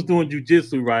 So we was doing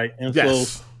jujitsu, right? And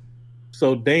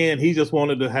so Dan, he just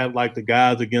wanted to have like the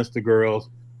guys against the girls.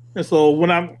 And so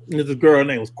this girl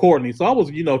name was Courtney. So I was,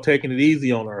 taking it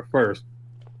easy on her at first.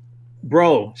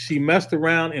 Bro, she messed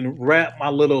around and wrapped my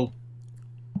little,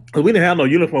 cause we didn't have no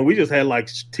uniform. We just had like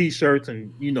t-shirts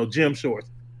and, gym shorts.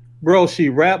 Bro, she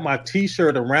wrapped my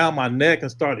t-shirt around my neck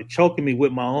and started choking me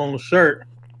with my own shirt.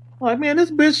 I'm like, man, this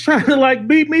bitch trying to like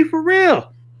beat me for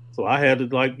real. So I had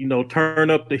to turn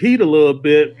up the heat a little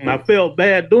bit. And I felt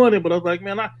bad doing it, but I was like,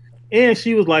 man, and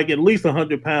she was like at least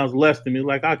 100 pounds less than me.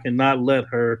 Like, I cannot let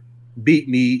her beat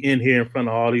me in here in front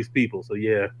of all these people. So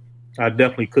yeah, I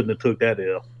definitely couldn't have took that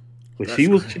L. But she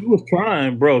was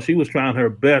trying, bro. She was trying her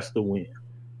best to win.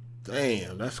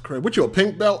 Damn, that's crazy. What, you a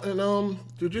pink belt in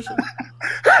jiu-jitsu?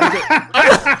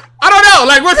 I don't know.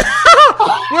 Like what?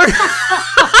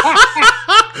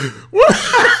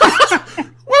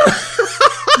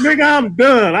 Nigga, I'm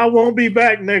done. I won't be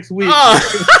back next week.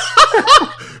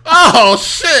 Oh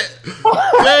shit!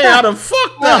 Damn, I done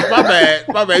fucked up.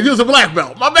 My bad. You was a black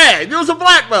belt. My bad. You was a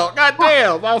black belt. God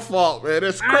damn, my fault, man.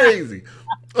 That's crazy.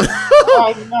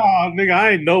 Oh, no, nigga,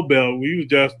 I ain't no belt. We was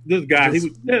just this guy. He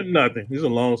was nothing. It's a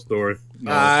long story.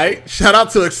 No. All right. Shout out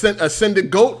to Ascended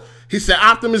Goat. He said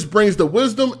Optimus brings the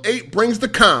wisdom, 8 brings the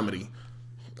comedy.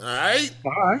 All right.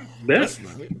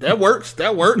 That works.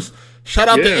 Shout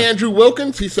out to Andrew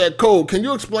Wilkins. He said, Cole, can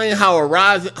you explain how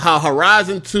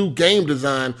Horizon 2 game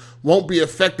design won't be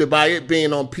affected by it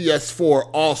being on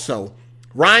PS4 also?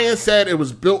 Ryan said it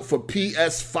was built for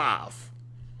PS5.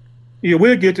 Yeah,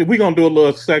 we're going to do a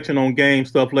little section on game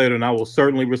stuff later, and I will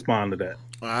certainly respond to that.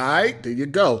 All right, there you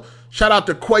go. Shout out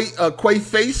to Quay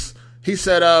Face. He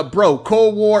said, bro,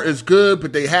 Cold War is good,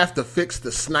 but they have to fix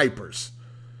the snipers.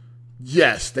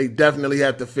 Yes, they definitely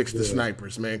have to fix the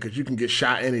snipers, man, because you can get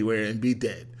shot anywhere and be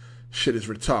dead. Shit is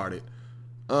retarded.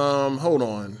 Hold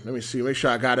on. Let me see. Make sure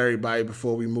I got everybody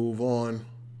before we move on.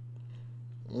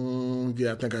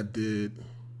 Yeah, I think I did.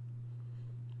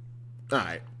 All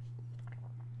right.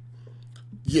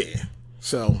 Yeah.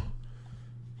 So,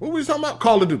 what were we talking about?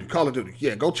 Call of Duty.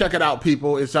 Yeah, go check it out,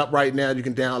 people. It's up right now. You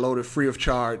can download it free of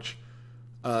charge.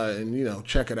 And,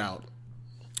 check it out.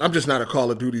 I'm just not a Call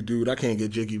of Duty dude. I can't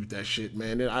get jiggy with that shit,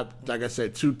 man. Like I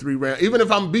said, 2-3 rounds. Even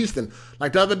if I'm beasting.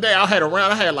 Like the other day,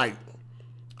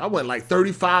 I went like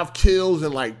 35 kills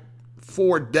and like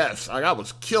 4 deaths. Like I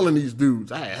was killing these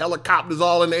dudes. I had helicopters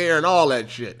all in the air and all that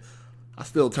shit. I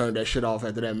still turned that shit off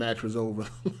after that match was over.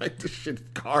 Like, this shit's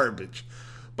garbage.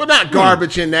 But not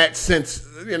garbage in that sense,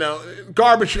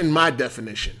 garbage in my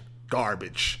definition.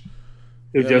 Garbage.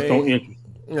 It just don't interest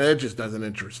me. Yeah, it just doesn't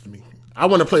interest me. I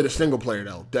want to play the single player,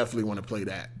 though. Definitely want to play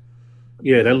that.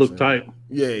 Yeah, that looks tight.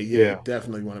 Yeah.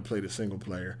 Definitely want to play the single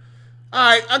player. All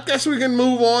right, I guess we can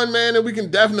move on, man, and we can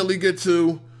definitely get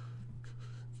to,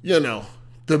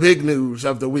 the big news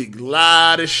of the week. A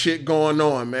lot of shit going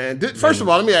on, man. First of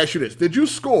all, let me ask you this. Did you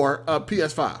score a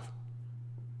PS5?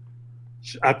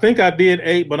 I think I did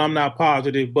 8, but I'm not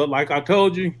positive. But like I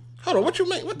told you. Hold on, what you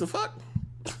mean? What the fuck?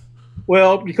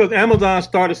 Well, because Amazon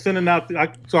started sending out,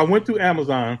 so I went through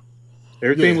Amazon.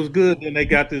 Everything was good. Then they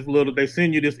got they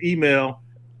send you this email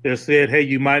that said, hey,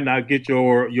 you might not get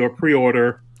your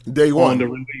pre-order day one on the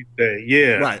release day.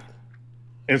 Yeah. Right.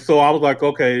 And so I was like,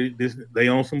 okay, they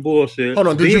own some bullshit. Hold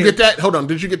on, did you get that? Hold on,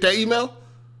 did you get that email?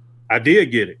 I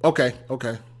did get it. Okay.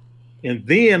 And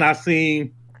then I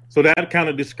seen, so that kind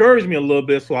of discouraged me a little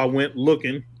bit, so I went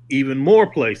looking even more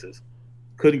places.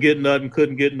 Couldn't get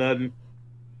nothing.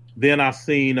 Then I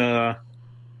seen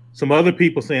some other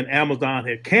people saying Amazon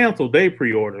had canceled their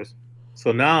pre-orders.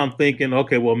 So now I'm thinking,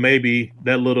 okay, well, maybe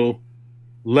that little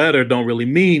letter don't really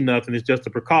mean nothing. It's just a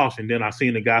precaution. Then I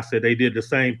seen the guy said they did the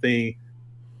same thing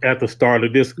at the start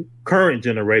of this current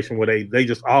generation where they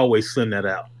just always send that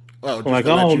out. Oh, I'm like,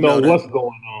 I don't know what's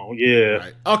going on. Yeah.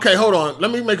 Right. Okay, hold on.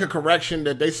 Let me make a correction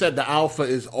that they said the alpha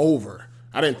is over.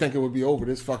 I didn't think it would be over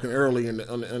this fucking early in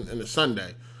the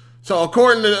Sunday. So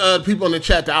according to people in the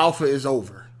chat, the alpha is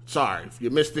over. Sorry. If you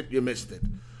missed it, you missed it.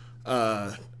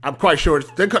 I'm quite sure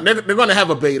they're going to have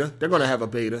a beta. They're going to have a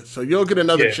beta. So you'll get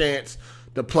another chance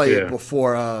to play it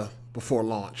before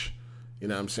launch. You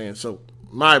know what I'm saying? So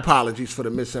my apologies for the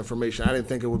misinformation. I didn't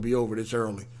think it would be over this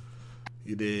early.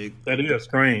 You dig? That is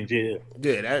strange, yeah.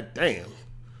 Yeah, damn.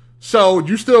 So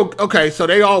you still, okay, so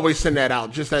they always send that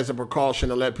out just as a precaution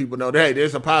to let people know that, hey,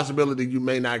 there's a possibility you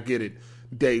may not get it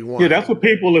day one. Yeah, that's what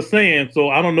people are saying. So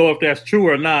I don't know if that's true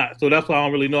or not. So that's why I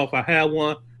don't really know if I have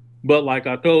one. But like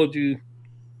I told you,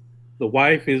 the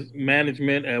wife is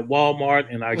management at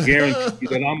Walmart, and I guarantee you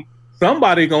that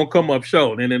somebody gonna come up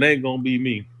short, and it ain't gonna be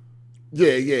me.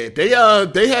 Yeah.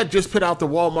 They had just put out the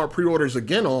Walmart pre-orders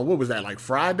again on, what was that, like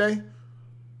Friday?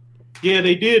 Yeah,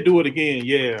 they did do it again,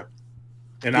 yeah.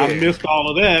 And I missed all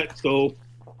of that. So,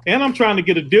 and I'm trying to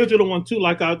get a digital one too.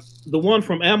 Like the one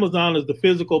from Amazon is the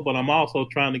physical, but I'm also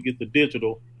trying to get the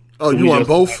digital. Oh, you want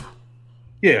both?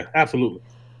 Yeah, absolutely.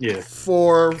 Yeah.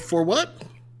 For what?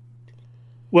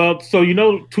 Well, so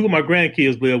two of my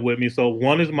grandkids live with me. So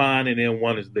one is mine and then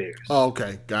one is theirs. Oh,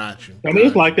 okay, got you. I mean,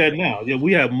 it's like that now. Yeah,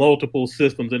 we have multiple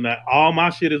systems in that. All my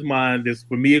shit is mine. It's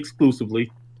for me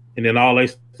exclusively. And then all their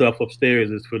stuff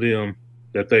upstairs is for them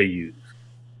that they use.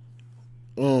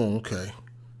 Oh, okay.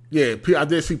 Yeah, I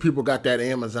did see people got that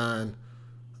Amazon,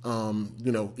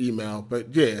 email.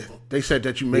 But yeah, they said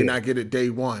that you may not get it day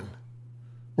one.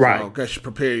 Right. So I guess you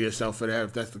prepare yourself for that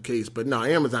if that's the case. But no,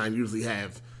 Amazon usually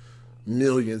have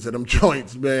millions of them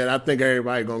joints, man. I think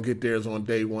everybody gonna get theirs on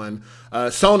day one.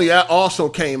 Sony also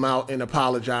came out and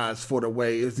apologized for the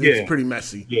way. It's pretty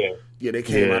messy. Yeah, they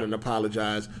came out and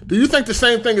apologized. Do you think the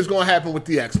same thing is going to happen with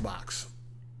the Xbox?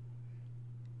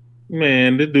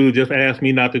 Man, this dude just asked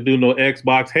me not to do no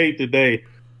Xbox hate today.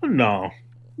 No,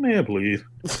 man, please.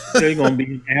 There's going to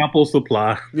be ample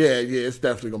supply. Yeah, it's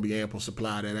definitely going to be ample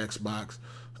supply of that Xbox.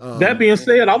 That being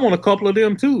said, I want a couple of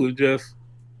them too. It's just,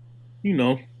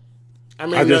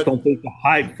 I just don't think the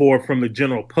hype for it from the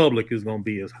general public is going to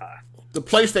be as high. The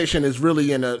PlayStation is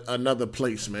really in another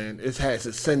place, man. It has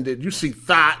ascended. You see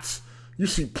thoughts. You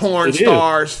see porn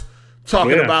stars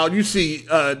talking about. You see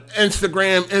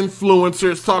Instagram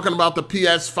influencers talking about the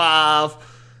PS5.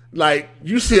 Like,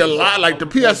 you see a lot. Like, the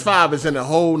PS5 is in a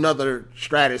whole nother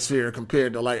stratosphere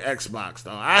compared to, like, Xbox,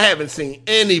 though. I haven't seen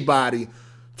anybody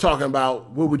talking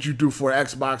about what would you do for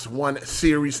Xbox One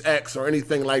Series X or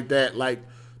anything like that. Like,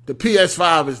 the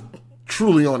PS5 is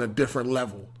truly on a different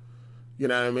level. You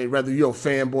know what I mean? Whether you're a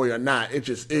fanboy or not, it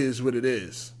just is what it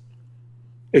is.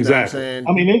 Exactly. You know what I'm saying?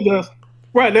 I mean, it's just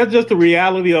right. That's just the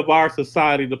reality of our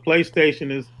society. The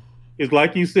PlayStation is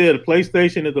like you said. The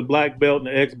PlayStation is a black belt, and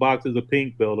the Xbox is a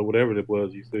pink belt, or whatever it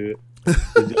was you said.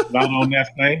 It's just not on that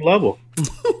same level.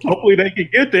 Hopefully, they can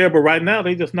get there, but right now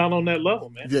they just not on that level,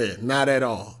 man. Yeah, not at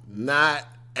all. Not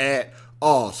at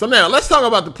all. So now let's talk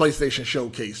about the PlayStation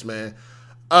Showcase, man.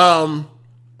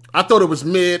 I thought it was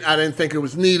mid. I didn't think it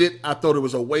was needed. I thought it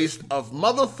was a waste of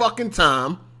motherfucking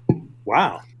time.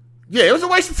 Wow. Yeah, it was a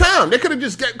waste of time. They could have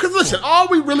just because listen, all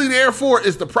we really there for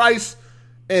is the price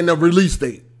and the release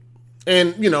date.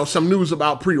 And, some news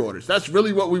about pre-orders. That's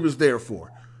really what we was there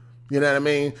for. You know what I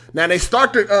mean? Now they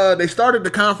started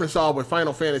the conference off with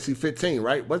Final Fantasy 15,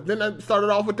 right? Didn't I start it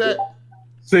off with that?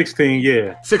 16,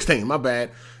 yeah. 16, my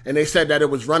bad. And they said that it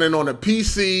was running on a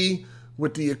PC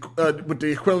with the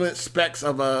equivalent specs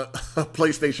of a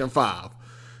PlayStation 5.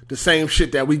 The same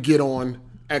shit that we get on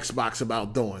Xbox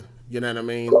about doing. You know what I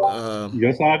mean?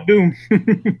 Yes, I do.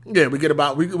 Yeah,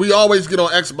 we always get on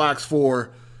Xbox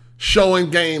for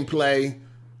showing gameplay,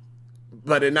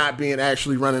 but it not being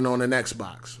actually running on an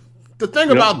Xbox. The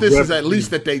thing about this is at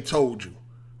least that they told you,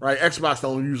 right? Xbox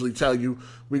don't usually tell you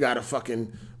we gotta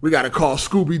call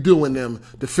Scooby-Doo and them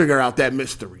to figure out that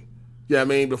mystery. You know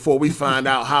what I mean? Before we find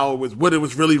out what it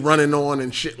was really running on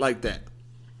and shit like that.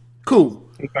 Cool.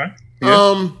 Okay.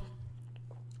 Yeah.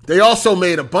 They also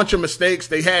made a bunch of mistakes.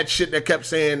 They had shit that kept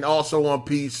saying also on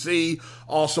PC,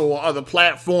 also on other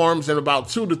platforms, and about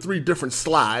 2 to 3 different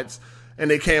slides. And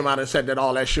they came out and said that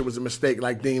all that shit was a mistake,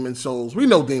 like Demon Souls. We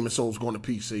know Demon Souls going to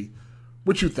PC.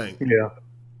 What you think? Yeah.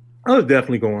 I was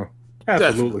definitely going.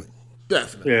 Absolutely.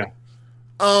 Definitely. Yeah.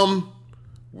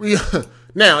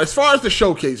 Now, as far as the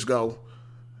showcase go,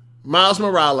 Miles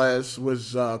Morales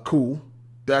was cool.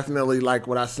 Definitely like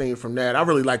what I seen from that. I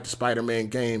really like the Spider-Man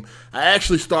game. I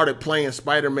actually started playing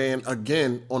Spider-Man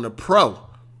again on the Pro.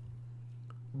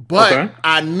 But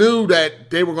I knew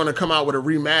that they were going to come out with a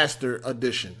remaster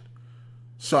edition.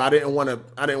 So I didn't want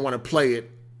to play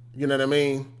it, you know what I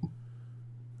mean?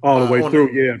 All the way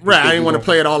through, yeah. Right, I didn't want to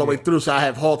play it all the way through, so I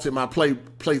have halted my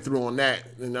playthrough on that,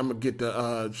 and I'm going to get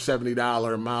the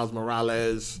 $70 Miles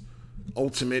Morales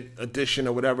Ultimate Edition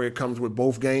or whatever. It comes with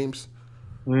both games.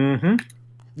 Mm-hmm.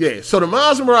 Yeah, so the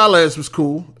Miles Morales was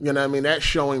cool. You know what I mean? That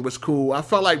showing was cool. I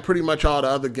felt like pretty much all the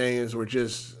other games were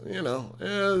just, it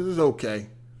was okay.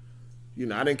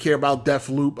 I didn't care about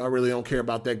Deathloop. I really don't care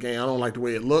about that game. I don't like the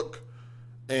way it looked.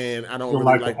 And I don't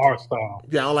really like the art style.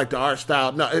 Yeah, I don't like the art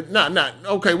style. No, not.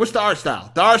 Okay, what's the art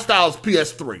style? The art style is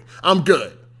PS3. I'm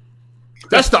good.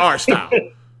 That's the art style.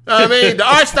 I mean, the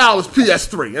art style is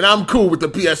PS3, and I'm cool with the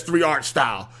PS3 art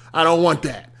style. I don't want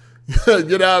that.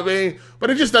 You know what I mean? But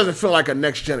it just doesn't feel like a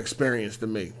next-gen experience to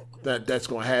me. That's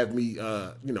going to have me,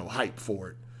 hyped for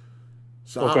it.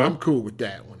 So I'm cool with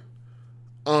that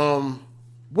one.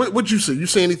 What'd you see? You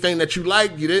see anything that you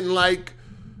liked, you didn't like?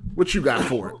 What you got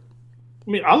for it?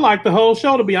 I mean, I liked the whole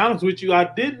show, to be honest with you. I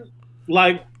didn't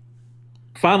like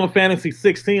Final Fantasy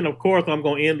 16. Of course, I'm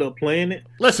going to end up playing it.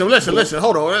 Listen.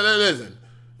 Hold on. Listen.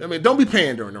 I mean, don't be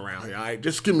pandering around here, all right?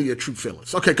 Just give me your true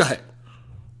feelings. Okay, go ahead.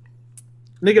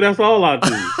 Nigga, that's all I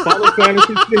do. Final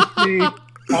Fantasy 16,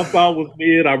 I thought was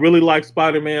mid. I really like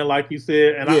Spider-Man, like you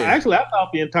said. And I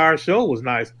thought the entire show was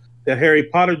nice. That Harry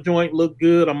Potter joint looked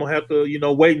good. I'm going to have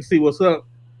to, wait and see what's up.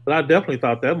 But I definitely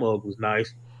thought that mug was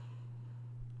nice.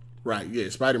 Right, yeah.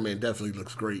 Spider-Man definitely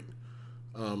looks great.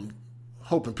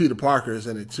 Hoping Peter Parker is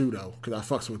in it too, though, because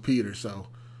I fucks with Peter. So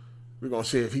we're going to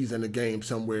see if he's in the game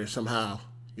somewhere, somehow.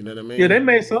 You know what I mean? Yeah, they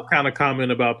made some kind of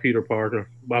comment about Peter Parker.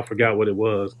 I forgot what it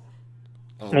was.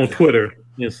 Okay. On Twitter,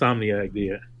 Insomniac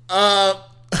did.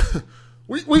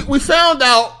 We found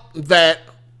out that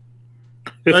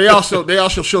they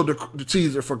also showed the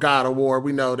teaser for God of War.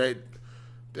 We know that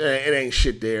it ain't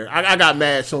shit there. I got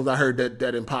mad as soon as I heard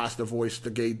that imposter voice, the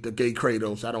gay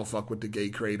Kratos. I don't fuck with the gay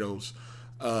Kratos.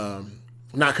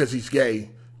 Not because he's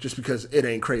gay, just because it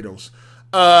ain't Kratos.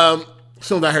 As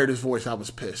soon as I heard his voice, I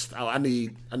was pissed. I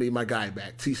need my guy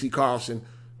back. T.C. Carlson,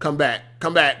 come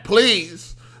back,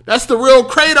 please. That's the real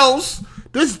Kratos.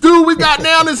 This dude we got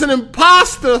now is an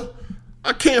imposter.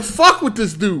 I can't fuck with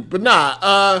this dude. But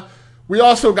nah, we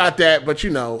also got that, but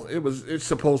it's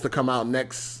supposed to come out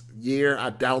next year. I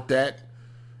doubt that.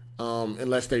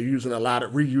 Unless they're reusing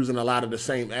a lot of the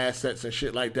same assets and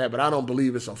shit like that. But I don't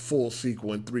believe it's a full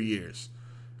sequel in 3 years.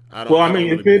 If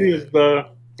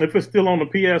it's still on the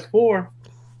PS4,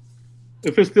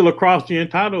 if it's still a cross-gen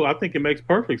title, I think it makes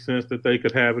perfect sense that they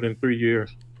could have it in 3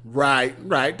 years. Right.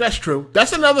 That's true.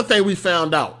 That's another thing we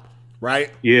found out, right?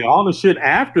 Yeah, all the shit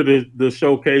after the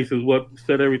showcase is what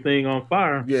set everything on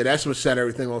fire. Yeah, that's what set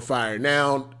everything on fire.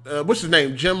 Now, what's his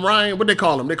name? Jim Ryan? What they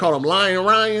call him? They call him Lion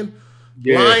Ryan?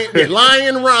 Yeah.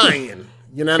 Lion Ryan.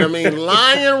 You know what I mean?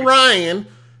 Lion Ryan,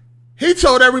 he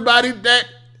told everybody that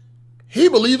he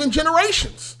believed in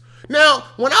generations. Now,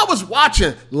 when I was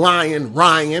watching Lion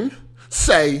Ryan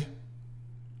say,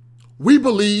 we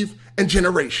believe in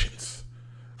generations,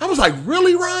 I was like,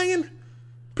 really, Ryan?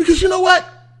 Because you know what?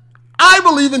 I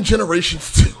believe in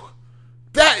generations too.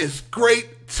 That is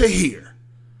great to hear.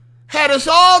 Had us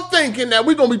all thinking that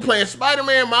we're going to be playing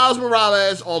Spider-Man Miles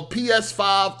Morales on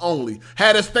PS5 only.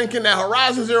 Had us thinking that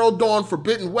Horizon Zero Dawn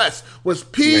Forbidden West was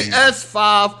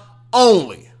PS5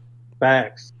 only.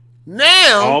 Facts.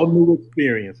 Now, all new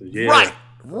experiences. Yeah.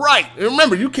 Right. And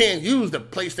remember, you can't use the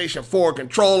PlayStation 4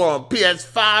 controller on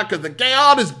PS5 because the game,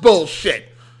 all this bullshit.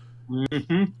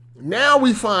 Mm-hmm. Now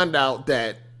we find out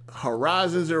that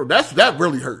Horizon Zero, that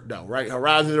really hurt though, right?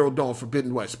 Horizon Zero Dawn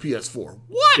Forbidden West PS4.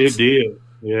 What? It did.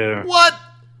 Yeah. What?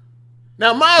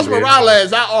 Now, Miles Yeah.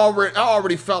 Morales, I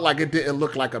already felt like it didn't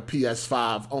look like a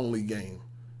PS5 only game.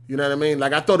 You know what I mean?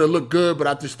 Like, I thought it looked good, but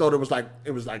I just thought it was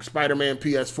like Spider-Man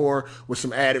PS4 with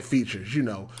some added features, you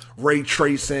know, ray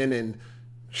tracing and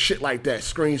shit like that,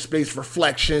 screen space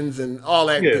reflections and all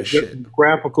that good shit.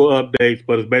 Graphical updates,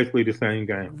 but it's basically the same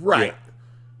game. Right. Yeah.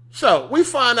 So we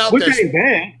find out Which that ain't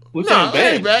bad. Which no, ain't it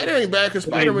ain't bad. bad. It ain't bad because It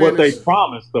ain't Spider-Man what they is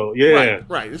promised, though. Yeah.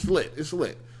 right. It's lit. It's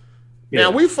lit. Yeah.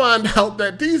 Now we find out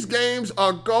that these games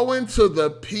are going to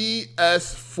the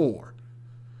PS4.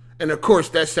 And of course,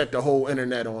 that set the whole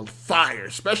internet on fire,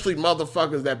 especially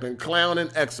motherfuckers that been clowning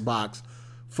Xbox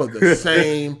for the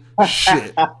same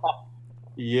shit.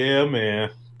 Yeah, man.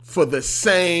 For the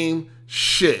same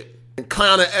shit. And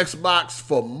clowning Xbox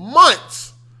for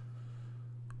months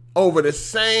over the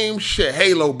same shit.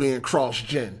 Halo being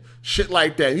cross-gen. Shit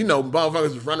like that. You know,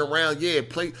 motherfuckers was running around,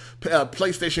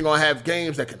 PlayStation gonna have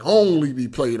games that can only be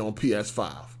played on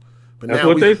PS5. But That's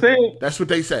what they said. That's what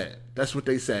they said. That's what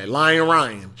they said. Lion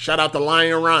Ryan. Shout out to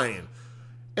Lion Ryan.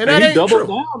 And And that he ain't doubled true.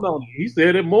 down on it. He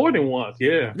said it more than once.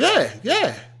 Yeah.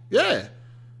 Yeah.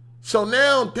 So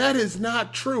now that is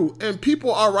not true. And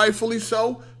people are rightfully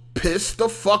so pissed the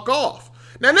fuck off.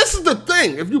 Now, this is the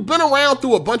thing. If you've been around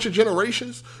through a bunch of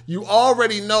generations, you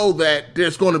already know that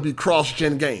there's going to be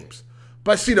cross-gen games.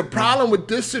 But see, the problem with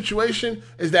this situation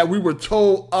is that we were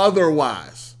told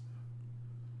otherwise.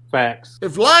 Facts.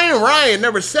 If Lion Ryan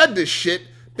never said this shit,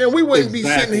 then we wouldn't be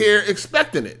Exactly. sitting here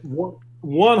expecting it.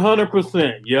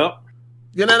 100%. Yep.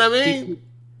 You know what I mean?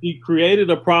 He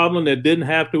created a problem that didn't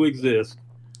have to exist.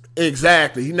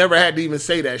 Exactly. He never had to even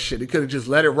say that shit. He could have just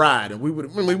let it ride, and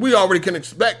we already can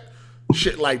expect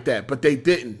shit like that, but they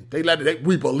didn't. They let it.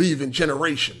 We believe in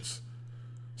generations.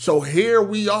 So here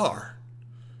we are.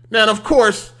 Now, and of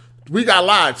course, we got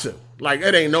lied to. Like,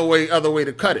 it ain't no other way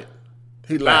to cut it.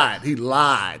 He lied. He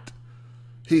lied.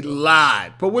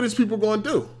 But what is people going to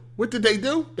do? What did they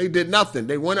do? They did nothing.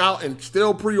 They went out and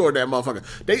still pre-ordered that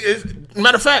motherfucker.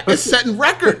 Matter of fact, it's setting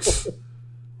records.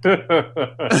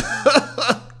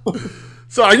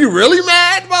 So are you really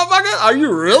mad, motherfucker? Are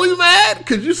you really mad?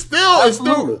 Because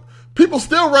people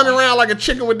still running around like a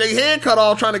chicken with their hand cut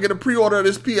off trying to get a pre-order of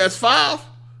this PS5.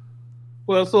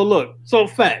 Well, so look, so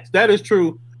facts, that is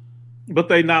true, but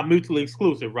they not mutually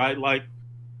exclusive, right? Like,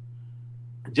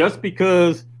 just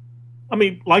because, I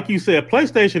mean, like you said,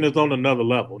 PlayStation is on another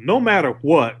level. No matter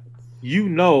what, you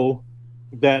know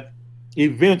that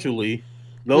eventually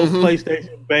those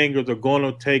PlayStation bangers are going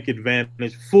to take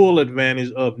full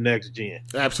advantage of next gen.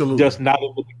 Absolutely. Just not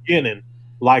in the beginning,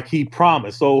 like he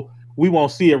promised. So we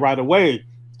won't see it right away.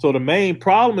 So the main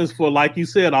problem is for, like you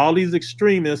said, all these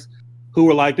extremists who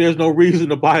are like, there's no reason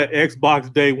to buy an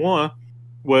Xbox day one.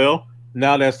 Well,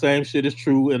 now that same shit is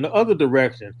true in the other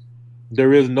direction.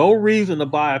 There is no reason to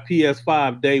buy a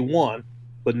PS5 day one,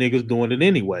 but niggas doing it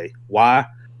anyway. Why?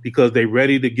 Because they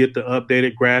ready to get the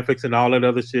updated graphics and all that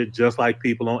other shit, just like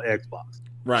people on Xbox.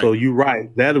 Right. So you're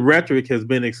right. That rhetoric has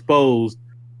been exposed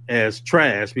as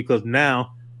trash because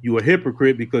now you a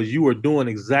hypocrite because you were doing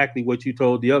exactly what you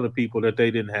told the other people that they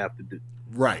didn't have to do.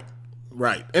 Right.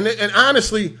 And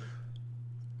honestly,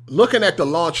 looking at the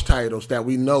launch titles that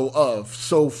we know of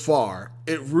so far,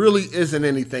 it really isn't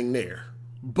anything there.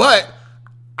 But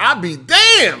I'd be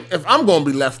damned if I'm going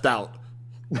to be left out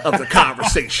of the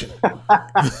conversation. You know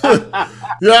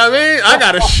what I mean? I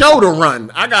got a show to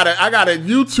run. I got a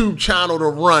YouTube channel to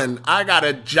run. I got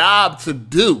a job to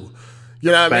do. You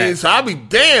know what I mean? So I'll be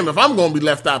damned if I'm going to be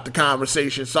left out the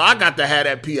conversation. So I got to have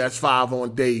that PS5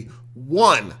 on day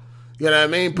one. You know what I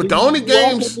mean? But the only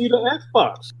games... You also need an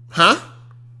Xbox. Huh?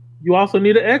 You also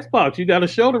need an Xbox. You got a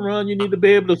show to run. You need to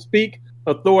be able to speak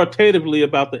authoritatively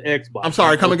about the Xbox. I'm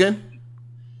sorry, come again?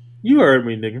 You heard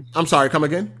me, nigga. I'm sorry, come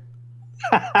again?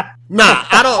 Nah,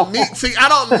 I don't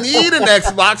need an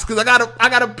Xbox because I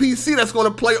got a PC that's going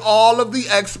to play all of the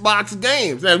Xbox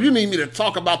games. Now, if you need me to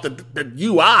talk about the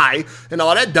UI and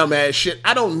all that dumbass shit,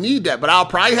 I don't need that. But I'll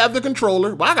probably have the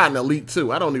controller. Well, I got an Elite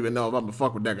 2. I don't even know if I'm gonna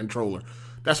fuck with that controller.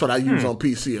 That's what I use on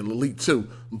PC, an Elite 2.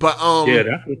 But yeah,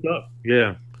 that's what's up.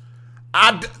 Yeah.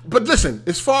 But listen,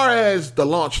 as far as the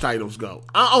launch titles go,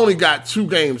 I only got 2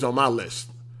 games on my list,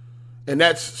 and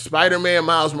that's Spider-Man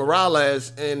Miles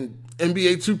Morales and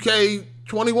NBA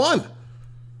 2K21.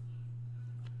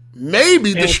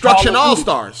 Maybe and Destruction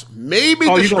All-Stars. Maybe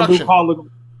Destruction.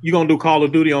 You gonna do Call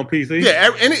of Duty on PC? Yeah,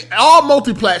 all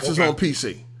multiplats is on PC.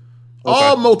 Okay.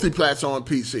 All multiplats on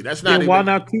PC. That's not. Then why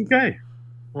not 2K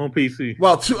on PC?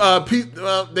 Well, they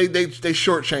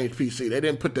shortchanged PC. They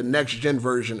didn't put the next gen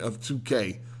version of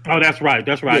 2K. Oh, that's right.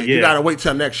 That's right. Yeah. You gotta wait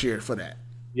till next year for that.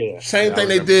 Yeah. Same thing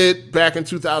they did back in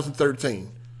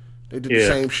 2013. They did the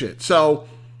same shit. So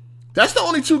That's the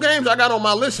only 2 games I got on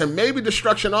my list, and maybe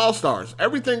Destruction All Stars.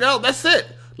 Everything else, that's it.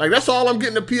 Like, that's all I'm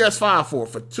getting the PS5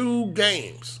 for 2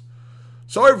 games.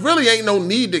 So it really ain't no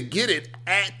need to get it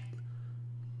at,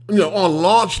 on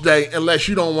launch day, unless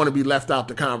you don't want to be left out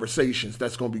the conversations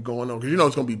that's going to be going on, because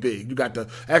it's going to be big. You got the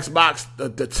Xbox, the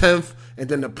 10th, and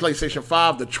then the PlayStation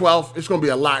 5, the 12th. It's going to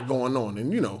be a lot going on,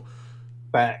 and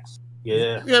Facts.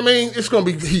 Yeah. You know what I mean? It's going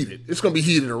to be heated. It's going to be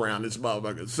heated around this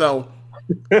motherfucker. So,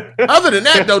 other than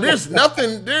that, though, there's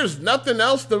nothing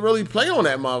else to really play on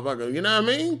that motherfucker. You know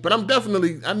what I mean? But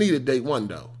I need a day one,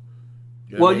 though.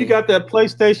 You got that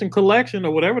PlayStation collection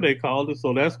or whatever they called it,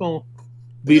 so that's going to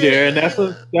be there. And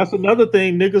that's another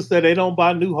thing. Niggas say they don't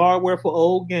buy new hardware for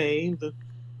old games. And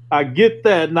I get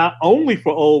that, not only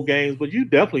for old games, but you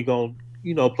definitely going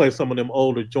to, play some of them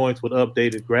older joints with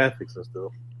updated graphics and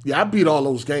stuff. Yeah, I beat all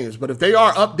those games, but if they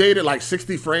are updated like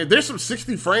 60 frames, there's some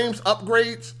 60 frames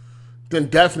upgrades, then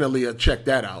definitely check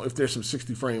that out if there's some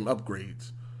 60 frame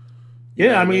upgrades.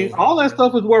 Yeah, I mean, all that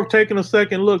stuff is worth taking a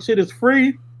second look. Shit is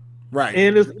free. Right.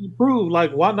 And it's improved.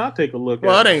 Like, why not take a look at it?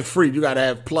 Well, it ain't free. You got to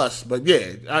have Plus. But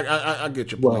yeah, I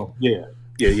get your point. Well, yeah.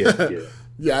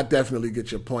 Yeah, I definitely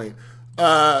get your point.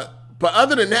 But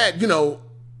other than that,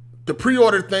 the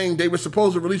pre-order thing, they were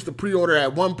supposed to release the pre-order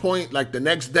at one point, like the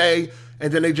next day,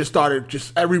 and then they just started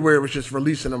everywhere was just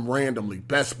releasing them randomly.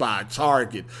 Best Buy,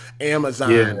 Target,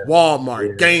 Amazon,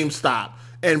 Walmart, GameStop.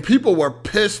 And people were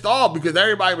pissed off because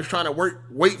everybody was trying to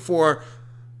wait for,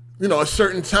 a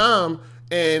certain time,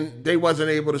 and they wasn't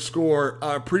able to score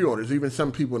pre-orders, even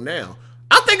some people now.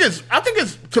 I think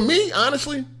it's to me,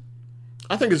 honestly,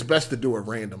 I think it's best to do it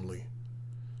randomly.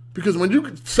 Because when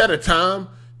you set a time,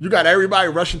 you got everybody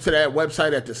rushing to that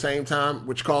website at the same time,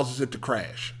 which causes it to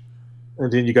crash.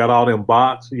 And then you got all them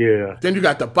bots, yeah. Then you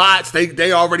got the bots.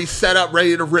 They already set up,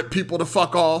 ready to rip people the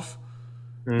fuck off.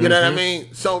 Mm-hmm. You know what I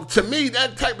mean? So to me,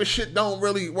 that type of shit don't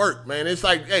really work, man. It's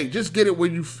like, hey, just get in where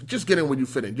you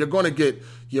fit in. You're going to get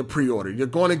your pre-order. You're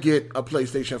going to get a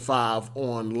PlayStation 5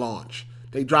 on launch.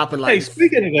 They dropping like. Hey,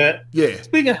 speaking of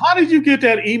that, how did you get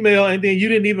that email and then you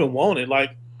didn't even want it?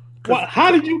 Like,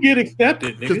 how did you get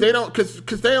accepted? Because they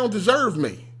don't deserve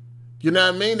me. You know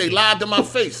what I mean? They lied to my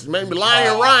face. Maybe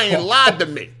Lion Ryan lied to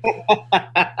me. You know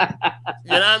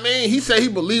what I mean? He said he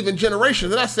believed in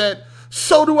generations, and I said,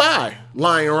 so do I,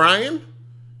 Lion Ryan.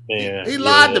 Man, he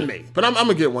lied to me, but I'm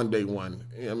gonna get one day one.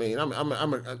 You know what I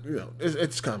mean,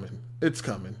 it's coming. It's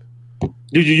coming.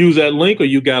 Did you use that link or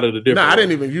you got it a different? No, I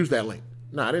didn't even use that link.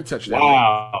 No, I didn't touch that.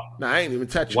 Wow. Link. No, I ain't even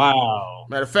touch it. Wow.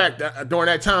 Matter of fact, during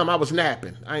that time I was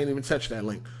napping. I ain't even touch that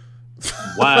link.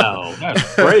 Wow,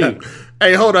 that's crazy.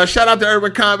 Hey, hold on. Shout out to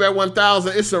Urban Combat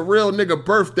 1000. It's a real nigga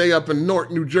birthday up in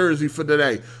Newark, New Jersey for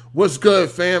today. What's good,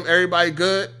 fam? Everybody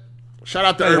good? Shout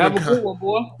out to Urban Combat. Have a good one,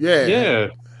 boy. Yeah.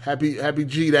 Happy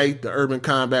G-Day, the Urban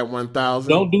Combat 1000.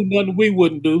 Don't do nothing we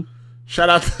wouldn't do. Shout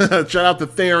out to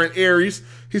Theron Aries.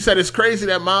 He said it's crazy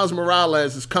that Miles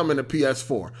Morales is coming to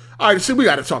PS4. All right, see, we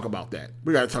got to talk about that.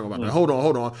 That. Hold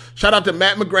on. Shout out to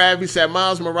Matt McGrath. He said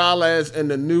Miles Morales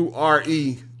and the new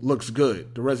RE looks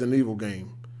good. The Resident Evil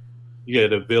game. Yeah,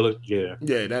 the village. Yeah.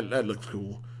 Yeah, that looks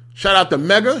cool. Shout out to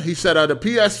Mega. He said the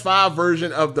PS5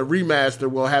 version of the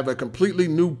remaster will have a completely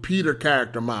new Peter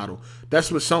character model. That's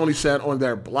what Sony said on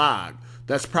their blog.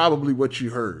 That's probably what you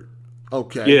heard.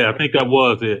 Okay. Yeah, I think that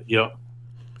was it. Yep.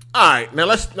 All right, now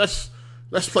let's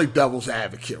play devil's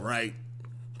advocate, right?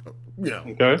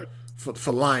 Okay.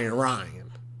 For Lion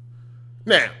Ryan.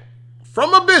 Now,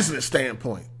 from a business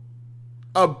standpoint,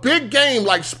 a big game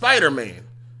like Spider-Man,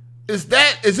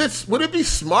 would it be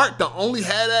smart to only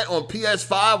have that on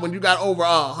PS5 when you got over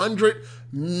 100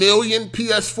 million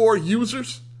PS4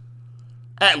 users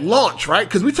at launch, right?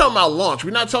 Because we're talking about launch.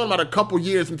 We're not talking about a couple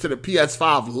years into the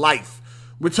PS5 life.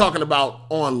 We're talking about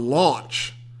on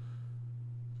launch.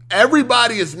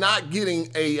 Everybody is not getting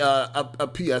a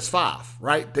PS5,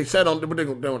 right? They said they're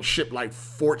going to ship like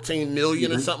 14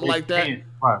 million or something like that.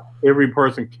 Right. Every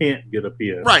person can't get a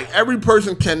PS. Right. Every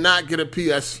person cannot get a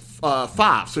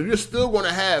PS5. So you're still going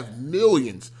to have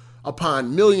millions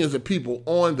upon millions of people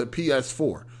on the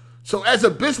PS4. So as a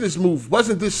business move,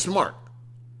 wasn't this smart?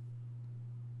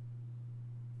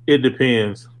 It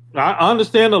depends. I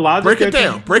understand the logic.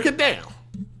 Break it down.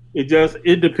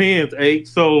 It depends, H.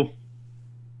 So,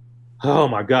 oh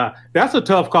my God, that's a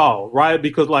tough call, right?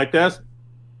 Because like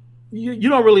you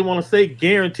don't really want to say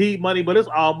guaranteed money, but it's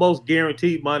almost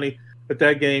guaranteed money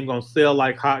that game gonna sell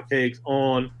like hotcakes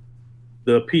on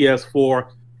the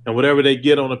PS4, and whatever they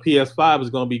get on the PS5 is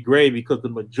gonna be great because the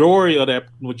majority of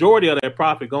that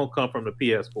profit gonna come from the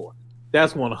PS4.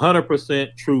 That's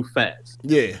 100% true facts.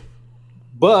 Yeah.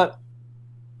 But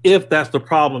if that's the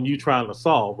problem you're trying to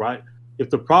solve, right? If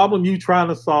the problem you're trying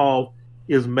to solve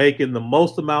is making the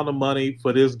most amount of money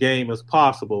for this game as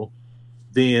possible,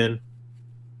 then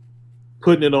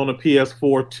putting it on a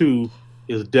PS4 2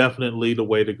 is definitely the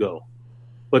way to go.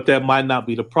 But that might not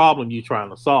be the problem you're trying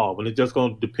to solve, and it's just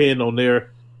going to depend on their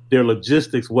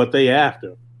logistics, what they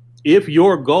after. If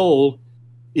your goal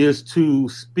is to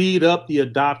speed up the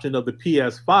adoption of the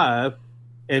PS5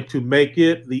 and to make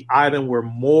it the item where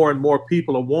more and more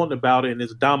people are wanting about it and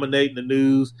it's dominating the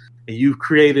news, and you've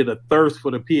created a thirst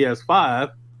for the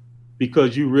PS5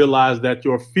 because you realize that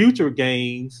your future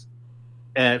games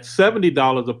at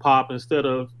 $70 a pop instead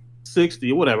of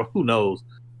 $60 or whatever, who knows,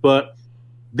 but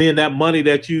then that money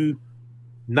that you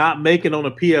not making on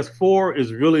a PS4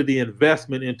 is really the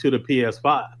investment into the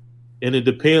PS5. And it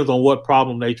depends on what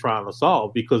problem they trying to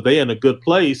solve, because they're in a good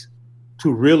place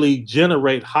to really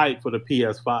generate hype for the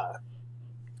PS5.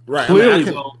 Right. Clearly,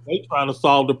 though, they trying to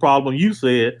solve the problem you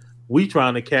said. We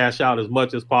trying to cash out as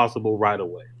much as possible right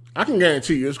away. I can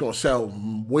guarantee you it's going to sell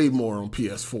way more on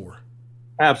PS4.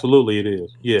 Absolutely, it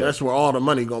is. Yeah. That's where all the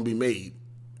money going to be made.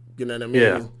 You know what I mean?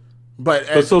 Yeah. But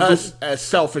as us, as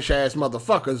selfish-ass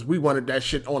motherfuckers, we wanted that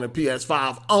shit on a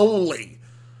PS5 only.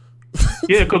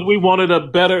 Yeah, because we wanted a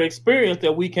better experience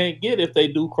that we can't get if they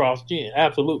do cross-gen.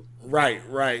 Absolutely. Right.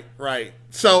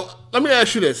 So let me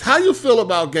ask you this. How you feel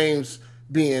about games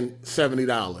being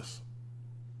 $70?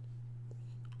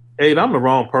 Hey, I'm the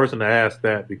wrong person to ask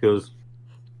that because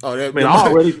hold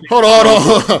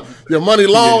on. Your money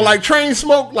long like train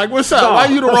smoke? Like, what's up? No. Why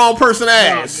you the wrong person to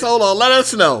ask? Hold on. Let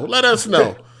us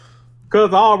know.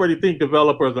 Because I already think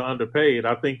developers are underpaid.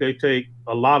 I think they take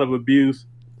a lot of abuse.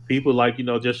 People like,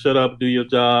 just shut up, do your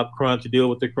job, crunch, deal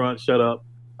with the crunch, shut up.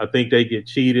 I think they get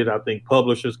cheated. I think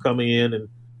publishers come in and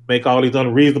make all these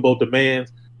unreasonable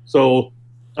demands. So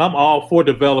I'm all for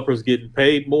developers getting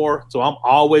paid more. So I'm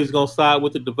always going to side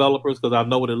with the developers because I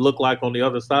know what it looked like on the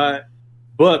other side.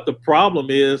 But the problem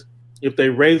is if they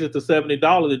raise it to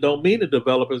 $70, it don't mean the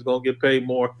developer's going to get paid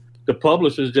more. The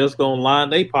publisher's just going to line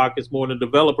their pockets more than the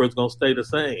developer's going to stay the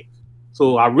same.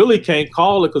 So I really can't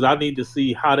call it because I need to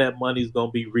see how that money's going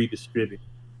to be redistributed.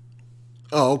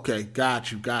 Oh, okay.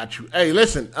 Got you. Hey,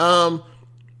 listen,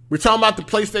 we're talking about the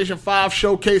PlayStation 5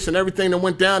 showcase and everything that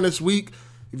went down this week.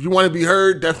 If you want to be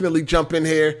heard, definitely jump in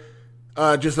here.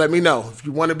 Just let me know if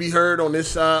you want to be heard on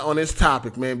this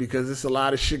topic, man, because there's a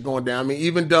lot of shit going down. I mean,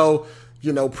 even though,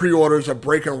 pre-orders are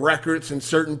breaking records in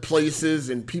certain places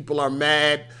and people are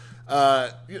mad,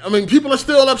 people are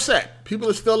still upset. People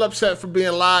are still upset for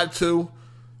being lied to.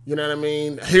 You know what I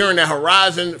mean? Hearing that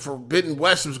Horizon Forbidden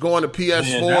West was going to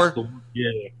PS4.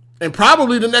 And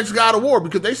probably the next God of War,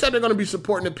 because they said they're going to be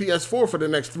supporting the PS4 for the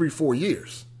next 3-4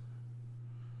 years.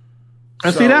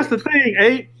 And see, that's the thing,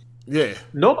 Abe. Yeah.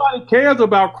 Nobody cares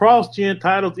about cross-gen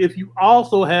titles if you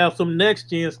also have some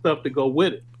next-gen stuff to go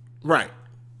with it. Right.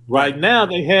 Right now,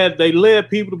 they led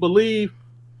people to believe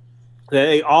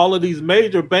that all of these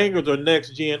major bangers are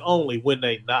next-gen only when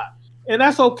they not. And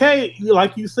that's okay.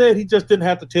 Like you said, he just didn't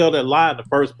have to tell that lie in the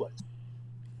first place.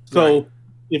 So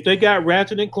if they got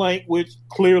Ratchet and Clank, which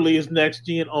clearly is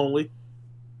next-gen only,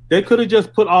 they could have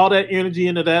just put all that energy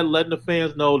into that, letting the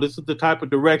fans know this is the type of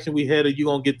direction we headed. You're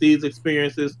going to get these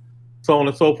experiences, so on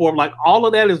and so forth. Like, all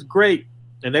of that is great,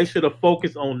 and they should have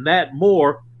focused on that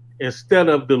more instead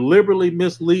of deliberately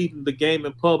misleading the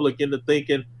gaming public into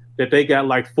thinking that they got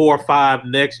like 4 or 5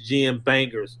 next-gen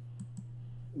bangers.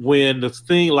 When the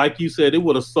thing, like you said, it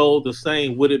would have sold the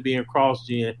same with it being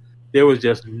cross-gen. There was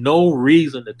just no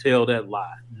reason to tell that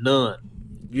lie. None.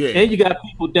 Yeah. And you got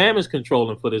people damage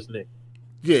controlling for this nigga.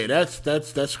 Yeah,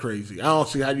 that's crazy. I don't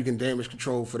see how you can damage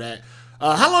control for that.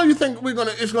 How long do you think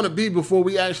it's gonna be before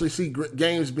we actually see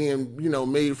games being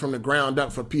made from the ground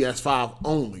up for PS5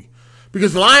 only?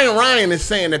 Because Lion Ryan is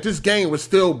saying that this game was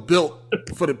still built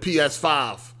for the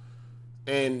PS5,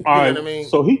 and you know what I mean.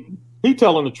 So he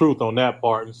telling the truth on that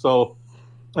part,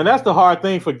 and that's the hard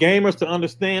thing for gamers to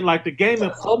understand. Like, the gaming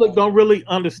public don't really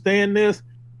understand this,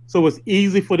 so it's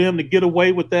easy for them to get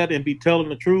away with that and be telling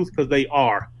the truth because they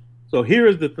are. So here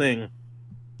is the thing.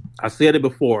 I said it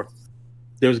before.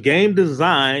 There's game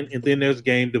design and then there's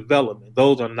game development.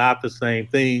 Those are not the same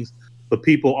things, but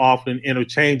people often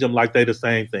interchange them like they're the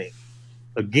same thing.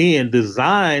 Again,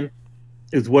 design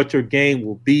is what your game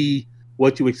will be,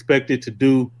 what you expect it to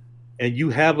do, and you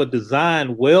have a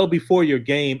design well before your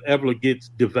game ever gets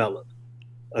developed.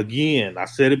 Again, I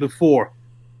said it before.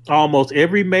 Almost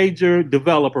every major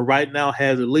developer right now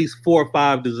has at least 4 or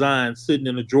 5 designs sitting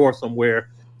in a drawer somewhere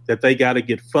that they got to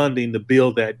get funding to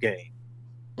build that game.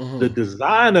 Mm-hmm. The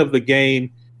design of the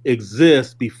game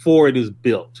exists before it is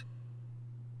built.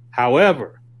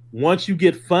 However, once you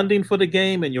get funding for the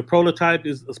game and your prototype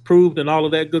is approved and all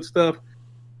of that good stuff,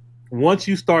 once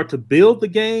you start to build the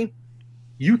game,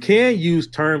 you can use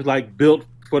terms like built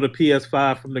for the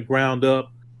PS5 from the ground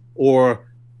up or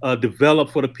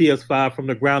developed for the PS5 from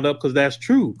the ground up, because that's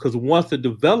true. Because once the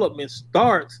development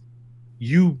starts,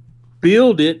 you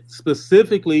build it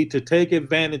specifically to take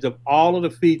advantage of all of the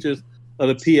features of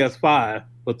the PS5,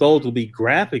 but those will be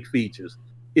graphic features.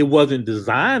 It wasn't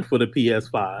designed for the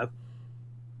PS5,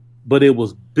 but it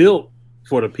was built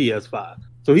for the PS5.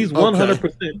 So he's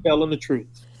 100% telling the truth.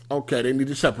 Okay, they need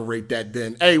to separate that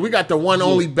then. Hey, we got the one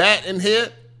only bat in here.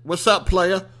 What's up,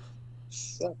 player?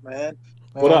 What's up, man?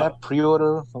 What up? That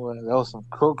pre-order, that was some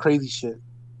crazy shit,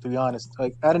 to be honest.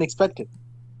 Like, I didn't expect it.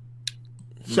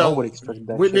 So, nobody expected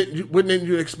that what shit. didn't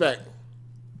you expect?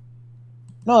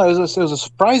 No, it was a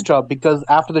surprise drop because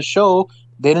after the show,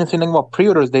 they didn't say anything about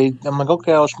pre-orders. I'm like,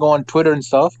 okay, I'll go on Twitter and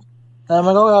stuff. And I'm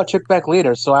like, oh, I'll check back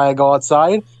later. So I go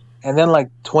outside, and then like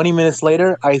 20 minutes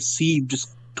later, I see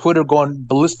just Twitter going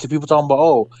ballistic. People talking about,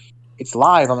 oh, it's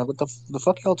live. I'm like, what the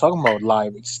fuck are y'all talking about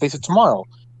live? They said tomorrow.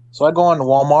 So I go on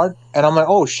Walmart, and I'm like,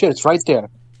 oh shit, it's right there.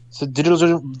 So the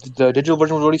digital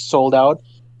version was already sold out.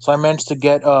 So I managed to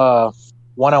get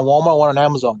one on Walmart, one on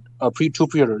Amazon, two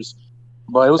pre-orders.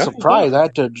 But it was a surprise. I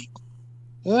had to,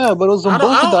 but it was some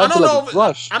bullshit that I had to like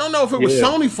rush. I don't know if it was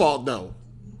Sony's fault though.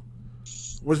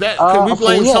 Was that? Can we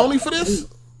blame Sony for this?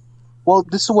 Well,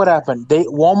 this is what happened.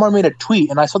 Walmart made a tweet,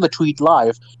 and I saw the tweet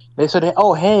live. They said,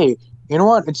 "Oh, hey, you know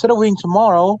what? Instead of waiting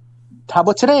tomorrow, how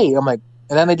about today?" I'm like,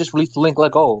 and then they just released the link,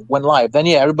 like, "Oh, went live." Then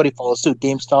everybody followed suit.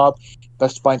 GameStop,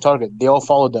 Best Buy, and Target. They all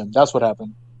followed them. That's what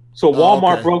happened. So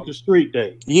Walmart broke the streak,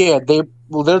 Dave. Yeah, they're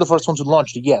the first ones who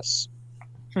launched it. Yes.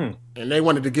 And they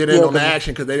wanted to get in on the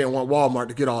action because they didn't want Walmart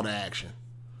to get all the action.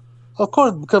 Of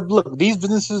course, because look, these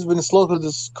businesses have been slow because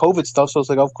this COVID stuff, so it's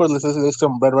like, of course, let's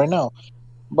some bread right now.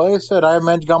 But like I said, I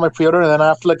got my pre-order, and then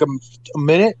after like a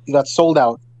minute, it got sold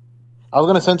out. I was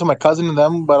gonna send it to my cousin and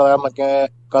them, but I'm like,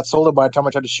 got sold out by the time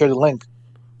I tried to share the link.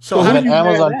 So how you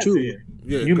Amazon mad at too.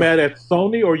 Yeah, you mad at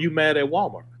Sony or you mad at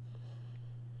Walmart?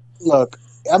 Look,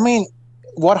 I mean,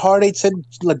 what Hard 8 said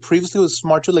like previously was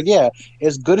smart too. Like, yeah,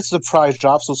 it's good. It's a surprise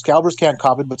drop, so scalpers can't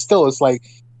copy it. But still, it's like,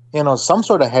 some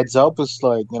sort of heads up. It's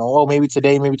like, oh, maybe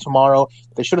today, maybe tomorrow.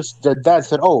 They should have. Their dad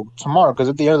said, oh, tomorrow, because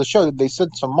at the end of the show, they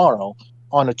said tomorrow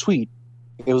on a tweet.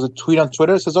 It was a tweet on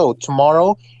Twitter. It says, oh,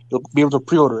 tomorrow you'll be able to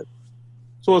pre-order it.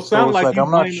 So it sounds like you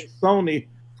blaming Sony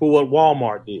for what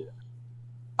Walmart did.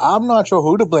 I'm not sure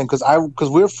who to blame because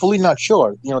we're fully not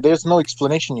sure. There's no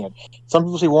explanation yet. Some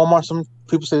people say Walmart, some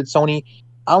people say it's Sony.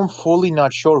 I'm fully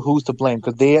not sure who's to blame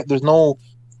because there's no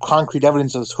concrete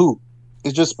evidence as who.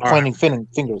 It's just pointing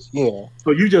fingers. Yeah. So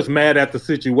you just mad at the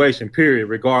situation, period,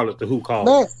 regardless of who called.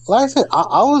 Man, like I said,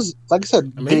 I was like I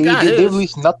said, they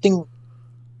released nothing.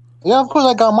 Yeah, of course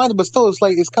I got mine, but still,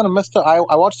 it's kind of messed up.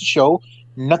 I watched the show,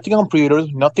 nothing on pre-orders,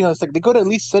 nothing. It's like they could at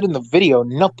least said in the video,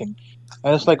 nothing.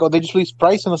 And it's like, oh, they just released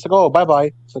price, and it's like, oh,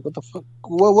 bye-bye. It's like, what the fuck?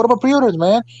 What about pre-orders,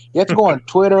 man? You have to go on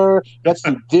Twitter. You have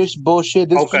to do this bullshit.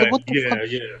 This okay. What the fuck?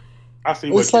 Yeah. I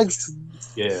see. It's like,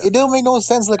 it don't make no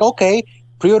sense. Like, okay,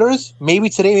 pre-orders, maybe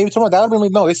today, maybe tomorrow. That would be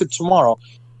like, no, they said tomorrow.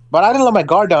 But I didn't let my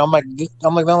guard down. I'm like,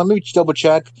 no, let me double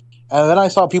check. And then I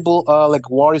saw people like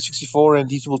Wario64 and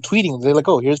these people tweeting. They're like,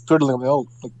 oh, here's pre-order link. I'm like,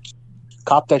 oh,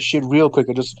 cop that shit real quick.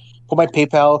 I just put my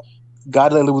PayPal.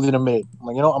 Got it within a minute. I'm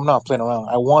like, I'm not playing around.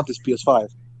 I want this PS5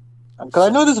 because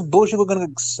I know this bullshit we're gonna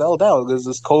sell out. There's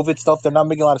this COVID stuff. They're not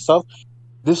making a lot of stuff.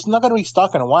 This is not gonna be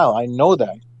stock in a while. I know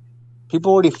that.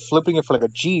 People are already flipping it for like a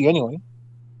G anyway.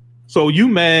 So you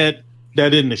mad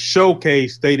that in the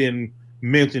showcase they didn't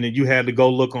mention it? You had to go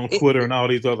look on Twitter and all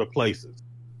these other places.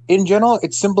 In general,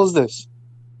 it's simple as this.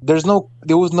 There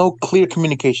was no clear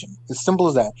communication. It's simple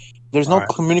as that. There's no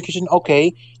communication.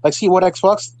 Okay, like see what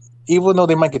Xbox. Even though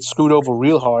they might get screwed over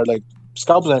real hard, like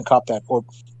scalpers didn't cop that, or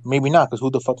maybe not, because who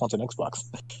the fuck wants an Xbox?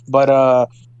 But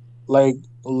like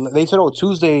they said, oh,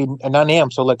 Tuesday at 9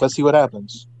 a.m. So like, let's see what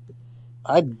happens.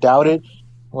 I doubt it.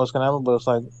 What's gonna happen? But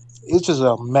it's just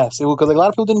a mess. Because like, a lot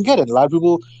of people didn't get it. A lot of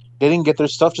people didn't get their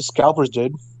stuff. Just scalpers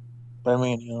did. But I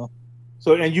mean,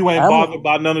 So and you ain't bothered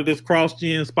about none of this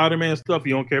cross-gen Spider-Man stuff.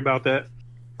 You don't care about that.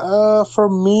 For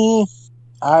me,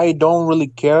 I don't really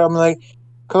care. I'm like.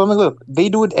 Because I'm like, look, they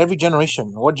do it every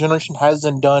generation. What generation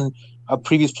hasn't done a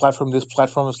previous platform? This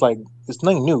platform is like, it's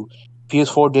nothing new.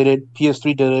 PS4 did it,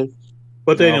 PS3 did it.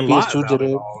 But they didn't lie PS2 about did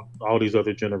it. All these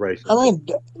other generations. I mean,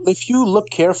 if you look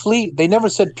carefully, they never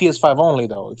said PS5 only,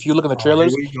 though. If you look in the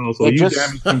trailers, so you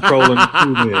damage controlling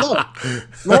the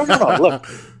No. Look,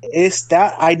 it's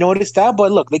that I noticed that,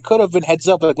 but look, they could have been heads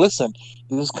up. Like, listen,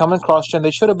 this is coming cross-gen.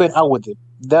 They should have been out with it.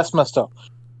 That's messed up.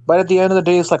 But at the end of the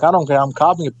day, it's like I don't care. I'm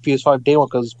copying a PS5 day one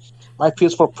because my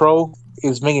PS4 Pro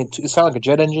is making it sound like a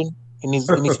jet engine. It needs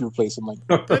to be replaced. I'm like,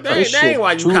 That ain't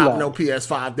why you cop no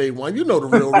PS5 day one. You know the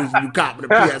real reason you copping the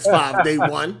PS5 day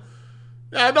one.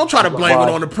 Don't try to blame it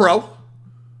on the Pro.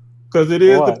 Because it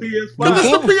is the PS5. Because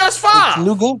it's the PS5. It's a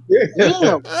new game.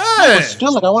 Yeah. But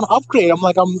still, like, I want to upgrade. I'm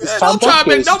like,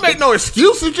 don't make no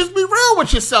excuses. Just be real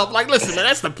with yourself. Like, listen, man,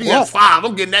 that's the PS5.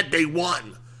 I'm getting that day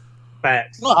one.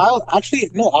 Facts. No, I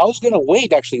was gonna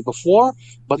wait before,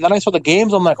 but then I saw the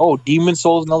games. I'm like, oh, Demon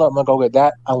Souls and all that. I'm like, okay,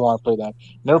 that I want to play that.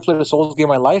 Never played a Souls game in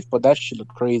my life, but that shit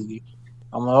looked crazy.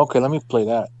 I'm like, okay, let me play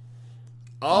that.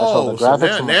 Oh,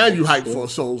 so now you hyped for a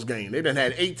Souls game. They done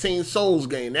had 18 Souls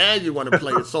game. Now you want to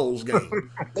play a Souls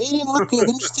game. They didn't look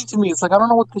interesting to me. It's like I don't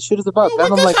know what this shit is about.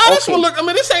 Well, this one look? I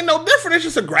mean, this ain't no different. It's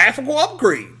just a graphical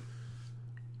upgrade.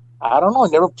 I don't know. I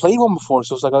never played one before,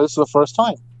 so it's like, oh, this is the first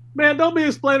time. Man, don't be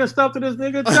explaining stuff to this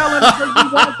nigga. Tell him what you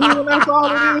want to, and that's all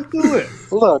it is to it.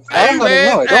 Look, I don't know.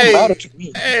 It don't matter to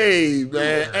me. Hey,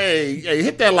 man. Hey,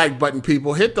 hit that like button,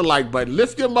 people. Hit the like button.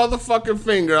 Lift your motherfucking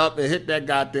finger up and hit that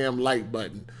goddamn like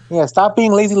button. Yeah, stop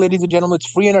being lazy, ladies and gentlemen.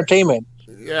 It's free entertainment.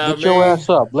 Yeah, Get your ass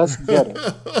up. Let's get it.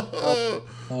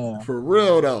 Yeah. For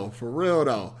real, though.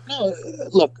 No,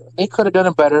 look, they could have done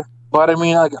it better. But, I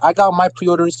mean, I got my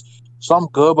pre-orders. So I'm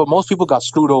good, but most people got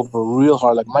screwed over real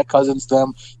hard. Like my cousins,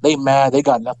 they mad, they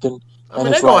got nothing. I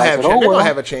mean, they're gonna have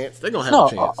a chance. They're gonna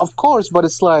have a chance. Of course, but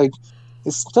it's like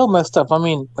it's still messed up. I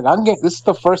mean, like this is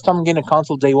the first time I'm getting a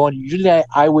console day one. Usually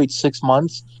I wait 6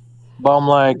 months, but I'm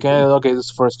like, okay, this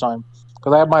is the first time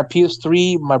because I have my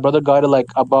PS3. My brother got it like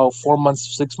about 4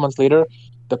 months, 6 months later.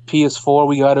 The PS4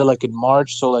 we got it like in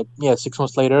March, so like 6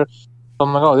 months later. So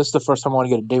I'm like, oh, this is the first time I want to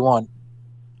get it day one.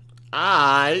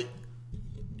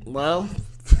 Well,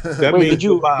 wait, did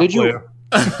you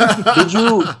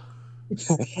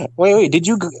wait, did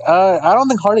you I don't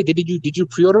think Harley did you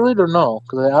pre-order it or no?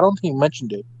 Because I don't think you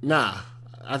mentioned it. Nah,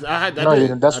 I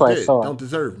didn't. That's why I saw. Don't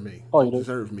deserve me. Oh, you don't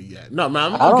deserve me yet. No,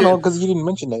 man, I don't know because you didn't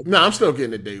mention it. No, I'm still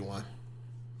getting it day one.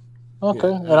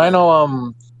 Okay, and I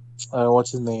know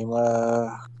what's his name?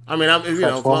 I mean,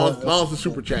 as long as the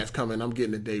super chat's coming, I'm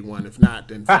getting it day one. If not,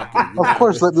 then fuck it. Of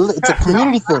course, it's a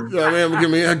community thing. Yeah,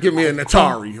 man, give me an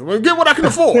Atari. I'm gonna get what I can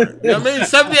afford. You know what I mean?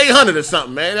 7,800 or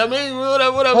something, man. I mean,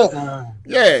 whatever.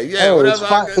 Yeah,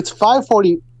 whatever. It's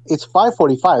 $540. It's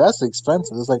 $545. That's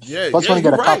expensive. It's like plus when you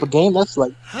get a copper game, that's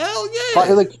like hell yeah.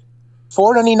 Like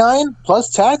 $4.99 plus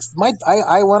tax. When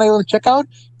I went to check out,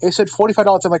 it said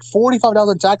 $45. I'm like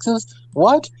 $45 in taxes.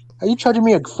 What? Are you charging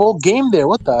me a full game there?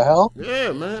 What the hell?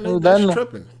 Yeah, man. They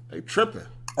tripping. They tripping.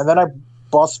 And then I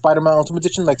bought Spider-Man Ultimate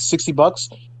Edition like $60.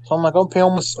 So I'm like, I'm paying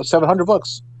almost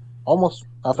 $700. Almost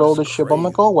after all this shit. I'm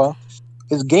like, oh well,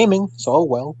 it's gaming, so oh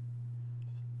well.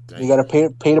 Dang. You gotta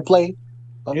pay to play.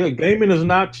 Yeah, gaming is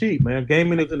not cheap, man.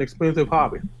 Gaming is an expensive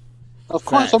hobby. Of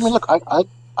course. Facts. I mean, look,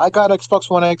 I got Xbox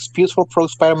One X, PS4 Pro,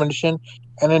 Spider-Man Edition,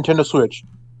 and Nintendo Switch.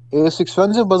 It's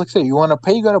expensive, but like I say, you want to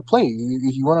pay, you got to play.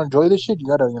 If you want to enjoy this shit, you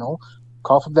got to,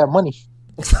 cough up that money.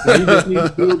 You just need to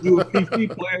build you a PC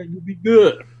player, you'll be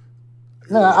good.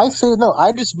 No,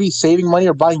 I just be saving money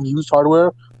or buying used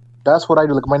hardware. That's what I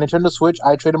do. Like my Nintendo Switch,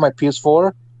 I traded my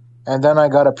PS4, and then I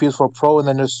got a PS4 Pro, and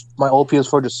then just my old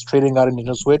PS4 just trading out a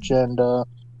Nintendo Switch, and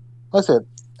that's it.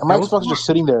 And my Xbox is just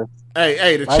sitting there.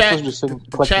 Hey, the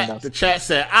chat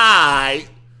said,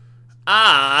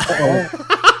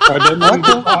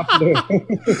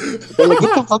 They're like,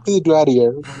 get the fuck out of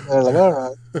here. They're like, all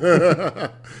right.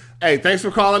 Hey, thanks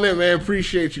for calling in, man.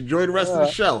 Appreciate you. Enjoy the rest of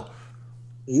the show.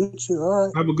 You too. All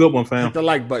right. Have a good one, fam. Hit the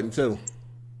like button, too.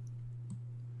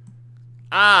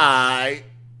 All right,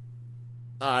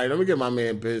 let me get my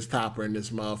man Biz Topper in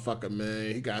this motherfucker,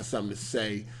 man. He got something to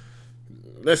say.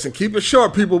 Listen, keep it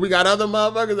short, people. We got other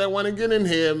motherfuckers that want to get in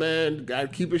here, man. Got to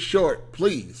keep it short.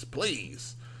 Please.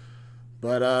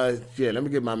 But, let me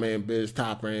get my man Biz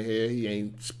Topper in here. He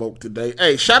ain't spoke today.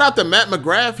 Hey, shout out to Matt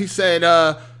McGrath. He said,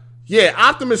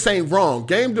 Optimus ain't wrong.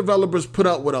 Game developers put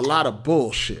up with a lot of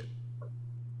bullshit.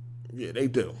 Yeah, they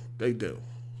do.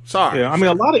 Sorry. Yeah, I mean,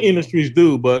 a lot of industries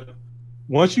do, but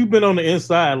once you've been on the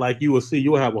inside, like you will see,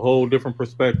 you'll have a whole different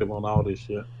perspective on all this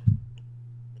shit.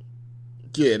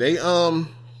 Yeah, they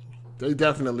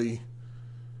definitely...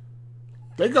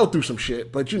 They go through some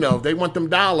shit, but if they want them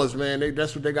dollars, man,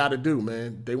 that's what they got to do,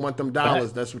 man. They want them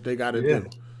dollars, that's what they got to do.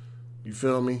 You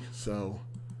feel me? So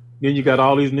then you got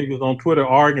all these niggas on Twitter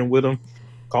arguing with them,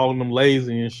 calling them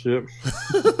lazy and shit.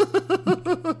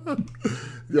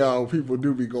 Yo, people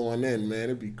do be going in, man.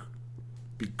 It be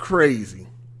crazy.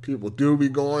 People do be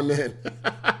going in.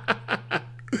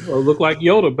 Well, look like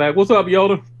Yoda back. What's up,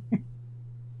 Yoda?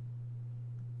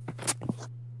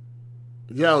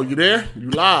 Yo, you there? You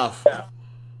live?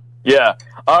 Yeah.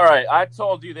 All right. I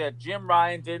told you that Jim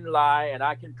Ryan didn't lie, and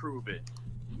I can prove it.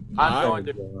 I'm going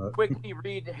to quickly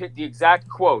read the exact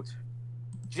quote.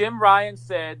 Jim Ryan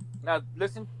said, now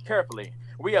listen carefully.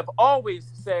 We have always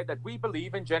said that we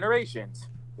believe in generations.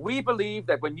 We believe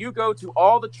that when you go to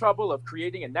all the trouble of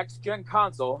creating a next-gen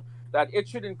console, that it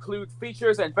should include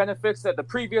features and benefits that the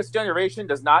previous generation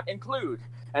does not include.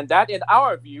 And that, in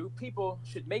our view, people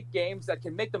should make games that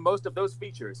can make the most of those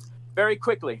features. Very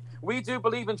quickly, we do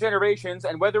believe in generations,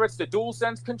 and whether it's the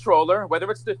DualSense controller,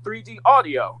 whether it's the 3D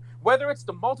audio, whether it's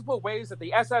the multiple ways that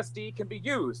the SSD can be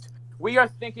used, we are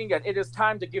thinking that it is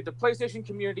time to give the PlayStation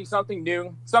community something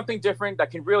new, something different that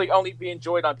can really only be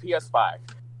enjoyed on PS5.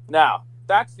 Now,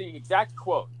 that's the exact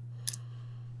quote.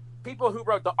 People who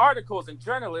wrote the articles and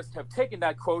journalists have taken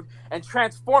that quote and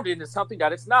transformed it into something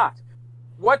that it's not.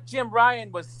 What Jim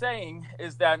Ryan was saying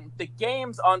is that the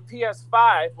games on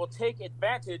PS5 will take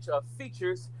advantage of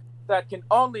features that can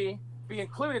only be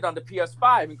included on the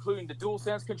PS5, including the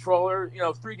DualSense controller,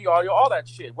 3D audio, all that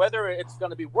shit. Whether it's going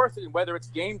to be worth it and whether it's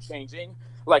game-changing,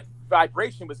 like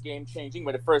Vibration was game-changing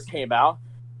when it first came out,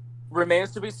 remains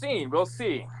to be seen. We'll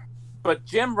see. But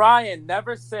Jim Ryan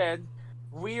never said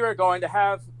we are going to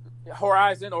have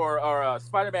Horizon or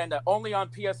Spider-Man only on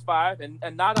PS5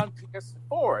 and not on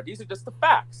PS4. These are just the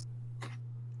facts.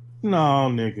 No,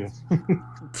 nigga.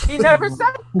 He never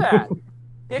said that.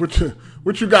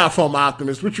 What you got for him,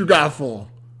 Optimus? What you got for him?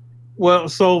 Well,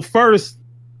 so first,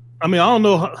 I don't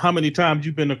know how many times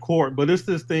you've been to court, but it's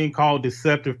this thing called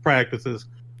deceptive practices.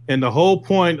 And the whole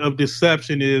point of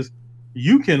deception is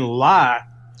you can lie.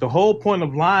 The whole point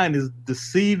of lying is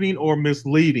deceiving or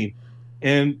misleading.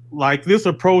 And like this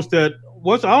approach I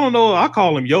don't know, I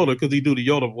call him Yoda because he do the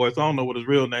Yoda voice. I don't know what his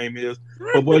real name is.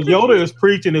 But what Yoda is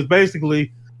preaching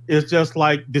is just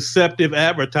like deceptive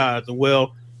advertising.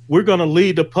 Well, we're going to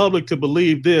lead the public to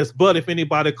believe this, but if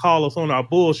anybody calls us on our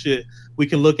bullshit, we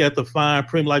can look at the fine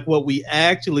print like what we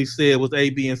actually said was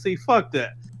A, B, and C. Fuck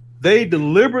that. They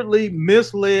deliberately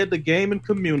misled the gaming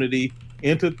community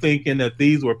into thinking that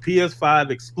these were PS5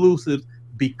 exclusives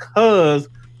because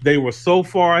they were so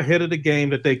far ahead of the game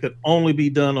that they could only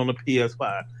be done on the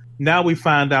PS5. Now we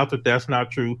find out that that's not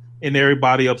true, and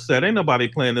everybody upset. Ain't nobody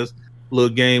playing this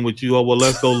little game with you. Oh, well,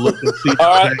 let's go look and see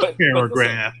the camera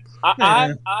graph.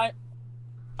 I'm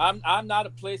not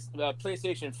a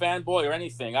PlayStation fanboy or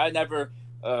anything. I never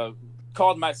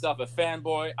called myself a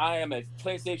fanboy. I am a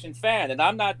PlayStation fan, and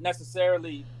I'm not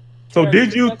necessarily. So,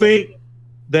 did you think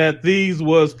that these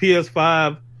was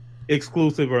PS5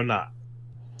 exclusive or not?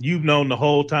 You've known the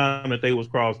whole time that they was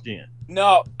cross-gen.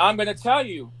 No, I'm going to tell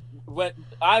you. When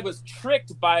I was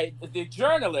tricked by the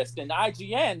journalist and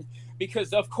IGN,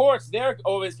 because of course they're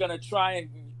always going to try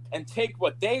and take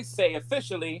what they say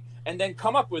officially and then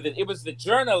come up with it. It was the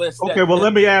journalist. Okay,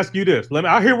 let me ask you this.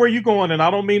 I hear where you're going, and I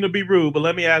don't mean to be rude, but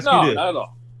let me ask you this. No, not at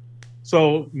all.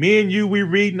 So me and you, we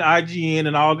reading IGN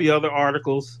and all the other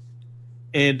articles,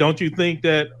 and don't you think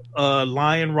that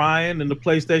Lion Ryan and the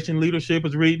PlayStation leadership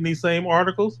is reading these same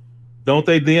articles? Don't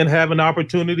they then have an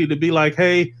opportunity to be like,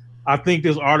 hey, I think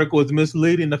this article is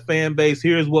misleading the fan base.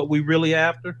 Here's what we really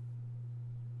after?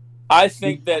 I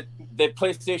think that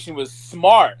PlayStation was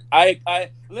smart. I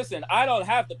listen, I don't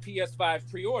have the PS5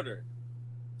 pre-ordered.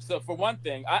 So for one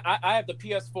thing, I have the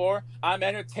PS4. I'm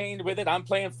entertained with it. I'm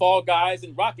playing Fall Guys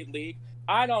and Rocket League.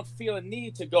 I don't feel a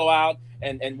need to go out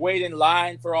and wait in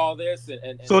line for all this.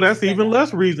 And so that's even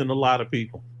less reason to a lot of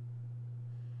people.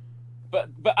 But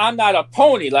I'm not a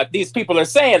pony like these people are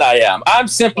saying I am. I'm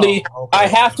simply, I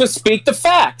have to speak the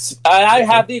facts. I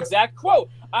have the exact quote.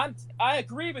 I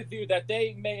agree with you that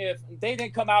they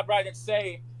didn't come out right and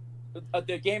say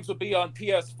the games will be on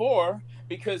PS4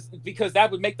 because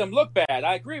that would make them look bad.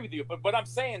 I agree with you. But what I'm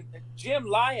saying, Jim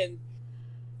Ryan.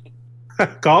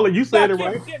 Call it. You said it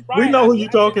right. We know who you're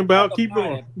talking about. Keep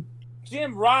going.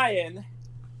 Jim Ryan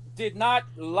did not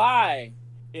lie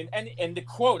in the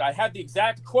quote. I have the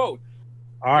exact quote.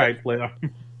 All right, player.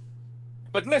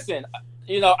 But listen,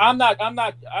 I don't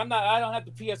have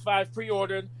the PS5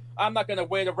 pre-ordered. I'm not going to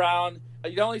wait around.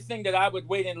 The only thing that I would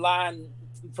wait in line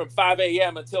from 5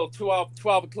 a.m. until 12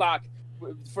 o'clock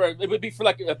it would be for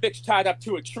like a bitch tied up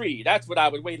to a tree. That's what I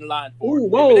would wait in line for. Ooh,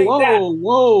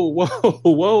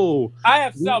 whoa. I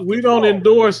have self-control. We don't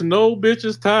endorse no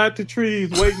bitches tied to trees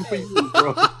waiting for you,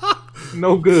 bro.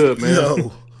 No good, man.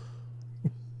 Yo.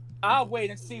 I'll wait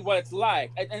and see what it's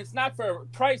like. And it's not for a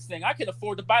price thing. I can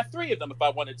afford to buy 3 of them if I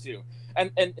wanted to.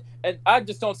 And I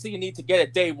just don't see a need to get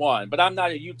it day one. But I'm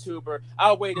not a YouTuber.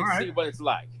 I'll wait and see what it's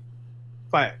like.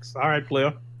 Facts. All right,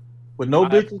 player. With no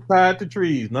bitches tied to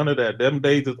trees. None of that. Them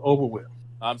days is over with.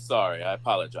 I'm sorry. I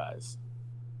apologize.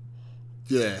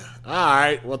 Yeah. All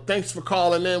right. Well, thanks for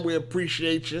calling in. We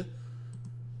appreciate you.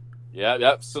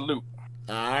 Yeah, salute.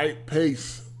 All right.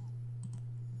 Peace.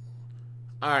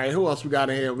 All right. Who else we got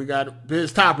in here? We got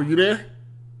Biz Topper. You there?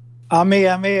 I'm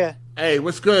here. Hey,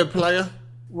 what's good, player?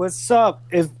 What's up?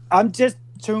 If I'm just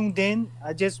tuned in,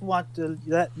 I just want to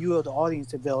let you or the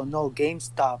audience, if they'll know,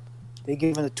 GameStop, they're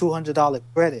giving a $200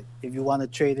 credit if you want to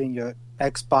trade in your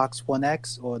Xbox One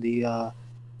X or the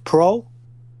Pro,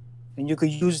 and you could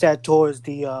use that towards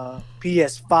the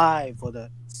PS5 or the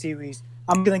Series.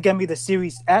 I'm gonna get me the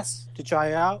Series S to try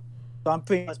it out, so I'm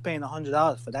pretty much paying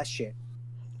 $100 for that shit.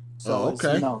 So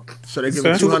okay. You know, so they give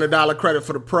you $200 credit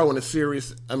for the Pro and the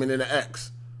Series. I mean, in the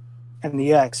X. And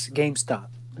the X, GameStop.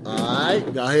 All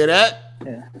right, y'all hear that?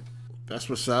 Yeah. That's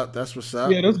what's up. That's what's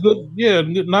up. Yeah, that's good. Yeah,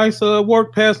 nice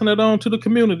work passing it on to the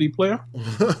community, player.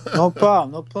 No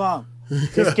problem.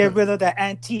 Just get rid of the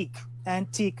antique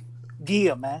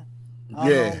gear, man. I don't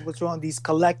know what's wrong with these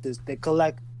collectors. They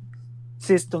collect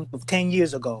systems of 10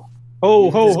 years ago. I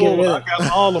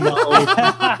got all of my old.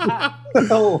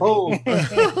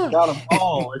 Got them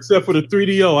all, except for the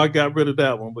 3DO. I got rid of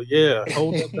that one. But yeah,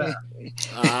 hold that back.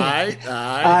 All right.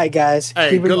 All right, guys.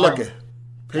 Hey, good looking.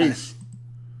 Peace.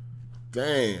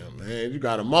 Damn, man. You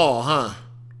got them all, huh?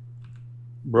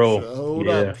 Bro. So hold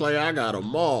up, player. I got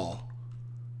them all.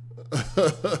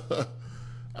 All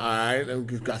right.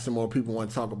 We've got some more people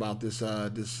want to talk about this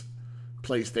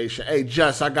PlayStation. Hey,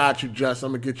 Just, I got you, Just.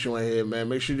 I'm going to get you in here, man.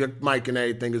 Make sure your mic and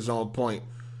everything is on point.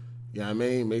 You know what I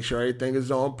mean? Make sure everything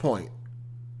is on point.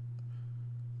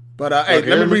 But, hey,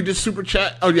 let me read this super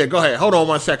chat. Oh, yeah, go ahead. Hold on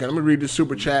 1 second. Let me read this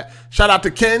super chat. Shout out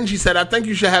to Ken. She said, I think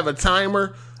you should have a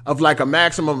timer of like a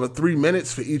maximum of 3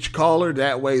 minutes for each caller.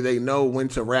 That way they know when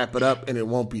to wrap it up and it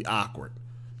won't be awkward.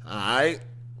 All right?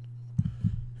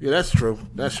 Yeah, that's true.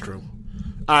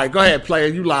 All right, go ahead, player.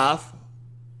 You live.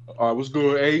 All right, what's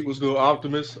good, A? What's good,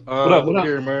 Optimus? What up? Look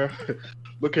here, man.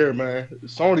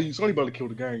 Sony about to kill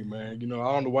the game, man. You know,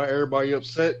 I don't know why everybody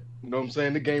upset. You know what I'm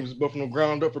saying? The game is buffing on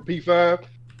ground up for P5.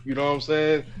 You know what I'm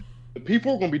saying? The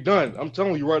P4 gonna be done. I'm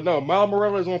telling you right now, Miles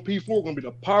Morales on P4 gonna be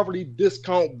the poverty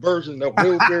discount version of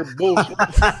wheelchair bullshit.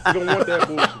 You don't want that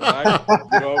bullshit, right?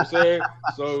 You know what I'm saying?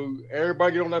 So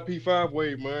everybody get on that P5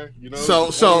 wave, man. You know. So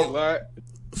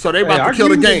they about to kill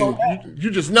the game.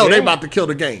 You just know they about to kill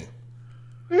the game.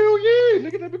 Hell yeah,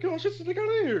 nigga, they been killing shit since they got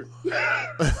in here.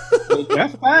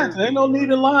 That's facts. Ain't no need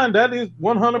in line. That is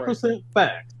 100%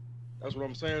 fact. That's what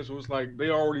I'm saying. So it's like they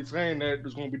already saying that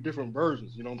there's going to be different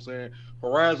versions. You know what I'm saying?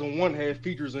 Horizon 1 had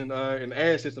features and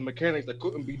assets and mechanics that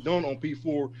couldn't be done on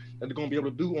P4 that they're going to be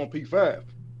able to do on P5.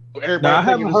 So everybody, I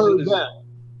haven't heard that.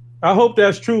 I hope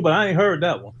that's true, but I ain't heard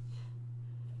that one.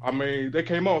 I mean, they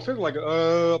came out. Said like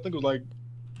I think it was like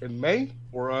in May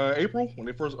or April when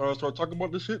they first started talking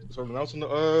about this shit. Started announcing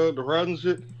the Horizon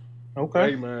shit.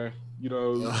 Okay. Hey man. You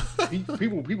know,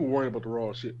 people worrying about the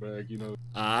raw shit, man. You know,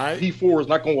 right. P4 is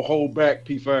not going to hold back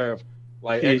P5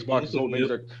 like Xbox.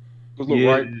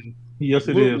 Right? Yes,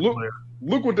 it is.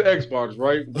 Look with the Xbox,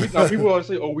 right? Now people always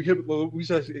say, "Oh, we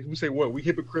say what? We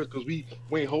hypocrites because we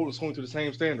ain't holding Sony to the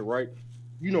same standard, right?"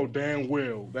 You know damn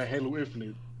well that Halo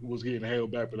Infinite was getting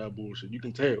held back for that bullshit. You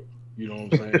can tell. You know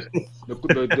what I'm saying?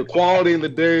 the quality in the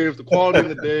devs,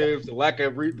 the lack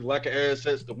of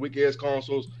assets, the weak ass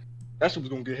consoles. That shit was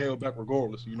gonna get held back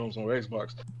regardless, you know what I'm saying, on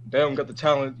Xbox. They don't got the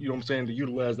talent, you know what I'm saying, to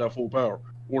utilize that full power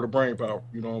or the brain power,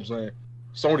 you know what I'm saying.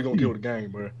 Sony gonna kill the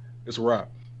game, man. It's a wrap.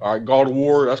 All right, God of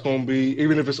War, that's gonna be,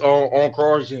 even if it's on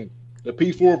cross-gen, the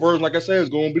P4 version, like I said, is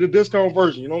gonna be the discount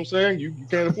version, you know what I'm saying? You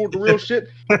can't afford the real shit,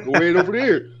 go ahead over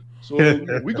there. So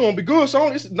we gonna be good,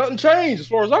 Sony. Nothing changed as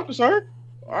far as I'm concerned.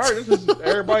 All right, this is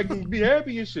everybody can be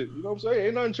happy and shit, you know what I'm saying?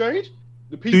 Ain't nothing changed.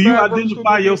 The P5 Do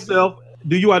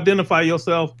you identify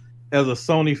yourself as a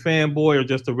Sony fanboy or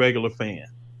just a regular fan?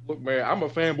 Look, man, I'm a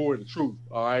fanboy of the truth.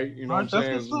 All right, you know what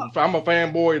I'm saying. I'm a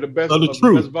fanboy of the best, of the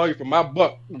best value for my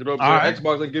buck. You know what I'm saying. Right.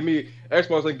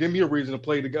 Xbox ain't give me a reason to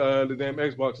play the damn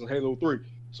Xbox and Halo 3.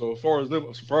 So as far as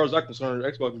I'm concerned,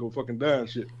 Xbox can go fucking die and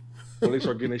shit when they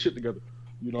start getting their shit together.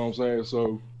 You know what I'm saying.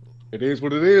 So it is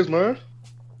what it is, man.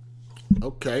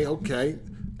 Okay.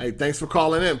 Hey, thanks for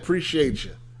calling in. Appreciate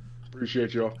you.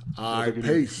 Appreciate y'all. All right,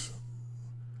 peace.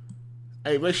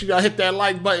 Hey, make sure y'all hit that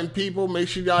like button, people. Make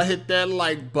sure y'all hit that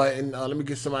like button. Let me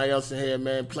get somebody else in here,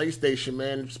 man. PlayStation,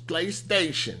 man. It's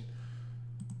PlayStation.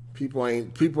 People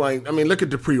ain't. I mean, look at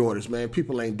the pre-orders, man.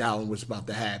 People ain't doubting what's about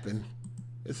to happen.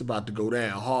 It's about to go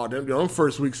down hard. Them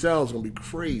first week sales gonna be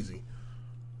crazy.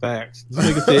 Facts. This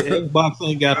nigga said Xbox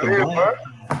ain't got the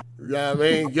brand. Yeah, I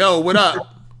mean, yo, what up?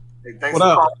 Hey, what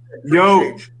up?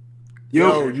 Yo,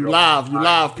 you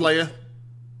live, player.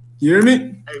 You hear me?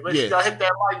 Hey, make sure y'all hit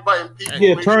that like button, people.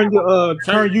 Yeah, Make turn sure-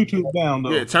 turn YouTube down though.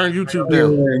 Yeah, turn YouTube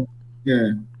down.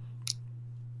 Yeah.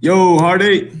 Yo,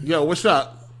 Heartache. Yo, what's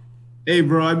up? Hey,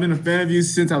 bro, I've been a fan of you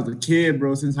since I was a kid,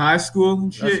 bro. Since high school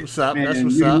and shit. That's what's up. Man, That's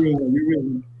what's you up.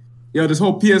 really- Yo, this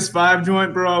whole PS5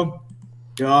 joint, bro.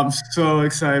 Yo, I'm so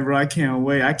excited, bro. I can't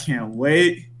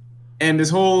wait. And this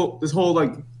whole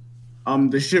like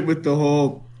the shit with the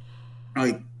whole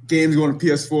like games going to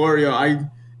PS4. Yo,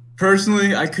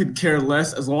 I could care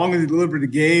less as long as they deliver the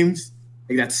games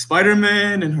like that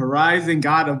Spider-Man and Horizon,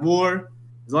 God of War.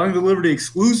 As long as they deliver the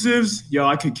exclusives, yo,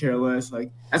 I could care less.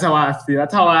 Like that's how I feel.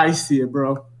 That's how I see it,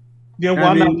 bro. Yeah,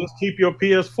 why not just keep your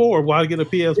PS4? Why get a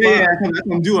PS5? Yeah, that's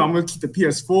what I'm doing. I'm gonna keep the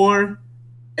PS4,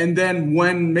 and then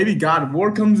when maybe God of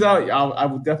War comes out, I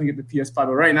will definitely get the PS5. But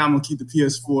right now, I'm gonna keep the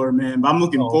PS4, man. But I'm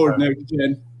looking forward to next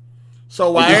gen.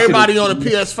 So while everybody on the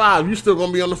PS5, you still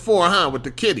gonna be on the 4, huh? With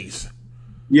the kiddies.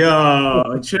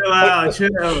 Yo, chill out. Yo,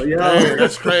 man,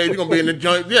 that's crazy. You're gonna be in the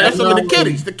joint. Yeah, that's some of the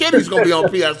kiddies. The kiddies gonna be on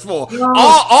PS4.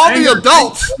 All the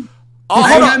adults.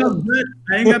 I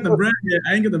ain't got the bread yet.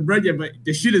 I ain't got the bread yet, but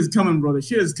the shit is coming, bro. The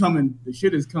shit is coming.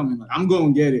 Like I'm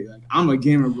gonna get it. Like I'm a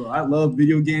gamer, bro. I love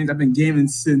video games. I've been gaming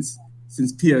since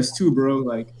PS2, bro.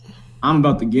 Like I'm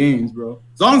about the games, bro.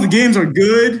 As long as the games are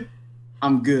good,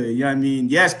 I'm good. You know what I mean?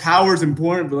 Yes, power is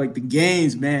important, but like the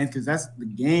games, man, because that's the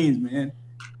games, man.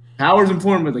 Power is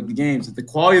important, but like the games. If the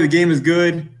quality of the game is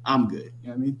good, I'm good. You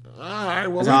know what I mean? All right.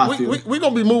 Well, we're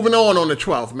gonna be moving on the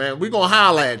 12th, man. We're gonna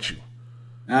holler at you.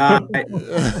 I'll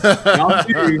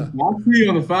see you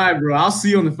on the 5, bro. I'll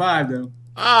see you on the 5, though.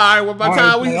 All right. Well, by the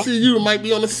time we see you, it might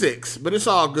be on the 6, but it's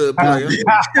all good, player.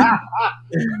 All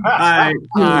right,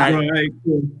 cool, bro. All right,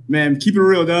 cool. Man, keep it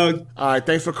real, dog. All right.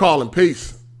 Thanks for calling.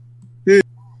 Peace. All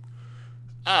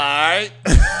right.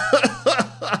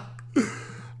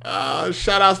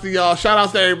 Shout outs to y'all. Shout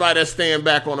outs to everybody that's staying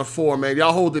back on the 4, man.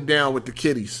 Y'all hold it down with the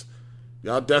kiddies.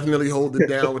 Y'all definitely hold it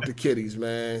down with the kiddies,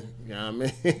 man. You know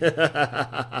what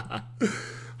I mean?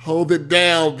 Hold it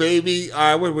down, baby. All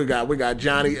right, what we got? We got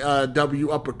Johnny W.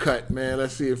 Uppercut, man.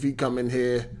 Let's see if he come in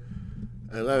here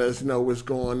and let us know what's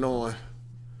going on.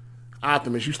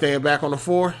 Optimus, you staying back on the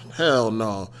 4? Hell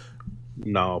no.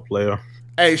 No, player.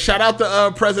 Hey, shout out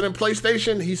to President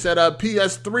PlayStation. He said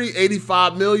PS3,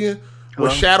 85 million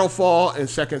with Shadowfall and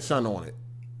Second Son on it.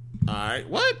 All right,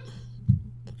 what?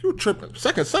 You tripping.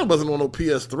 Second Son wasn't on no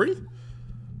PS3.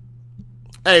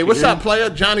 Hey, what's up, player?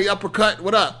 Johnny Uppercut,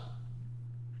 what up?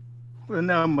 Well,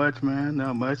 not much, man.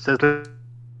 Not much.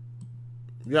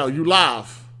 Yo, you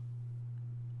live.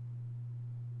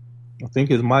 I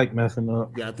think his mic messing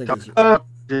up. Yeah, I think it's...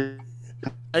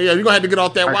 Hey, yeah, you're going to have to get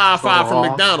off that Wi-Fi from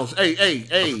McDonald's. Hey.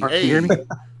 Can you hear me?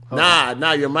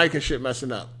 Nah, your mic and shit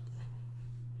messing up.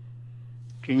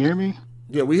 Can you hear me?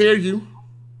 Yeah, we hear you.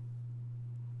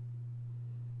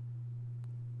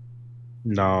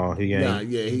 No, he ain't. Nah,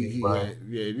 yeah, he yeah.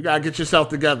 You gotta get yourself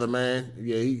together, man.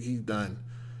 Yeah, he's done.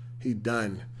 He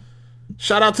done.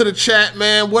 Shout out to the chat,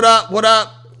 man. What up? What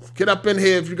up? Get up in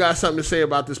here if you got something to say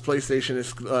about this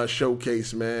PlayStation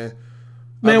showcase, man.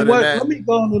 Man, let me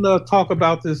go and talk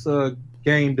about this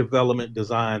game development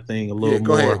design thing a little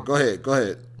more. Go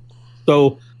ahead.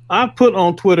 So I've put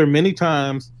on Twitter many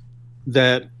times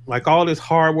that like all this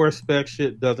hardware spec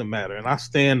shit doesn't matter, and I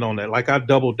stand on that. Like I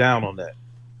double down on that.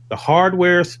 The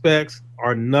hardware specs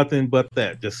are nothing but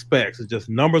that, just specs. It's just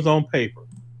numbers on paper.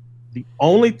 The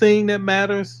only thing that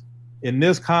matters in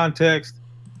this context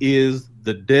is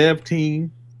the dev team,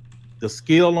 the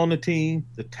skill on the team,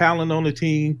 the talent on the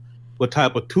team, what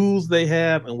type of tools they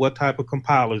have, and what type of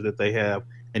compilers that they have,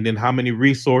 and then how many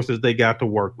resources they got to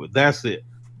work with. That's it.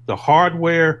 The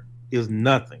hardware is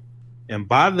nothing. And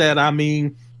by that, I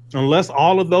mean, unless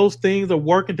all of those things are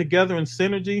working together in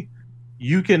synergy,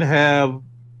 you can have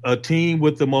a team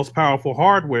with the most powerful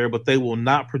hardware, but they will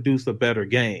not produce a better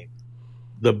game.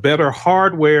 The better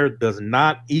hardware does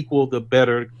not equal the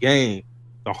better game.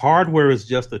 The hardware is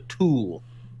just a tool.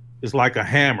 It's like a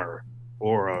hammer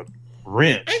or a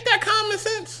wrench. Ain't that common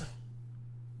sense?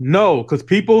 No, because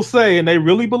people say, and they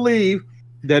really believe,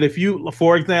 that if you,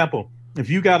 for example, if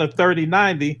you got a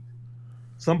 3090,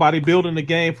 somebody building the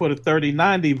game for the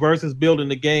 3090 versus building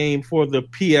the game for the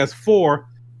PS4,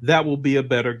 that will be a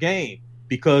better game.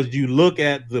 Because you look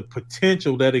at the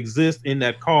potential that exists in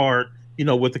that card, you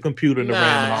know, with the computer and the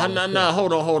RAM. Hold on.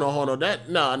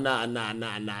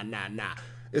 Nah.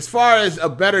 As far as a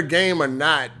better game or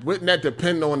not, wouldn't that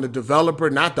depend on the developer,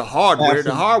 not the hardware?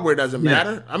 Absolutely. The hardware doesn't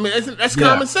matter. I mean, that's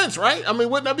common sense, right? I mean,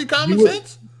 wouldn't that be common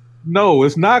sense? No,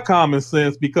 it's not common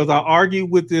sense because I argue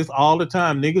with this all the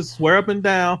time. Niggas swear up and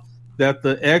down that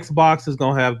the Xbox is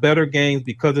going to have better games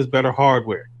because it's better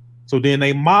hardware. So then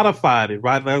they modified it,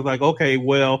 right? They was like, okay,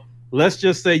 well, let's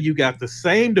just say you got the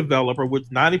same developer, which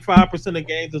 95% of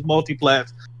games is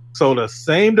multiplats. So the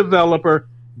same developer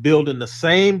building the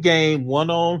same game, one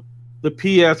on the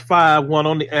PS5, one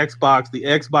on the Xbox. The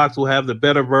Xbox will have the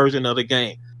better version of the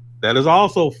game. That is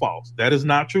also false. That is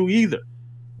not true either.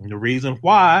 And the reason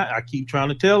why I keep trying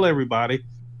to tell everybody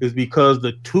is because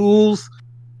the tools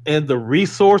and the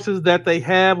resources that they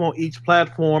have on each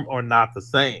platform are not the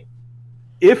same.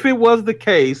 If it was the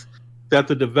case that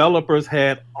the developers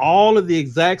had all of the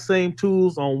exact same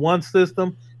tools on one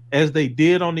system as they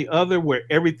did on the other, where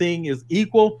everything is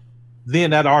equal,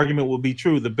 then that argument would be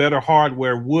true. The better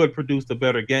hardware would produce the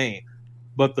better game.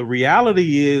 But the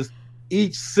reality is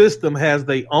each system has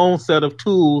their own set of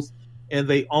tools and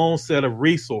their own set of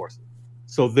resources.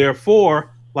 So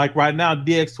therefore, like right now,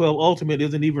 DX12 Ultimate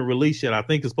isn't even released yet. I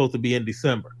think it's supposed to be in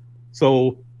December.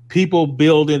 So people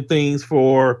building things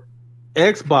for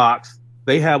Xbox,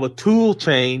 they have a tool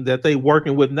chain that they're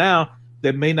working with now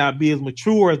that may not be as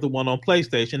mature as the one on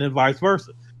PlayStation, and vice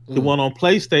versa. The one on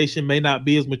PlayStation may not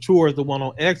be as mature as the one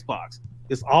on Xbox.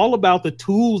 It's all about the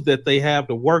tools that they have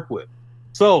to work with.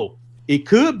 So it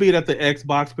could be that the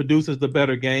Xbox produces the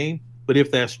better game, but if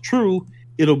that's true,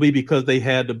 it'll be because they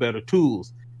had the better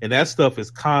tools. And that stuff is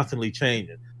constantly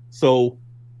changing. So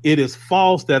it is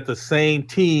false that the same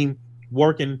team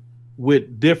working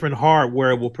with different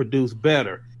hardware will produce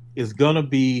better. It's going to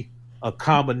be a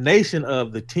combination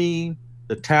of the team,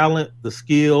 the talent, the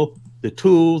skill, the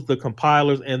tools, the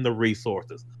compilers, and the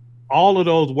resources. All of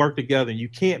those work together. And you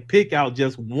can't pick out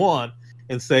just one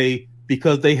and say,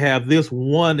 because they have this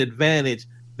one advantage,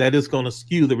 that it's going to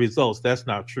skew the results. That's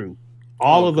not true.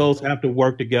 All of those have to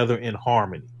work together in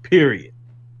harmony, period.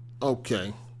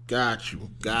 Okay. Got you.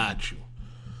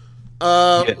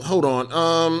 Hold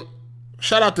on.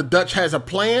 Shout out to Dutch Has a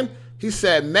Plan. He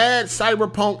said, mad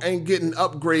Cyberpunk ain't getting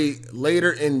upgrade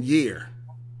later in year.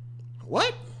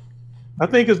 What? I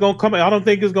think it's gonna come. I don't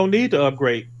think it's gonna need to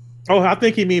upgrade. Oh, I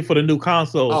think he mean for the new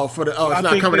console. It's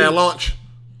not coming at launch.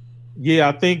 Yeah,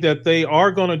 I think that they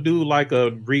are gonna do like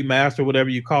a remaster, whatever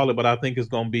you call it, but I think it's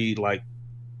gonna be like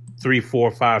 3,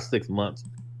 4, 5, 6 months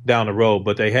down the road.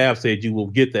 But they have said you will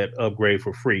get that upgrade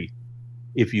for free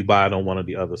if you buy it on one of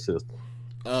the other systems.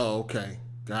 Oh, okay,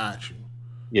 got you.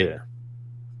 Yeah,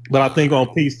 but I think on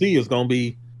PC it's gonna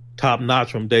be top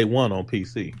notch from day one on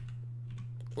PC.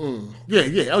 Yeah.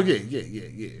 Oh,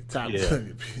 yeah. Top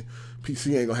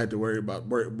PC ain't gonna have to worry about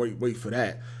wait for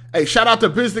that. Hey, shout out to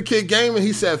Biz Kid Gaming.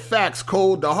 He said, facts,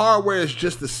 Code. The hardware is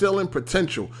just the ceiling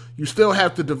potential. You still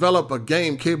have to develop a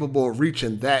game capable of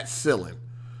reaching that ceiling.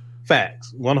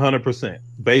 Facts, 100%,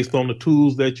 based on the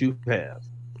tools that you have.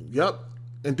 Yep.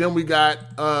 And then we got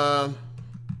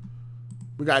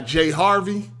Jay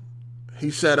Harvey.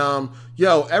 He said,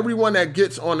 yo, everyone that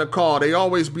gets on the call, they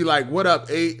always be like, what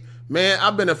up, 8? Man,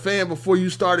 I've been a fan before you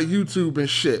started YouTube and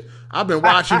shit. I've been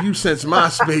watching you since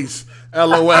MySpace.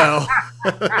 LOL.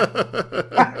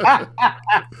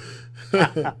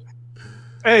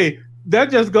 Hey, that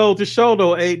just goes to show,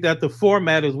 though, 8, that the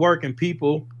format is working.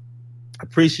 People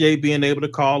appreciate being able to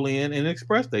call in and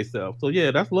express themselves. So,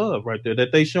 yeah, that's love right there.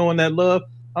 That they showing that love,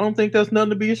 I don't think that's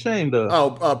nothing to be ashamed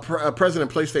of. President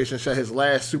PlayStation said his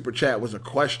last super chat was a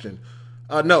question.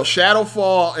 No,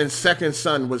 Shadowfall and Second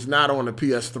Son was not on the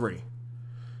PS3.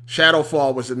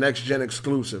 Shadowfall was a next-gen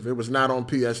exclusive. It was not on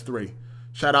PS3.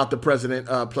 Shout out to President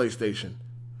PlayStation.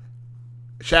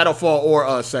 Shadowfall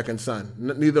or Second Son.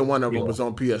 Neither one of them was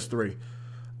on PS3.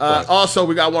 Also,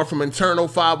 we got one from Internal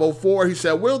 504. He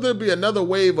said, will there be another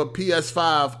wave of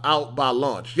PS5 out by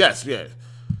launch? Yes. Yeah,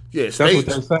 that's what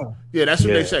they say. Yeah, that's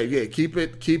what they say. Yeah, keep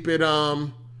an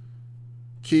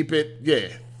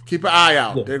eye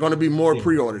out. Yeah. There are going to be more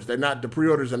pre-orders. The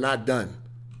pre-orders are not done.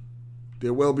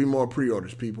 There will be more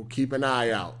pre-orders, people. Keep an eye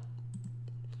out.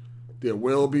 There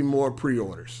will be more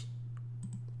pre-orders.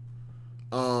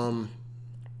 Hold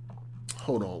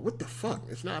on. What the fuck?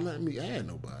 It's not letting me add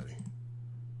nobody.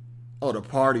 Oh, the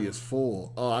party is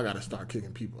full. Oh, I got to start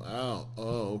kicking people out.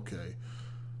 Oh, okay.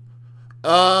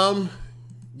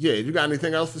 Yeah, you got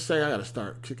anything else to say? I got to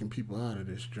start kicking people out of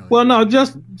this joint. Well, no,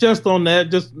 just on that,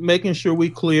 just making sure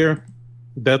we clear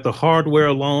that the hardware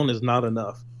alone is not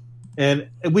enough. And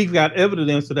we've got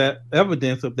evidence of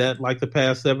that like the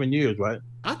past 7 years, right?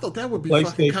 I thought that would be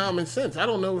fucking common sense. I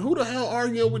don't know. Who the hell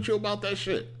arguing with you about that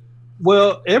shit?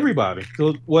 Well, everybody.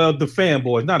 Well, the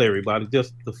fanboys, not everybody,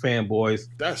 just the fanboys.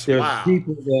 There's wild.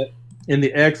 People that in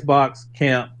the Xbox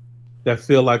camp that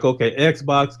feel like, okay,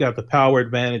 Xbox got the power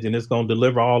advantage and it's going to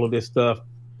deliver all of this stuff.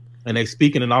 And they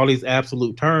speaking in all these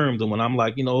absolute terms. And when I'm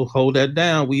like, hold that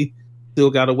down, we still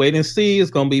got to wait and see.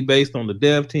 It's going to be based on the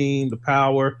dev team, the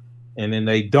power, and then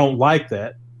they don't like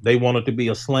that. They want it to be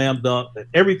a slam dunk that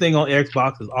everything on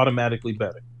Xbox is automatically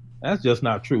better. That's just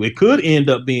not true. It could end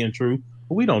up being true,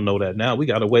 but we don't know that now. We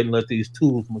got to wait and let these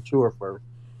tools mature first.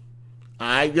 All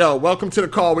right, yo, welcome to the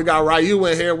call. We got Ryu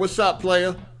in here. What's up,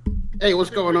 player? Hey, what's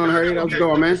going on, Harry? How's it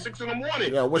going, man? 6 in the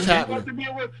morning. Yeah, what's happening?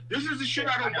 This is the shit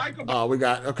I don't like about. Oh, we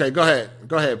got. Okay, go ahead.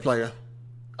 Go ahead, player.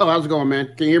 Oh, how's it going,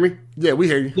 man? Can you hear me? Yeah, we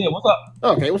hear you. Yeah, what's up?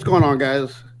 Okay, what's going on,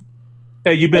 guys?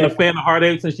 Hey, you been a fan of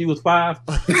Heartache since you was 5?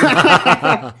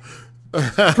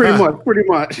 Pretty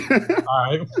much.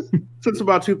 All right. Since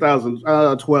about 2012.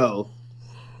 All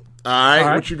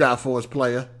right, what you got for us,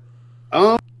 player? I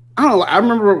don't know. I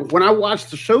remember when I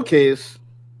watched the showcase,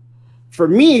 for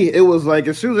me, it was like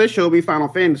as soon as they showed me Final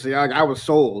Fantasy, I was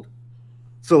sold.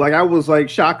 So like I was like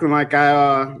shocked when like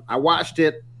I watched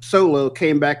it solo,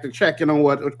 came back to check in on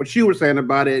what you were saying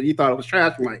about it. You thought it was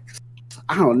trash. I'm like,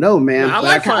 I don't know, man. I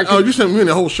like you said you mean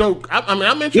the whole show. I mean,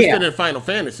 I'm interested in Final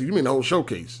Fantasy. You mean the whole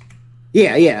showcase?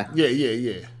 Yeah.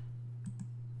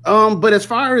 But as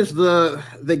far as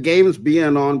the games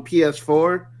being on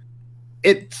PS4,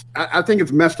 I think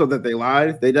it's messed up that they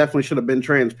lied. They definitely should have been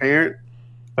transparent.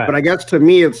 Right. But I guess to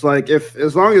me, it's like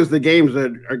as long as the games are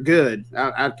good,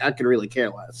 I can really care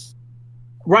less.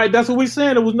 Right, that's what we're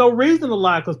saying. There was no reason to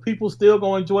lie because people still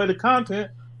gonna enjoy the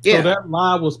content. Yeah. So that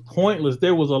lie was pointless.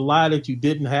 There was a lie that you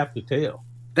didn't have to tell.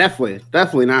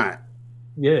 Definitely not.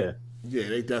 Yeah. Yeah,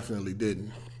 they definitely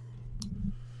didn't.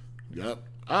 Yep.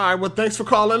 All right, well, thanks for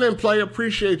calling in, player.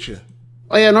 Appreciate you.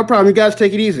 Oh, yeah, no problem. You guys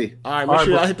take it easy. All right, make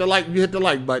sure y'all hit the like. You hit the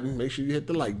like button. Make sure you hit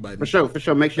the like button. For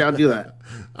sure. Make sure y'all do that.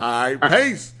 All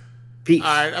right, peace. All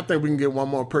right, I think we can get one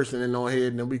more person in on here,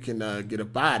 and then we can get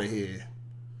up out of here.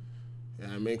 You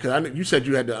know what I mean? Because you said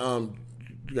you had the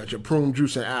you got your prune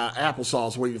juice and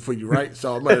applesauce waiting for you, right?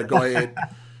 So I'm gonna go ahead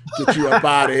get you up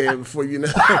out of here before you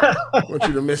know. I want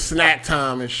you to miss snack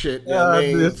time and shit. You know what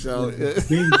I mean? So.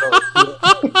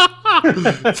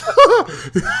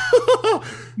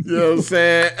 You know what I'm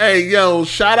saying? Hey, yo,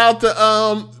 shout out to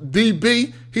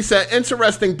DB. He said,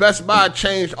 interesting, Best Buy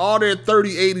changed all their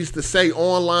 3080s to say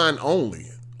online only.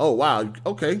 Oh, wow.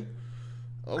 Okay.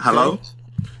 Hello?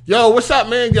 Yo, what's up,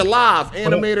 man? You're live.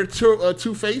 Animator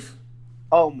Two Faith.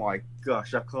 Oh my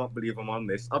gosh, I can't believe I'm on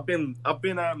this. I've been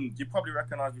you probably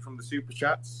recognize me from the super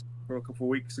chats from a couple of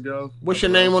weeks ago. What's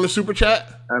your name on the super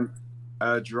chat?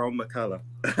 Jerome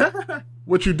McCullough.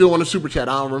 What you do on the super chat?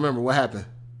 I don't remember. What happened?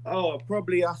 Oh, I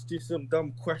probably asked you some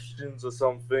dumb questions or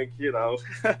something, you know.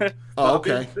 Oh,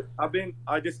 okay.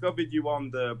 I discovered you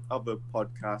on the other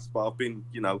podcast, but I've been,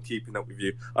 keeping up with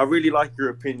you. I really like your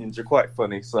opinions. You're quite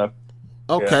funny, so.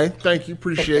 Okay, yeah. Thank you.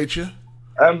 Appreciate you.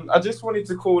 I just wanted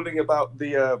to call in about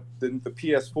the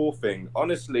PS4 thing.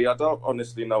 Honestly, I don't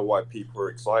honestly know why people are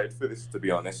excited for this, to be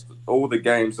honest. All the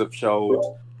games they've showed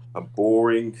are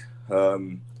boring.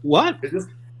 What? It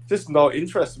just not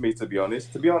interest me, to be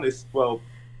honest. Well,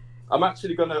 I'm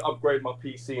actually going to upgrade my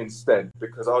PC instead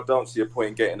because I don't see a point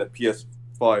in getting a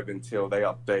PS5 until they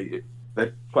update it.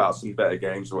 They put out some better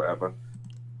games or whatever.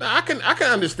 I can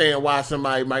understand why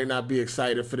somebody might not be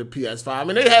excited for the PS5. I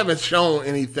mean, they haven't shown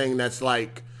anything that's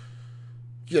like,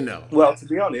 Well, to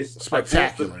be honest,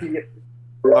 spectacular.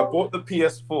 I bought the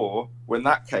PS4 when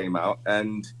that came out,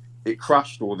 and it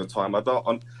crashed all the time.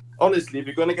 Honestly, if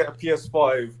you're going to get a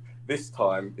PS5 this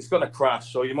time, it's going to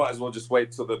crash, so you might as well just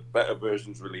wait till the better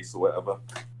versions release or whatever.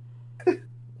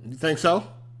 You think so?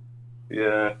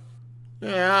 Yeah.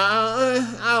 Yeah,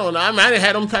 I don't know. I mean, I didn't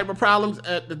have them type of problems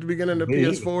at the beginning of the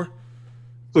PS4.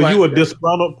 So you a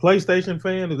disgruntled PlayStation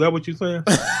fan? Is that what you're saying?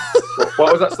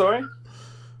 What was that, sorry?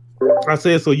 I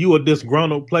said, so you a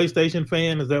disgruntled PlayStation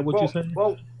fan? Is that what you're saying?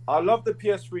 Well, I love the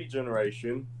PS3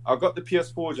 generation. I got the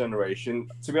PS4 generation.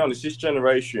 To be honest, this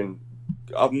generation,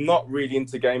 I'm not really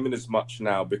into gaming as much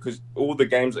now because all the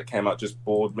games that came out just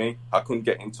bored me. I couldn't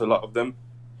get into a lot of them.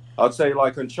 I'd say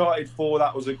like Uncharted 4,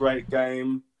 that was a great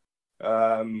game.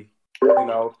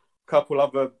 Couple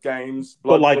other games.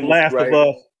 But like Last of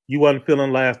Us, you wasn't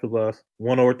feeling Last of Us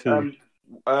 1 or 2.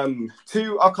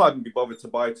 2, I can't be bothered to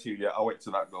buy 2 yet. I'll wait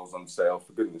till that goes on sale.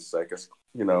 For goodness' sake, But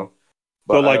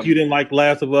so you didn't like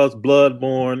Last of Us,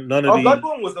 Bloodborne, none of these.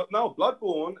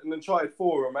 Bloodborne and Uncharted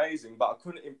 4 were amazing, but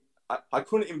I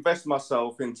couldn't invest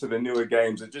myself into the newer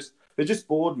games. They just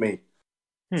bored me,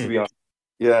 to be honest.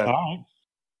 Yeah. All right.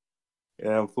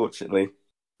 Yeah, unfortunately.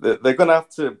 They're going to have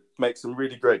to make some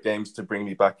really great games to bring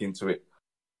me back into it.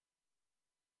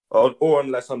 Or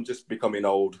unless I'm just becoming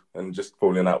old and just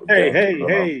falling out with games.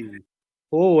 Hey.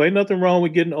 Oh, ain't nothing wrong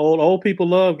with getting old. Old people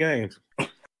love games.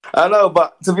 I know,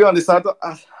 but to be honest, I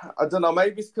don't know.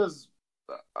 Maybe it's because,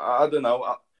 I don't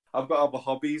know. I've got other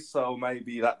hobbies, so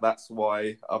maybe that's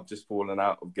why I've just fallen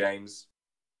out of games.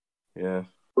 Yeah.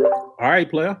 All right,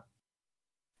 player.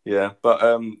 Yeah, but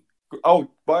oh,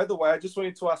 by the way, I just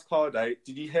wanted to ask Harday,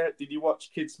 did you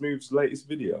watch Kid Smooth's latest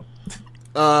video?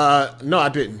 No, I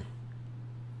didn't.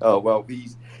 Oh well,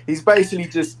 he's basically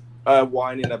just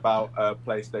whining about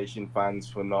PlayStation fans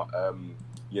for not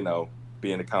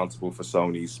being accountable for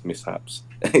Sony's mishaps.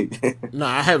 No,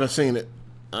 I haven't seen it.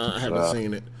 I haven't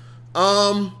seen it.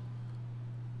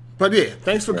 But yeah,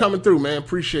 thanks for coming through, man.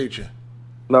 Appreciate you.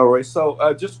 No worries.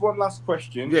 So just one last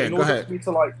question. Yeah, in go order ahead. for me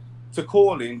to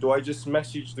call in, do I just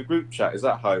message the group chat? Is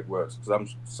that how it works?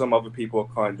 Because some other people are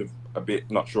kind of a bit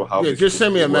not sure how. Yeah, this just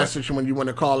send me a works. message when you want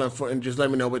to call in and just let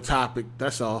me know what topic.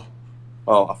 That's all.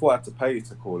 Oh, I thought I had to pay you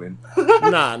to call in.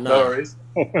 Nah. No worries.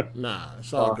 Nah,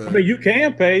 it's all I good. mean, you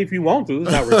can pay if you want to.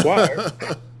 It's not required.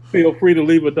 Feel free to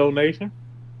leave a donation.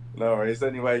 No worries.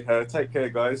 Anyway, take care,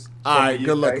 guys. All From right, the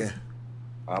good UK. looking.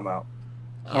 I'm out.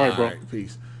 All right, bro.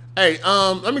 Peace. Hey,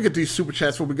 let me get these super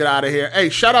chats before we get out of here. Hey,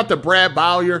 shout out to Brad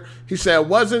Bowyer. He said,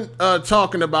 wasn't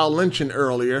talking about lynching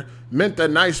earlier. Meant a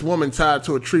nice woman tied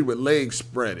to a tree with legs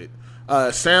spreaded.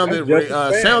 Sounded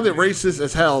racist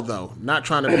as hell, though. Not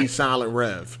trying to be Silent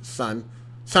Rev, son.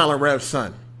 Silent Rev,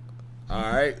 son. All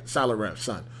right? Silent Rev,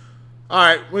 son. All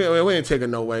right, we ain't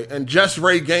taking no way. And Just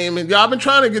Ray Gaming. Y'all been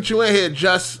trying to get you in here,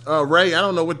 Just Ray. I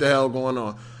don't know what the hell going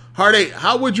on. Heart8,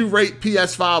 how would you rate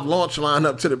PS5 launch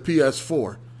lineup to the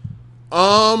PS4?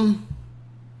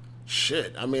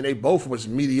 Shit. I mean, they both was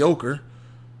mediocre.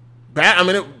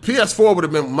 PS4 would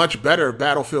have been much better if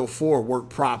Battlefield 4 worked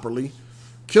properly.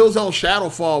 Killzone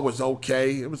Shadowfall was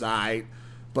okay. It was all right,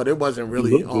 but it wasn't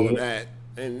really all of that.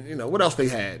 And, what else they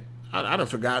had? I done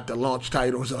forgot the launch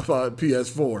titles of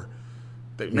PS4.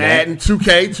 Madden,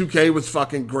 2K. 2K was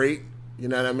fucking great. You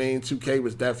know what I mean? 2K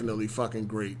was definitely fucking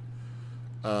great.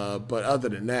 But other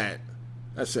than that,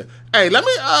 that's it. Hey, let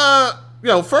me,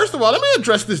 first of all, let me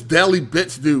address this Daily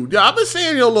Bits dude. I've been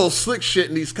seeing your little slick shit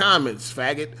in these comments,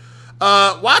 faggot.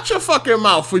 Watch your fucking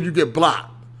mouth before you get blocked.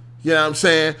 You know what I'm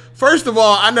saying? First of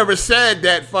all, I never said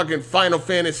that fucking Final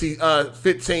Fantasy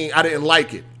 15, I didn't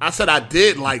like it. I said I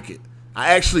did like it.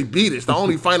 I actually beat it. It's the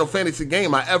only Final Fantasy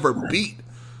game I ever beat.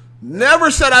 Never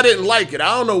said I didn't like it.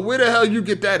 I don't know where the hell you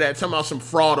get that at. Talking about some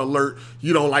fraud alert.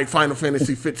 You don't like Final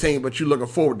Fantasy 15, but you're looking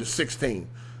forward to 16.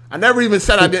 I never even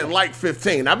said I didn't like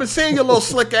 15. I've been seeing your little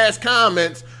slick-ass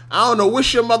comments. I don't know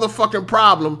what's your motherfucking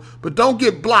problem, but don't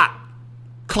get blocked,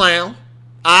 clown.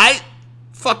 All right?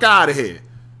 Fuck out of here.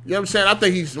 You know what I'm saying? I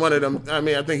think he's one of them. I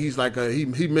mean, I think he's like he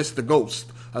missed the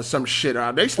ghost or some shit.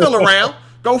 They still around.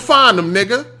 Go find them,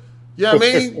 nigga. You know what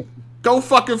I mean? Go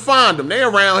fucking find them. They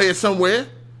around here somewhere.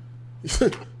 You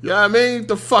know what I mean?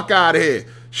 The fuck out of here.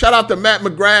 Shout out to Matt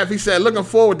McGrath. He said, looking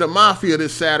forward to Mafia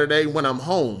this Saturday when I'm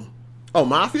home. Oh,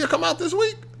 Mafia come out this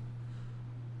week?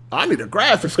 I need a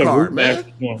graphics card, man.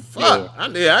 Fuck.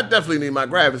 Yeah. I definitely need my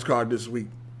graphics card this week.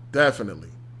 Definitely.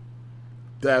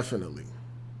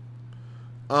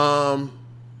 But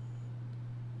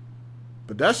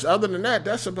other than that,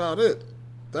 that's about it.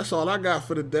 That's all I got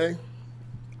for the day.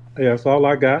 Yeah, that's all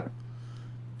I got.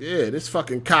 Yeah, this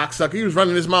fucking cocksucker. He was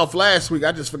running his mouth last week.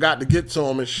 I just forgot to get to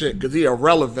him and shit because he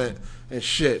irrelevant and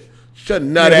shit. Shut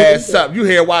nut ass up. You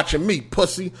here watching me,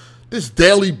 pussy. This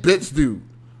Daily Bits dude.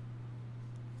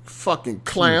 Fucking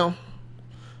clown.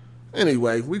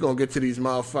 Anyway, we gonna get to these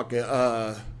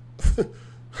motherfucking,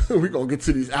 we gonna get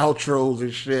to these outros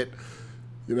and shit.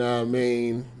 You know what I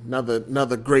mean?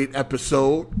 Another great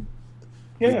episode.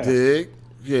 Yeah. You dig?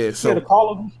 Yeah, so. Yeah, the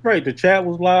callers were straight. The chat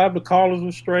was live. The callers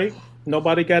were straight.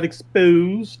 Nobody got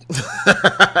exposed.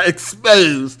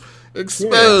 Exposed.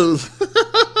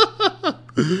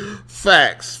 Yeah.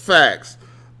 Facts.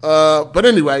 But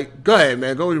anyway, go ahead,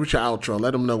 man. Go with your outro.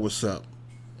 Let them know what's up.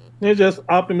 It's just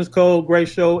Optimus Code, great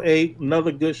show, 8,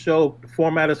 another good show. The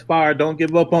format is fire. Don't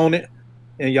give up on it.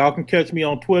 And y'all can catch me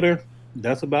on Twitter.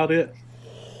 That's about it.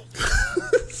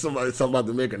 Somebody's talking about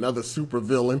to make another super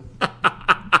villain.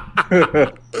 Yo,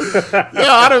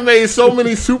 I done made so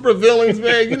many super villains,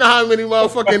 man. You know how many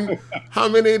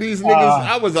of these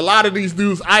niggas, a lot of these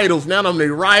dudes' idols. Now I'm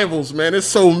their rivals, man. There's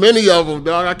so many of them,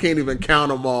 dog. I can't even count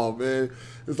them all, man.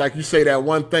 It's like you say that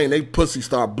one thing, they pussy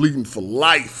start bleeding for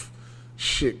life.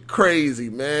 Shit crazy,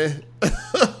 man.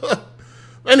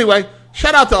 Anyway,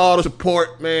 shout out to all the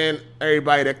support, man.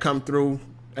 Everybody that come through,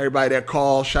 everybody that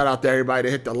called. Shout out to everybody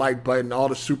that hit the like button, all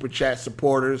the super chat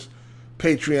supporters,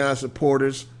 Patreon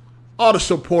supporters, all the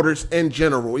supporters in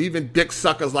general, even dick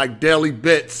suckers like Daily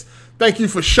Bits. Thank you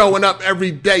for showing up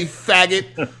every day,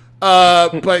 faggot.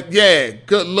 But yeah,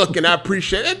 good looking. I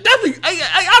appreciate it. Definitely,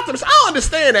 I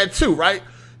understand that too, right?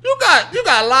 You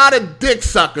got a lot of dick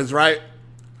suckers, right?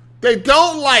 They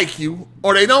don't like you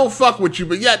or they don't fuck with you,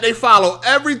 but yet they follow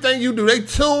everything you do. They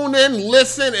tune in,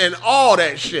 listen, and all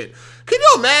that shit. Can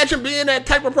you imagine being that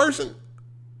type of person?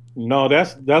 No,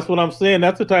 that's what I'm saying.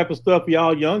 That's the type of stuff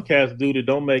y'all young cats do that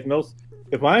don't make no.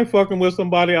 If I ain't fucking with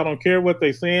somebody, I don't care what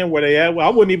they saying, where they at. Well,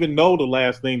 I wouldn't even know the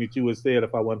last thing that you had said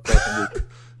if I wasn't fucking with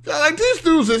you. Like, these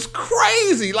dudes is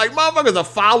crazy. Like, motherfuckers will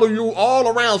follow you all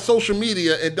around social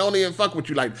media and don't even fuck with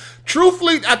you. Like,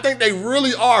 truthfully, I think they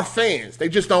really are fans. They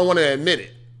just don't want to admit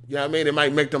it. You know what I mean? It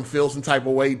might make them feel some type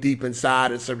of way deep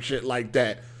inside and some shit like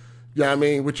that. You know what I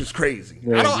mean? Which is crazy.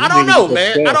 Yeah, I don't know,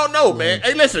 man. I don't know, man.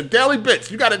 Hey, listen, Daily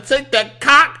Bits, you got to take that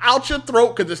cock out your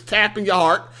throat because it's tapping your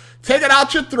heart. Take it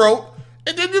out your throat,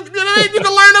 and then you can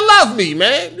learn to love me,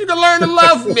 man. You can learn to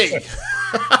love me.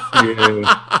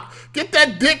 Yeah. Get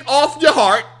that dick off your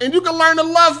heart, and you can learn to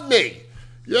love me.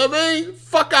 You know what I mean?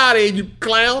 Fuck out of here, you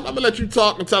clown. I'm going to let you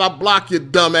talk until I block your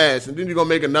dumb ass, and then you're going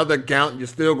to make another account, and you're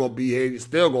still going to be here. You're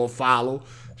still going to follow.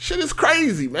 Shit is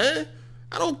crazy, man.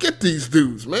 I don't get these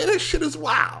dudes, man. That shit is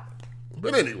wild.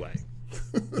 But anyway.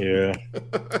 Yeah.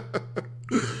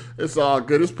 It's all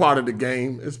good. It's part of the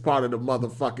game. It's part of the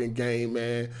motherfucking game,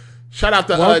 man. Shout out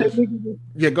to...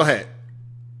 yeah, go ahead.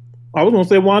 I was going to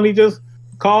say, why don't he just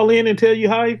call in and tell you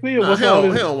how he feels? Nah,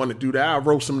 he don't want to do that. I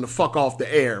roast him the fuck off the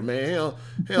air, man.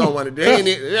 He don't want to do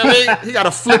that. He got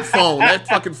a flip phone. That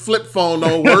fucking flip phone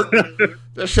don't work.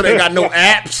 That shit ain't got no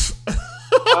apps.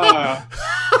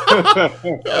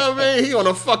 I mean, he on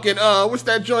a fucking what's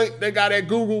that joint they got at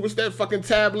Google? What's that fucking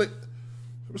tablet?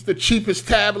 What's the cheapest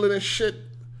tablet and shit?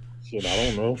 Shit, I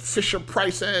don't know. Fisher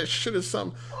Price ass shit or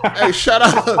something. Hey, shout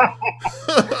out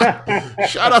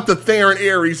to Theron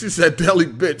Aries. He said, "Deli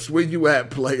Bits, where you at,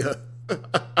 player?"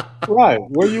 Right,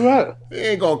 where you at? He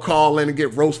ain't gonna call in and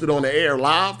get roasted on the air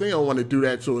live. They don't want to do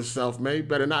that to himself, man. You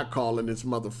better not call in this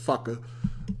motherfucker.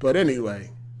 But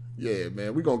anyway. Yeah,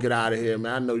 man, we're going to get out of here,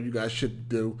 man. I know you got shit to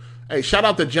do. Hey, shout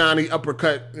out to Johnny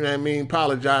Uppercut. You know what I mean?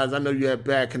 Apologize. I know you had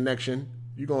bad connection.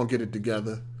 You're going to get it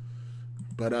together.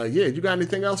 But, yeah, you got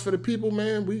anything else for the people,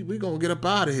 man? We going to get up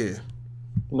out of here.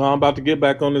 No, I'm about to get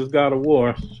back on this God of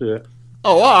War shit.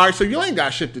 Oh, all right. So you ain't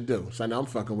got shit to do. So now I'm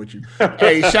fucking with you.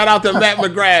 Hey, shout out to Matt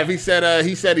McGrath. He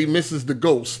said he misses the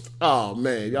ghost. Oh,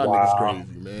 man. Y'all niggas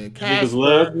crazy, man. Niggas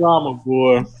love drama,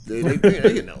 boy. They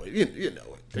you know it. You know it.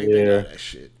 They love that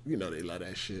shit. You know they love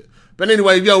that shit. But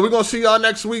anyway, yo, we're going to see y'all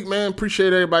next week, man.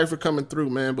 Appreciate everybody for coming through,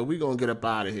 man. But we going to get up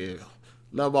out of here.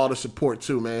 Love all the support,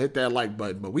 too, man. Hit that like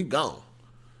button. But we gone.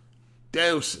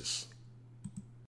 Deuces.